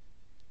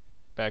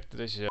 Back to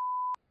the show.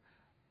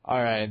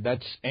 Alright,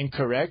 that's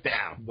incorrect.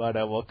 Damn. But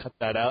we'll cut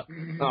that out.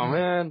 Oh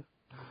man.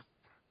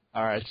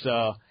 Alright,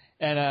 so,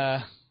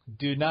 and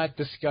do not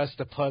discuss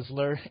the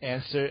puzzler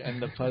answer in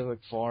the public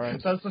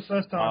forums. That's the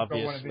first time I've got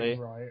one of Obviously. these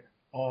right.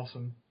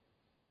 Awesome.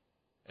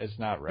 It's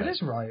not right. It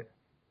is right.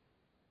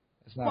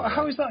 It's not Well, right.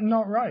 how is that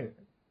not right?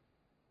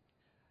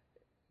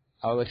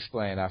 I'll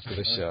explain after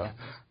the show.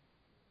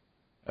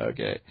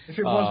 Okay. If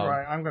it was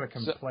right, I'm going to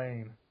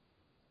complain.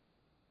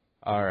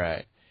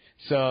 Alright.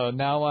 So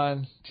now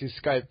on to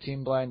Skype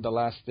Team Blind, the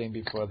last thing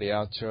before the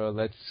outro.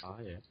 Let's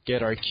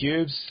get our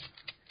cubes.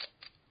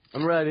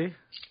 I'm ready.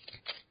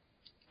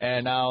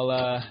 And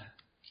I'll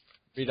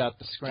read out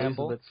the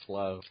scramble. Please a bit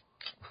slow.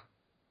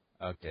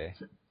 Okay.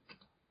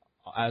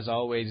 As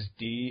always,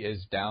 D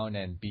is down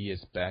and B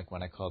is back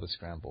when I call the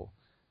scramble.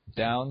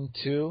 Down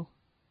to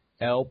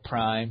L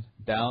prime,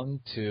 down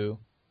to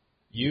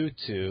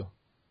U2,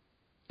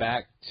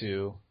 back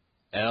to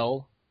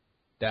L,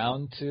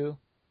 down to,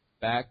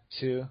 back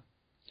to,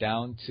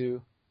 down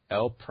to,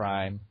 L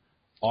prime,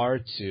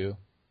 R2,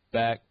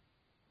 back,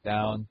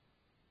 down,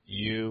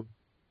 U,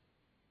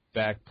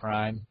 back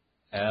prime,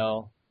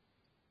 L,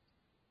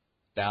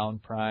 down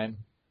prime,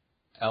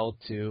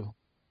 L2,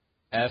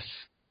 F,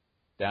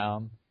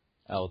 down,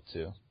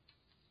 L2.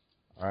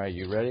 Alright,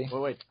 you ready?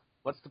 Wait.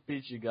 What's the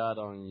peach you got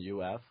on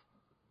UF?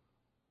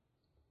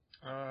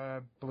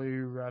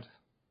 Blue, red.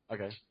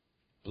 Okay.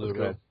 Blue,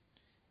 red.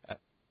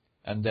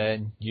 And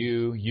then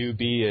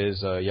UB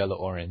is yellow,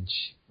 orange.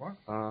 What?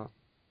 UB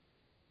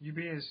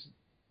is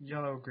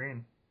yellow,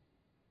 green.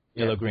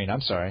 Yellow, green.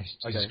 I'm sorry.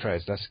 Jesus Okay.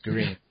 Christ, that's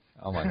green.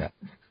 Oh my god.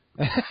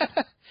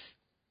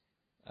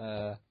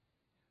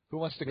 Who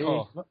wants to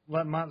call?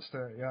 Let Matt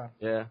start, yeah.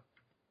 Yeah.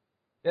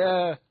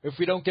 Yeah, if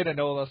we don't get a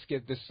no, let's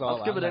skip this song.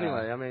 I'll skip it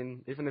anyway. I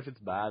mean, even if it's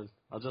bad,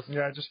 I'll just...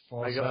 Yeah, just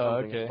force I it. got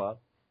something in spot.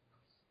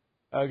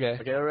 Okay.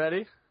 Okay,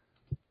 ready?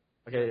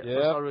 Okay, Yep. let's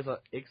start with an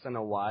X and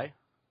a Y.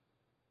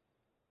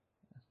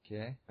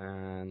 Okay.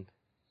 And,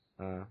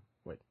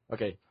 wait.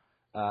 Okay.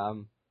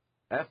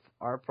 F,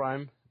 R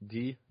prime,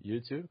 D,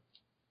 U2.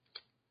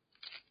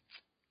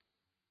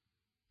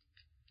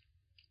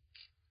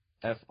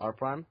 F, R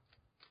prime.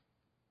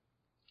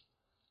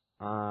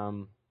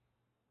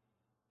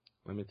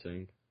 Let me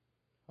think.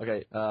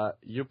 Okay,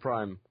 U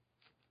prime,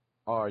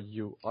 R,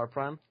 U, R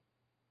prime.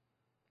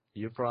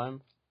 U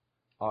prime,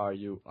 R,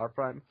 U, R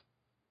prime.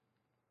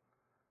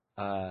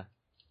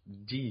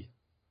 D,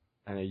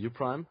 and a U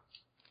prime.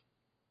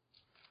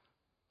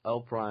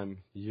 L prime,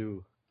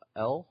 U,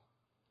 L.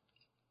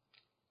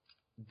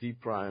 D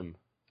prime,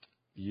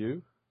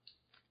 U.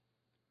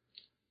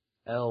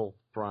 L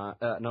prime,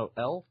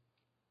 L.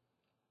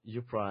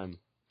 U prime,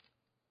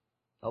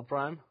 L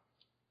prime.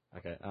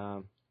 Okay,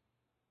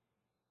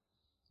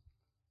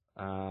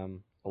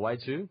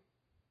 Y2.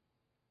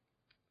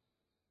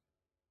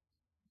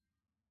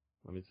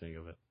 Let me think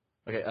of it.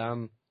 Okay,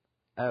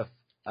 F,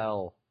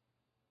 L.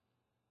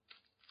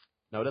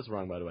 No, that's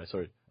wrong, by the way,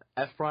 sorry.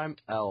 F prime,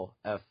 L,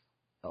 F,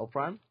 L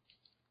prime.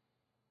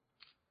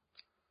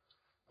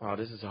 Oh,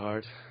 this is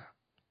hard.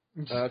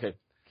 Okay.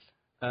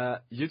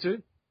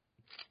 U2.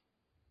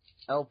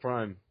 L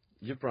prime,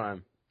 U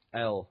prime,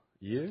 L,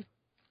 U.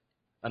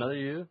 Another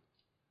U.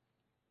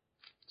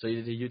 So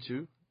you did a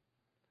U2.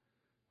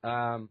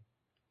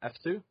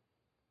 F2.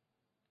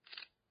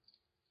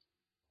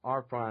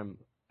 R prime,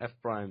 F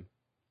prime,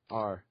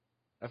 R,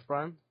 F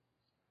prime.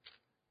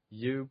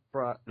 U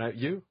prime, no,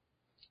 U.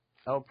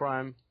 L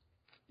prime,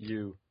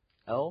 U,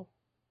 L.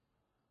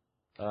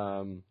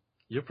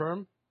 U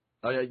perm.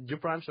 Oh yeah, U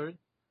prime, sorry.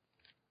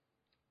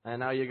 And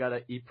now you got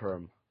a E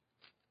perm.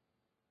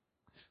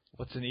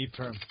 What's an E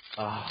perm?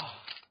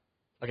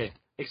 Okay,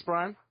 X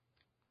prime,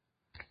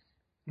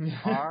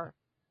 R,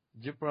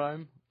 U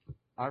prime,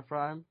 R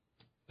prime.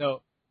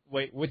 No,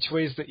 wait, which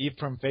way is the E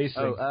perm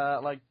facing?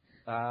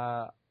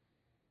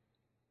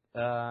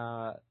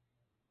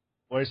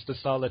 Where's the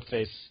solid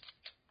face?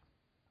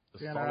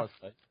 The Yeah, solid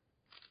side.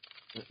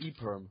 The E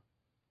perm.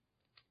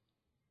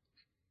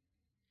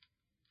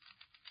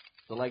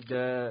 So like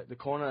the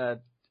corner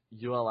at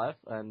ULF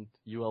and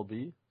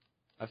ULB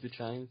have to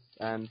change,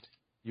 and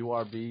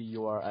URB,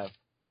 URF.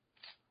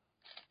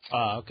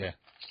 Ah, okay.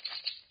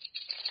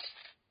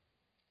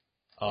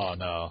 Oh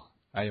no,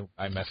 I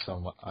messed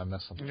something up.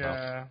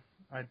 Yeah,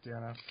 I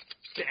don't know.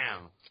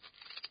 Damn.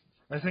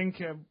 I think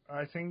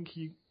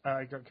you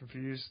got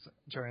confused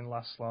during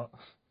last slot.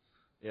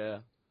 Yeah,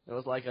 it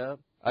was like a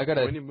I got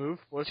a 20 move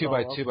or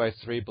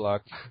 2x2x3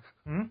 block.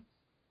 Hmm?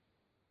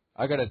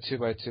 I got a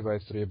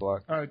 2x2x3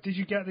 block. Oh, did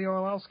you get the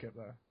OLL skip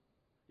though?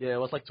 Yeah, it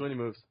was like 20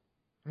 moves.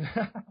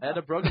 I had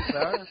a broken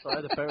pair, so I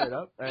had to pair it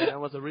up, and it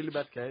was a really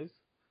bad case.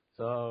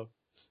 So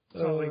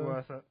Totally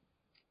worth it.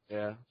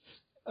 yeah.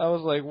 I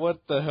was like,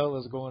 what the hell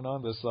is going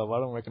on this sub? I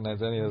don't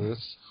recognize any of this.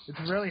 It's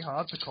really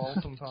hard to call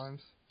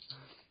sometimes.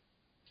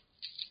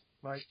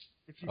 Like,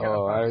 if you get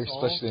Oh, a I bad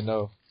call, especially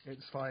know.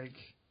 it's like,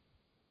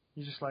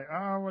 you're just like,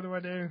 oh, what do I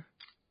do?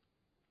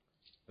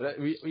 But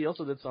we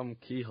also did some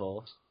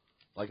keyhole,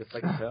 like a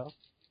second pair.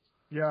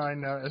 Yeah, I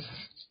noticed.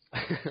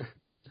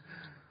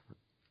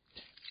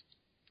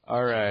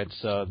 Alright,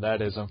 so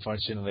that is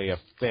unfortunately a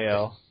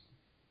fail.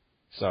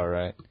 It's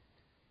alright.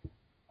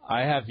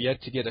 I have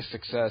yet to get a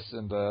success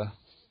in the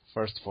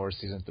first 4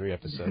 season 3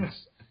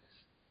 episodes.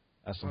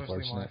 That's Mostly my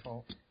unfortunate.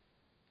 fault.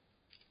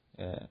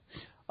 Yeah.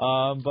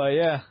 But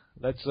yeah,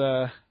 let's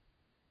I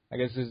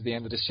guess this is the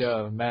end of the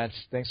show. Matt,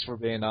 thanks for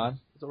being on.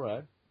 It's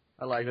alright.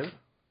 I liked it.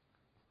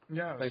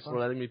 Yeah, Thanks fun. for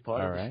letting me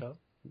part of the Alright. show.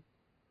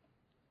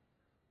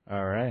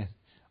 Alright.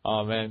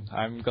 Oh man,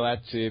 I'm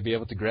glad to be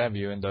able to grab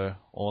you in the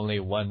only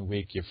 1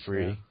 week you're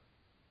free Yeah.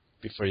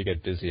 before you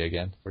get busy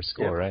again for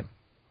school, Yep. right?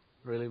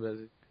 Really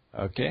busy.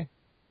 Okay.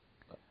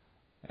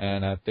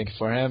 And thank you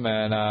for him.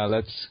 And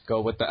let's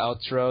go with the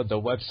outro. The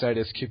website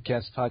is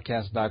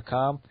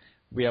cubecastpodcast.com.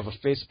 We have a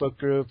Facebook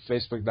group,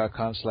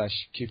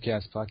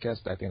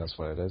 facebook.com/cubecastpodcast. I think that's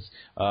what it is.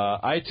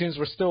 iTunes,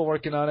 we're still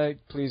working on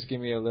it. Please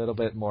give me a little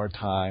bit more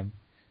time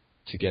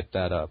to get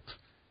that up.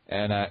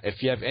 And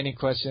if you have any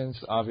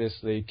questions,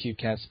 obviously,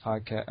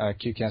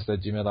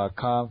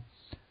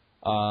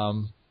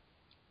 cubecast@gmail.com.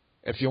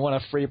 If you want a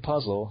free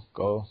puzzle,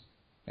 go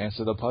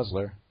answer the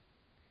puzzler.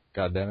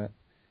 God damn it.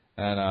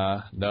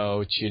 And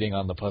no cheating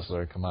on the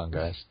puzzler. Come on,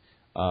 guys.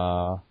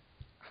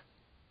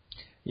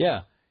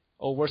 Yeah.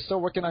 Oh, we're still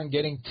working on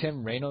getting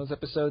Tim Reno's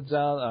episodes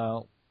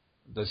out.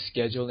 The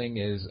scheduling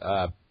is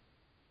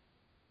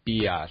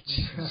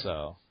biatch.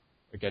 So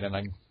we're getting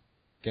on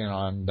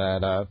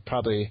that.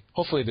 Probably,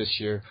 hopefully this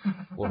year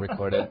we'll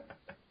record it.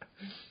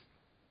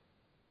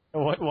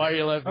 Why are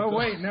you laughing? Oh,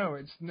 wait, no,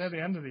 it's near the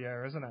end of the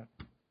year, isn't it?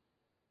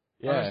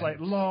 Yeah. I was like,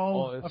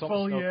 lol, it's a full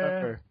almost year.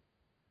 November.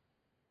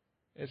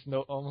 It's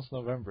almost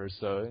November,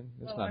 so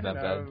it's not that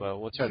bad. But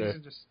we'll try to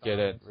get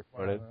it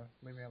recorded. Whatever.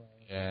 Leave me alone.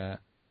 Yeah.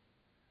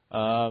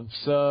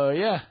 So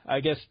yeah, I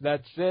guess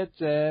that's it.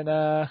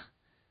 And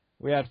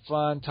we had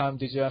fun. Tom,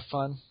 did you have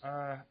fun?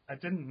 I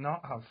didn't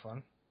not have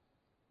fun.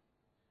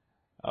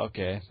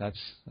 Okay, that's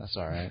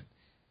all right.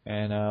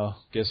 And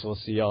guess we'll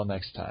see y'all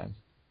next time.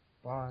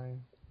 Bye.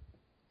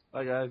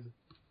 Bye, guys.